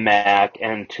 Khalil Mack,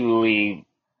 and Tuli.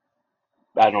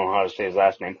 I don't know how to say his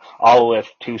last name. All with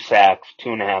 2 sacks,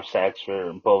 2.5 sacks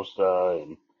for Bosa,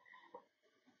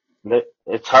 and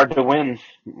it's hard to win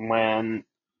when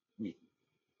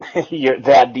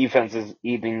that defense is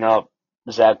eating up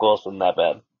Zach Wilson that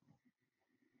bad.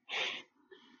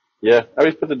 Yeah, I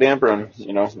always put the damper on.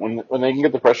 When they can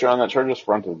get the pressure on, that Chargers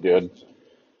front is good,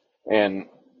 and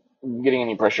getting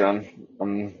any pressure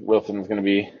on Wilson is going to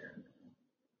be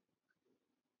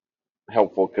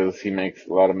helpful because he makes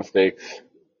a lot of mistakes.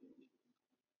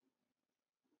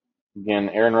 Again,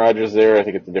 Aaron Rodgers there, I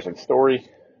think it's a different story.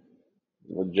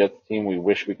 The Jets team we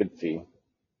wish we could see.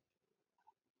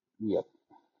 Yep,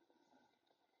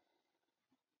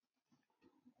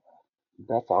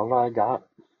 that's all I got.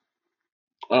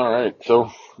 All right,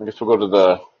 so I guess we'll go to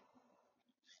the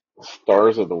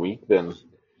stars of the week then.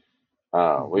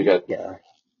 We got Yeah.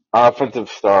 offensive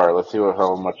star. Let's see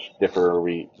how much differ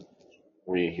we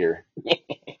here.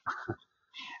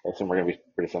 I assume we're gonna be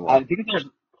pretty similar. I think there's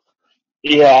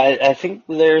Yeah, I think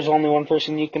there's only one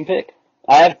person you can pick.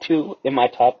 I have two in my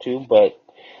top two, but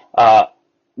uh,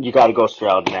 You got to go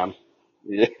Stroud, man.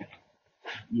 Yeah.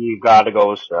 You got to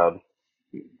go Stroud.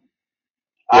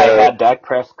 I Yeah. had Dak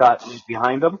Prescott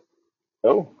behind him,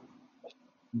 Oh,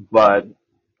 but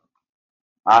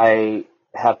I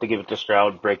have to give it to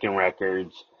Stroud, breaking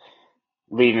records,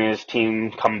 leading his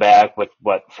team come back with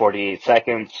 48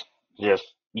 seconds. Just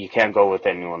you can't go with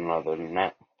anyone other than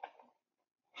that.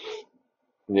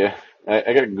 yeah.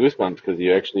 I got goosebumps because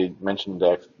you actually mentioned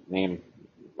Dak's name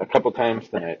a couple times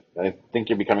tonight. I think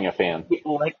you're becoming a fan.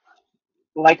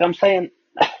 Like I'm saying,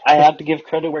 I have to give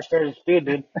credit where credit's due,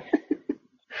 dude.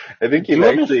 I think you've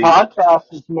Doing this actually,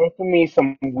 podcast is making me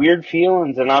some weird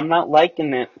feelings, and I'm not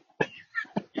liking it.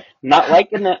 Not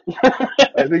liking it.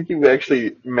 I think you've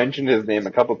actually mentioned his name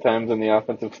a couple times in the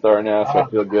offensive star now, so I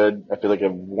feel good. I feel like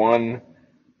I've won.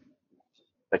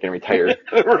 I can retire.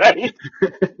 Right?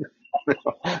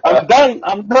 Uh, I'm done.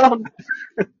 I'm done.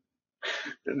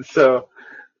 so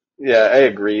yeah, I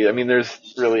agree. I mean,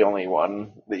 there's really only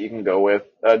one that you can go with.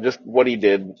 Just what he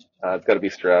did. It's got to be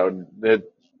Stroud.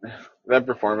 That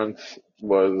performance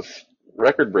was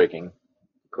record breaking.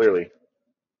 Clearly,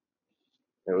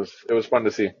 it was fun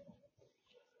to see.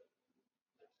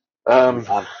 Um,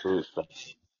 Absolutely.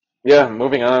 yeah,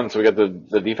 moving on. So we got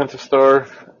the defensive star.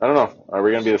 I don't know. Are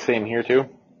we gonna be the same here too?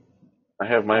 I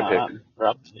have my pick.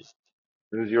 Probably.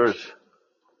 Who's yours?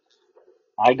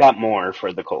 I got more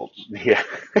for the Colts. Yeah,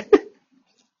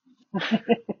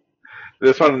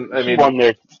 this one. I He mean, won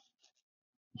their.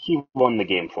 He won the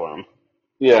game for him.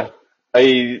 yeah.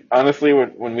 I honestly,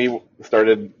 when we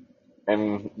started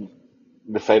and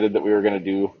decided that we were going to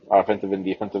do offensive and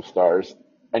defensive stars,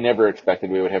 I never expected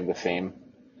we would have the same.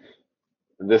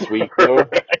 This week, though,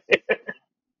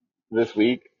 this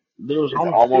week, There was it's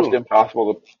only almost two.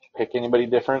 impossible to pick anybody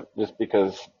different just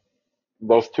because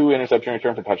those two interception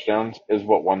return for touchdowns is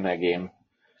what won that game.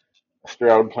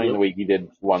 Stroud playing Yep. the way he did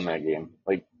won that game.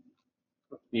 Like,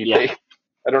 you Yeah. take,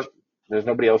 I don't, there's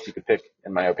nobody else you could pick,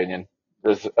 in my opinion.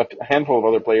 There's a handful of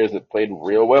other players that played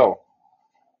real well,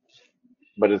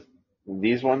 but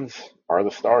these ones are the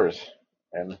stars,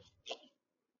 and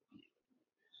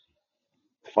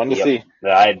it's fun to Yep. see.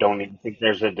 I don't even think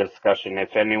there's a discussion.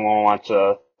 If anyone wants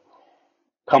to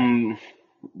come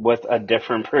with a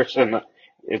different person,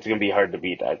 it's gonna be hard to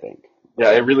beat. I think. Yeah,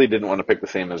 I really didn't want to pick the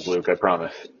same as Luke, I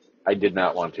promise. I did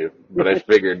not want to, but I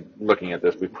figured looking at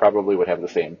this, we probably would have the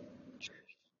same.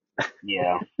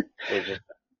 Yeah. It's just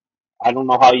I don't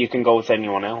know how you can go with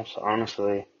anyone else,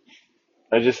 honestly.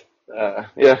 I just,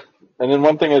 yeah. And then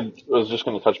one thing I was just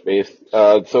going to touch base.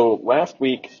 So last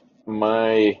week,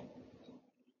 my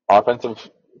offensive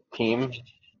team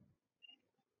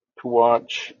to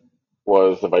watch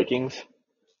was the Vikings,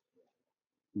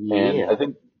 and I Yeah.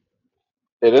 think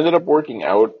it ended up working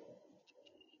out.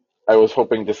 I was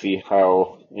hoping to see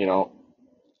how,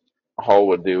 Hall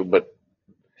would do, but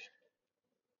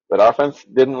that offense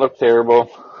didn't look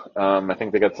terrible. I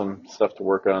think they got some stuff to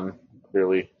work on,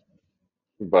 clearly,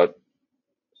 but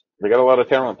they got a lot of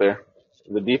talent there.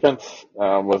 The defense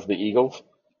was the Eagles,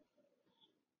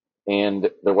 and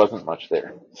there wasn't much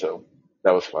there, so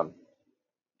that was fun.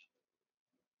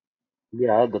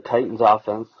 Yeah, I had the Titans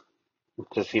offense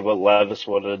to see what Levis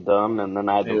would have done, and then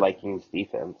I had the Yeah, Vikings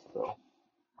defense. So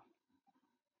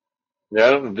yeah.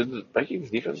 I don't know. Did the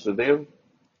Vikings defense? Did they have?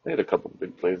 They had a couple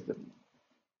big plays. They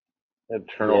had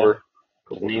yeah, turnover, a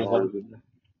couple any of turnovers. them.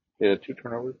 Yeah, two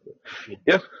turnovers.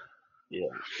 Yeah, Yeah,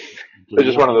 it's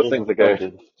just one of those Daniel things. Like Jones I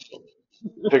did.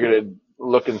 figured I'd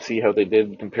look and see how they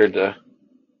did compared to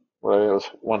what I was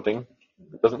wanting.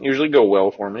 It doesn't usually go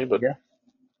well for me, but Yeah,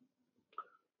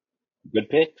 good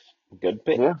picks. Good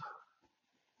picks. yeah,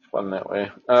 fun that way.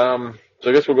 So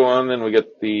I guess we'll go on. Then we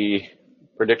get the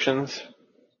predictions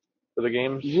for the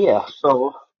games. Yeah.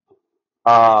 So,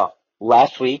 uh,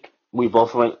 last week we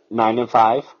both went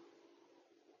 9-5,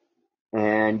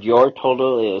 and your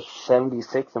total is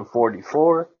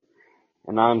 76-44,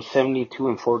 and I'm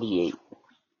 72-48.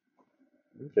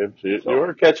 Okay, so you So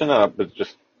are catching up. It's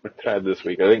just a tad this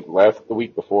week. I think the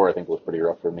week before, I think was pretty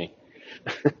rough for me.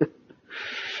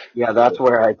 yeah, that's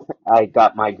where I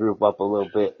got my group up a little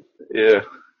bit. Yeah.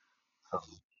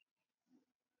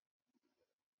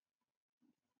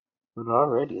 But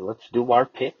alrighty, let's do our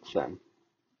picks then.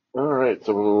 All right.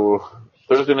 So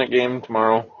Thursday night game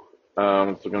tomorrow.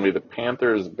 It's going to be the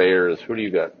Panthers Bears. Who do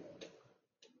you got?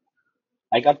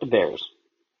 I got the Bears.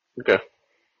 Okay.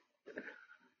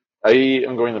 I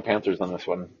am going the Panthers on this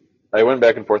one. I went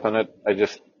back and forth on it.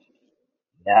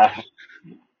 Yeah,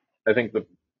 I think the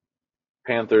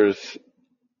Panthers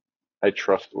I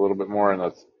trust a little bit more, and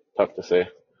that's tough to say.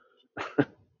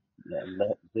 yeah.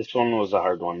 This one was a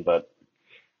hard one, but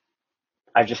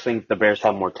I just think the Bears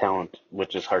have more talent,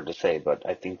 which is hard to say, but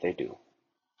I think they do.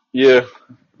 Yeah,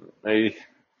 I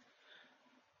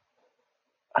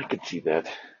I could see that.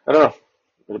 I don't know.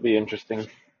 It'll be interesting.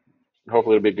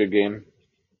 Hopefully, it'll be a good game.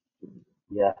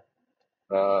 Yeah,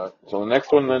 So the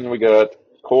next one, then we got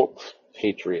Colts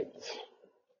Patriots,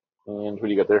 and who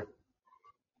do you got there?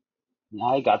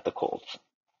 I got the Colts.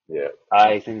 Yeah,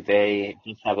 I think they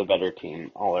just have a better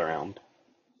team all around.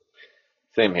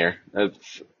 same here.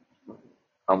 It's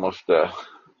almost a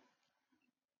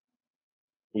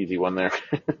easy one there.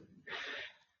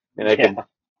 And I Yeah, could,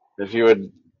 if you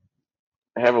would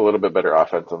have a little bit better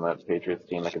offense on that Patriots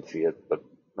team, I could see it, but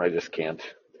I just can't.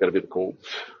 It's got to be the Colts.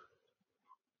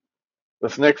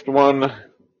 This next one,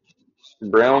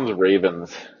 Browns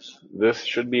Ravens. This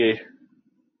should be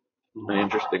an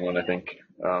interesting one, I think.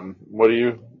 What do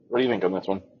you think on this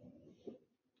one?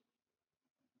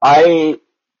 I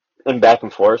am back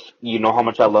and forth. You know how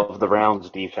much I love the Browns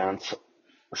defense,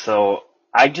 so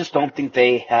I just don't think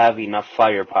they have enough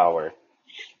firepower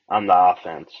on the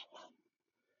offense.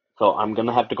 So I'm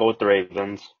gonna have to go with the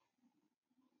Ravens,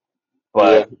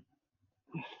 Yeah, but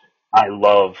I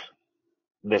love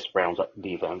this Browns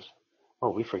defense. Oh,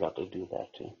 we forgot to do that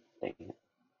too. Dang it.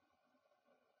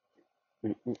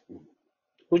 Mm-mm.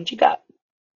 Who'd you got?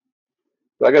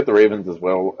 so I got the Ravens as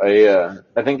well.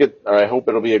 I think it. Or I hope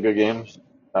it'll be a good game.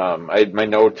 My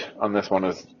note on this one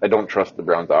is I don't trust the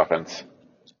Browns offense,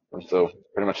 and so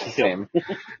pretty much the Yep. same.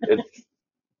 It's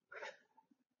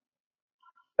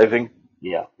I think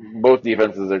Yeah. both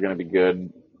defenses are going to be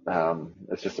good.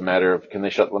 It's just a matter of can they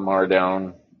shut Lamar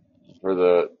down for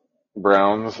the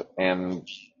Browns, and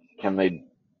can they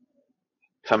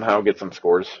somehow get some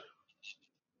scores,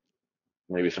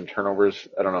 maybe some turnovers.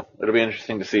 I don't know. It'll be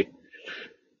interesting to see.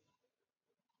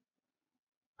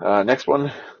 Next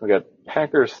one, we got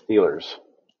Packers Steelers.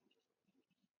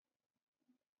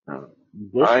 Uh,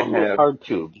 This I one was have, hard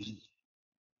too.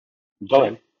 Go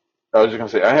ahead. I was just gonna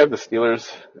say, I have the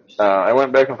Steelers. I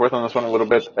went back and forth on this one a little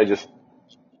bit. I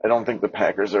don't think the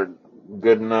Packers are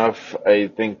good enough. I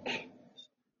think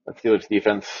the Steelers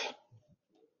defense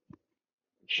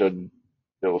should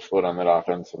be able to float on that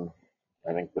offense, and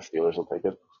I think the Steelers will take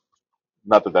it.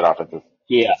 Not that that offense is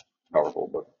Yeah. powerful,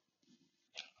 but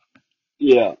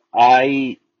Yeah.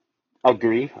 I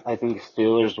agree. I think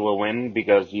Steelers will win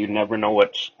because you never know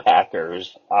which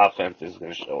Packers offense is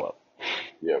going to show up.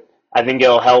 yeah, I think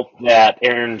it'll help that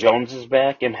Aaron Jones is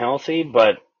back and healthy,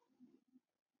 but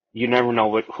you never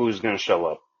know who's going to show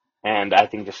up. And I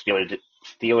think the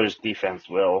Steelers defense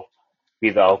will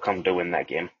be the outcome to win that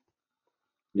game.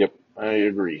 yep, I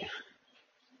agree.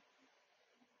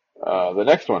 The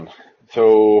next one.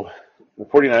 So the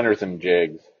 49ers and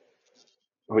Jags.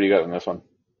 Who do you got in this one?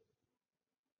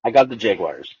 I got the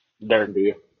Jaguars. They're Do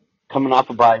you? coming off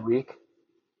a bye week.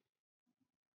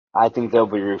 I think they'll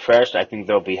be refreshed. I think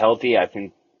they'll be healthy. I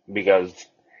think because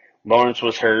Lawrence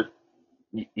was hurt,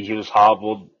 he was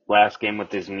hobbled last game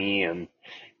with his knee, and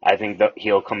I think that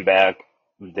he'll come back.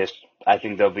 This, I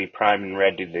think they'll be primed and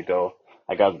ready to go.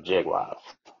 I got the Jaguars.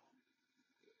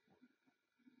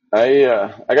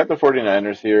 I got the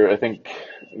 49ers here. I think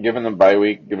given them bye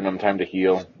week, giving them time to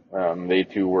heal, they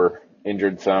too were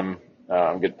injured some.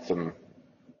 Get some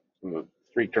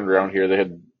streak turned around here. They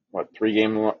had what 3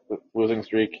 game losing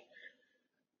streak.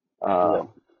 Yeah, Um,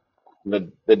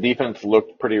 the defense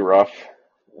looked pretty rough,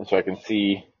 and so I can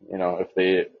see if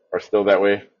they are still that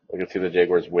way, I can see the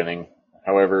Jaguars winning.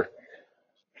 However,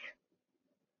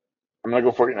 I'm gonna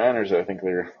go 49ers. I think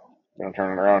they're gonna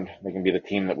turn it around. They can be the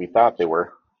team that we thought they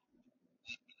were.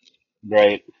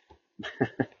 right.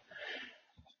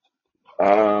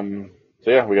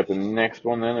 So yeah, we got the next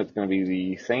one then. It's going to be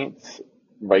the Saints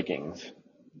Vikings.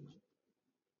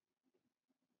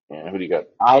 And who do you got?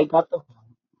 I got the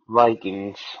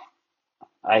Vikings.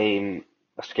 I'm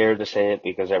scared to say it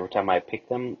because every time I pick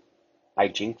them, I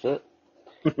jinx it.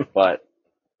 But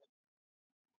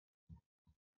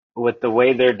with the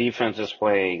way their defense is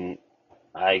playing,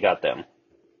 I got them.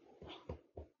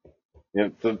 Yeah,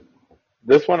 so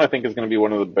this one I think is going to be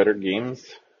one of the better games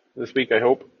this week. I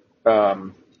hope.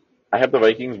 Um, I have the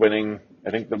Vikings winning.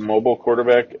 I think the mobile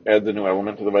quarterback adds a new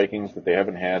element to the Vikings that they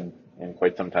haven't had in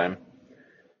quite some time.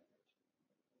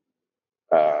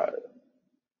 Uh,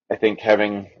 I think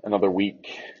having another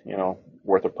week,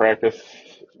 worth of practice,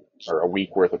 or a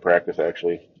week worth of practice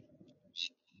actually,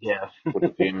 Yeah. with the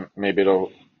team, maybe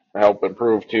it'll help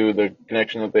improve too the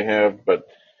connection that they have. But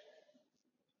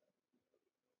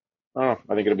oh,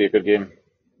 I think it'll be a good game.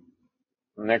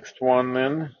 Next one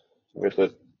then with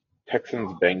the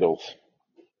Texans Bengals.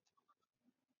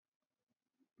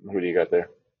 Who do you got there?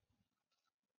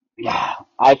 Yeah,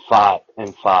 I fought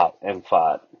and fought and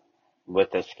fought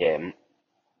with this game.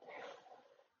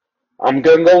 I'm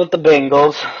gonna go with the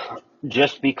Bengals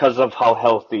just because of how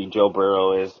healthy Joe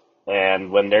Burrow is,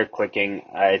 and when they're clicking,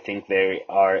 I think they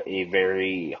are a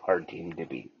very hard team to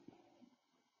beat.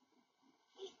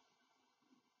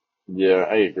 Yeah,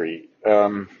 I agree.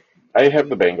 I have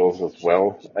the Bengals as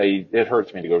well. It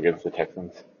hurts me to go against the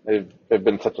Texans. I've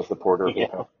been such a supporter of the Yeah,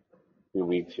 past few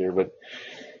weeks here, but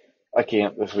I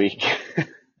can't this week.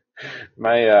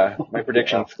 My yeah,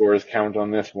 prediction scores count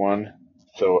on this one,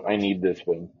 so I need this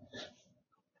win.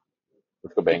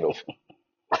 Let's go Bengals.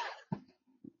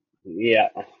 yeah.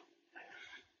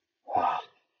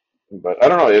 But I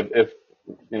don't know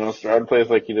if Stroud plays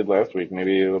like he did last week.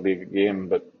 Maybe it'll be a good game,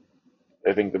 but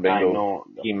I think the I Bengals know.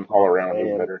 team all around is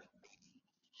And better.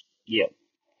 yeah,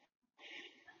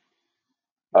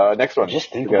 Next one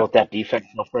just we think got. about that defense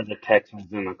for the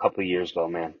Texans in a couple of years ago,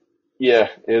 man. Yeah,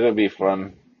 it'll be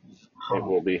fun. It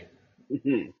will be.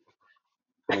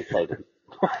 I'm excited.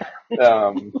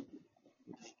 Um,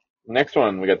 Next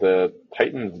one we got the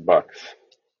Titans Bucks.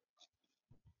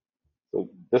 So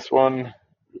this one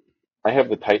I have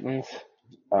the Titans.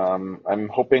 I'm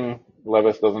hoping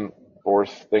Levis doesn't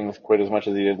force things quite as much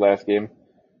as he did last game,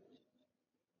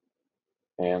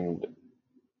 and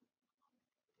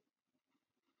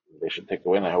they should take the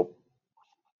win. I hope.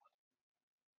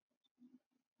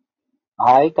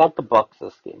 I got the Bucks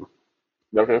this game.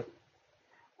 Okay.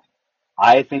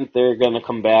 I think they're going to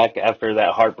come back after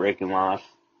that heartbreaking loss,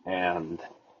 and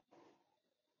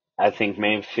I think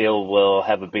Mayfield will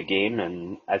have a big game,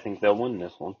 and I think they'll win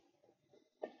this one.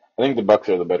 I think the Bucks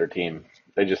are the better team.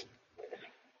 They just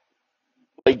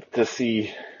like to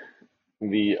see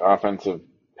the offensive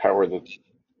power that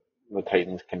the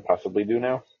Titans can possibly do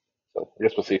now. So I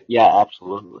guess we'll see. Yeah,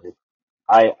 absolutely.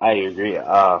 I agree.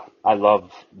 I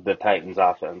love the Titans'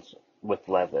 offense with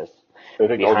Levis I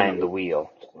think behind the ultimately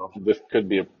wheel. So, this could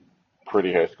be a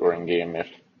pretty high scoring game if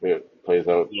it plays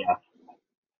out. yeah,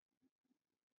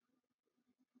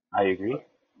 I agree.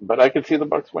 But I could see the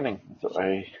Bucks winning, so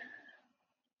I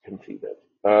can see that.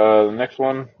 The next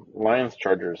one, Lions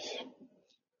Chargers.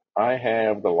 I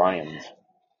have the Lions.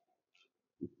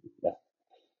 Yeah,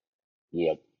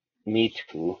 yep. Me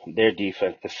too. Their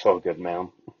defense is so good,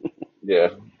 man. Yeah,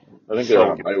 I think they're So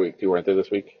on a good. bye week too, weren't they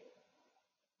this week?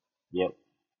 Yep.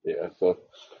 Yeah, so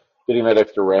getting that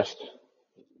extra rest.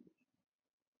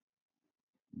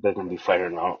 They're gonna be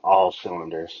firing on all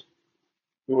cylinders.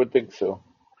 You would think so.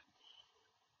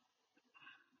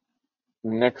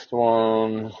 Next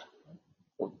one,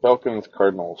 Falcons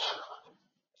Cardinals.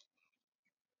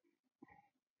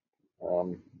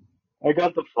 Um, I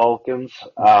got the Falcons.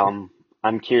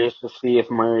 I'm curious to see if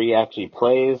Murray actually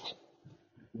plays.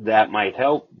 That might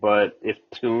help, but if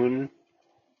Toon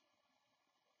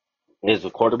is the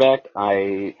quarterback,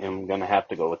 I am gonna have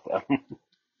to go with them.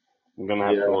 I'm gonna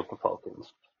have to yeah, go with the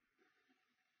Falcons.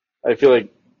 I feel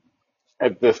like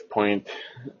at this point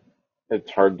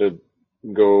it's hard to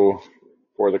go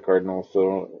for the Cardinals,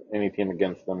 so any team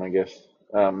against them, I guess.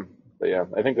 But yeah,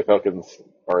 I think the Falcons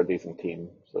are a decent team,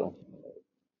 so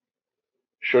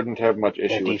shouldn't have much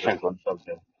Their issue with this defense is one. so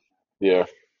good. Yeah.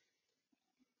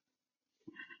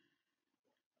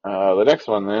 The next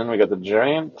one, then we got the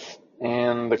Giants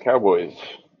and the Cowboys.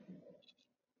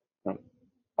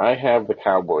 I have the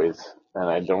Cowboys, and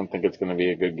I don't think it's going to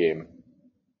be a good game.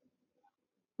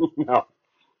 No,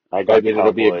 I But I got mean,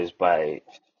 it'll be Cowboys by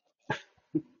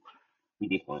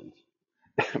 80 points.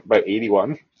 by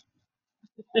 81.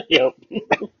 Yep.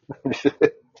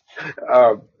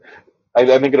 um, I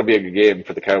think it'll be a good game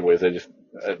for the Cowboys. It's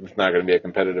not going to be a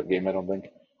competitive game, I don't think.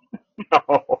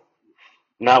 No,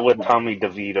 not with No. Tommy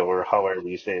DeVito or however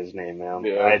you say his name, man.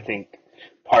 Yeah. I think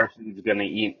Parsons is gonna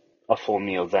eat a full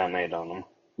meal that night on him.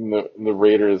 The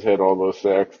Raiders had all those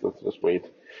sacks. Let's just wait.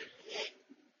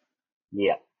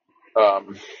 Yeah.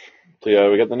 Um, so yeah,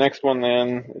 we got the next one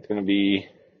then. It's going to be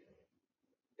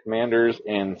Commanders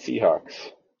and Seahawks.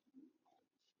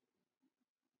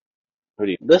 Who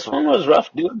do This one was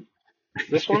rough, dude.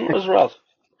 This one you? was rough.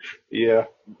 Yeah.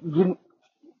 You,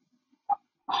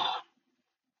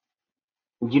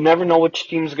 you never know which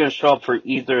team's gonna show up for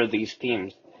either of these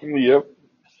teams. Yep.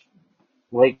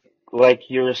 Like like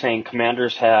you were saying,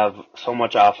 Commanders have so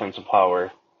much offensive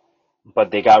power,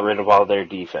 but they got rid of all their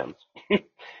defense.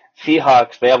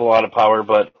 Seahawks, they have a lot of power,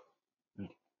 but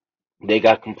they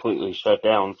got completely shut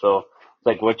down. So it's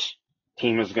like which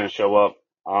team is going to show up?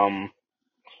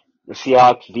 The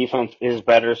Seahawks defense is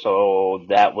better, so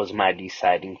that was my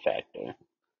deciding factor.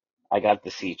 I got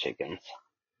the Sea Chickens.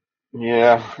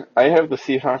 Yeah, I have the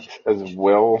Seahawks as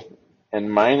well,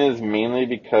 and mine is mainly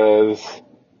because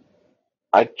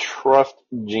I trust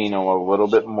Geno a little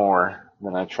bit more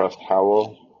than I trust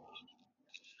Howell.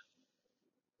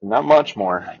 Not much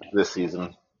more this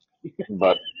season,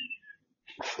 but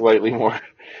slightly more.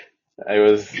 I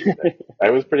was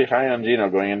I was pretty high on Geno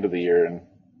going into the year, and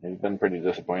he's been pretty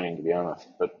disappointing to be honest.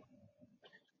 But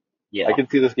I Yeah.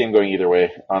 could see this game going either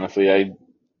way. Honestly,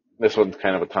 this one's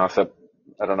kind of a toss up.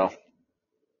 I don't know,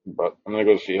 but I'm gonna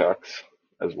go Seahawks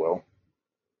as well.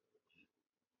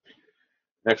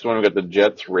 Next one we got the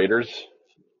Jets Raiders.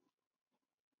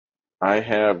 I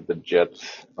have the Jets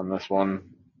on this one.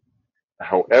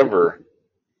 However,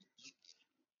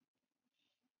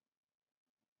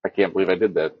 I can't believe I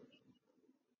did that.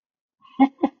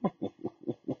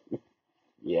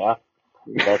 Yeah.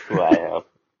 That's who I have.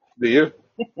 Do you?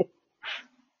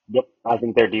 Yep. I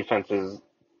think their defense is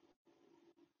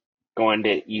going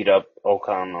to eat up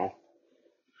O'Connell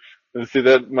See,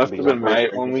 that must have because been my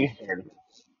Raiders are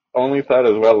only thought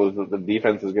as well is that the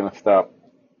defense is going to stop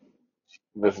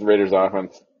this Raiders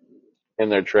offense in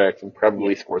their tracks and Yeah.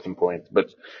 probably score some points. But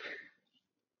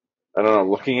I don't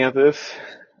know. Looking at this,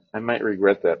 I might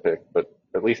regret that pick. But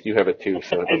at least you have it too,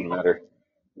 so it I doesn't know. matter.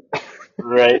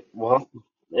 Right. Well,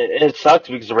 it sucks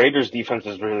because the Raiders defense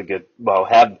is really good. Well,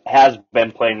 has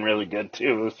been playing really good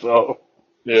too. So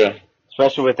Yeah.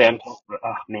 especially with them.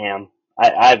 Oh man,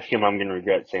 I have a feeling I'm gonna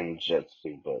regret saying the Jets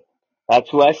too. But that's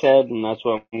who I said, and that's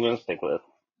what I'm gonna stick with.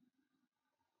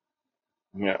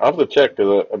 Yeah, I'll have to check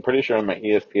because I'm pretty sure on my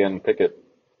ESPN pick it.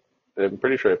 I'm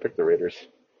pretty sure I picked the Raiders.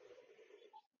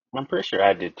 I'm pretty sure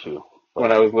I did too.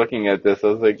 When But I was looking at this, I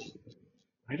was like,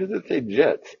 why does it say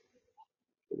Jets?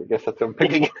 I guess that's what I'm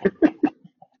picking.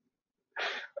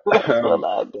 that's what um,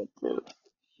 I did too.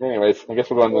 anyways, I guess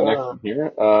we'll go on to the next one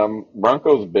here.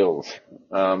 Broncos Bills.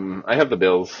 I have the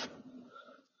Bills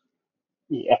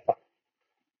Yeah.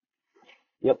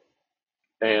 Yep.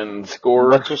 and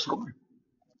score. What's your score?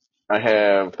 I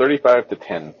have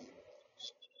 35-10.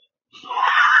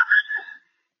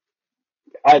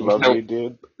 I love No, you,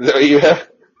 dude. is that what you have?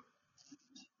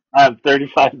 I have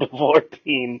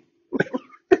 35-14.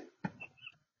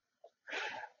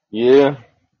 Yeah.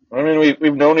 I mean,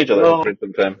 we've known each other for Oh, quite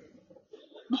some time.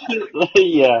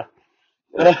 yeah.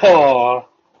 Oh,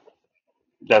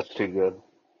 that's too good.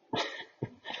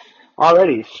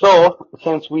 Alrighty, so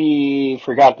since we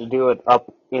forgot to do it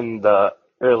up in the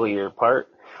earlier part,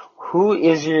 who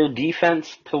is your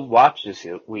defense to watch this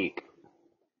week?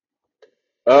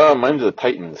 Mine's the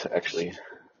Titans, actually.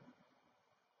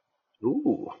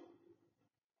 Ooh,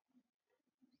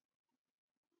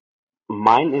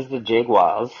 mine is the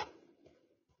Jaguars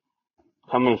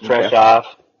coming fresh Okay. off,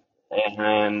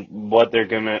 and what they're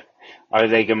gonna are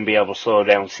they gonna be able to slow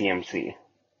down CMC?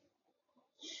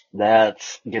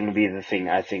 That's gonna be the thing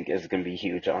I think is gonna be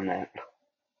huge on that.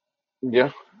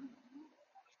 Yeah.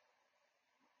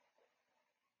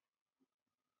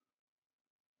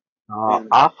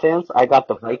 And Offense, I got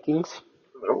the Vikings.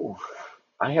 oh,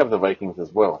 I have the Vikings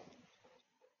as well.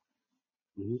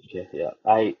 Okay, yeah,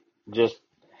 I just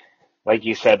like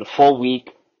you said, full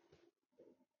week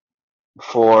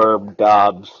for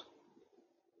Dobbs,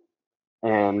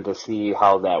 and to see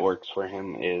how that works for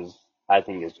him is, I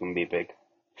think, is going to be big.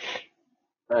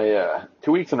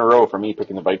 2 weeks in a row for me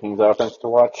picking the Vikings offense to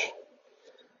watch.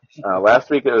 Last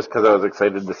week it was because I was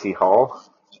excited to see Hall.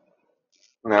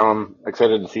 Now I'm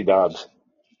excited to see Dobbs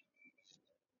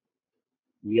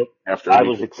Yep, after a I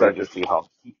week was of excited to practice. see how,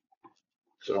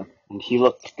 So and he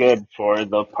looked good for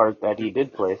the part that he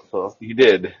did play. So he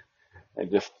did. I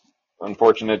just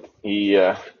unfortunate he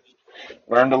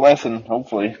learned a lesson.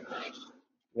 Hopefully,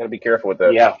 you got to be careful with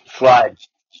that. yeah, slide,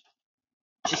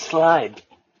 just slide.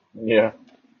 Yeah.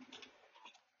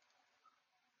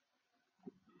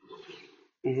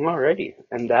 Alrighty,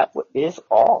 and that is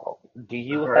all. Do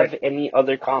you All right. have any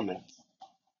other comments?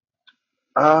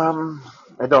 Um,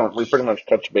 I don't. We pretty much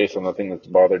touched base on the thing that's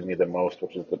bothered me the most,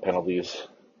 which is the penalties.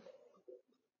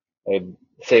 I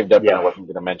saved up and I Yeah, wasn't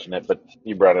going to mention it, but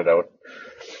you brought it out.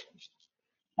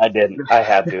 I did. I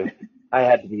had to. I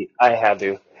had to be. I had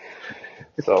to.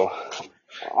 So,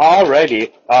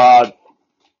 alrighty.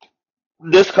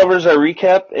 This covers our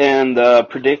recap and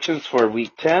predictions for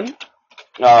Week 10.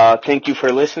 Thank you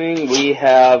for listening. We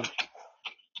have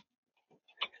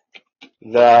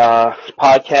the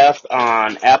podcast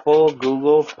on Apple,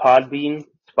 Google, Podbean,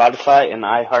 Spotify, and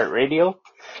iHeartRadio.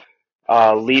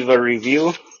 Leave a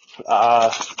review.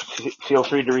 Feel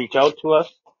free to reach out to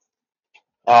us.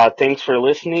 Thanks for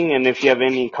listening, and if you have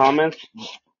any comments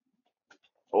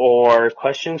or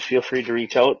questions, feel free to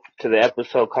reach out to the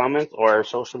episode comments or our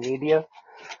social media.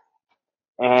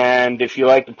 And if you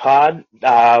like the pod,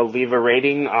 leave a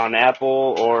rating on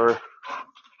Apple or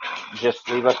just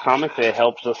leave a comment. It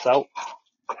helps us out.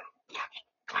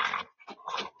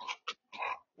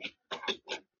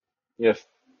 Yes.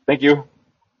 Thank you.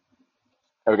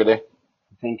 Have a good day.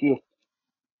 Thank you.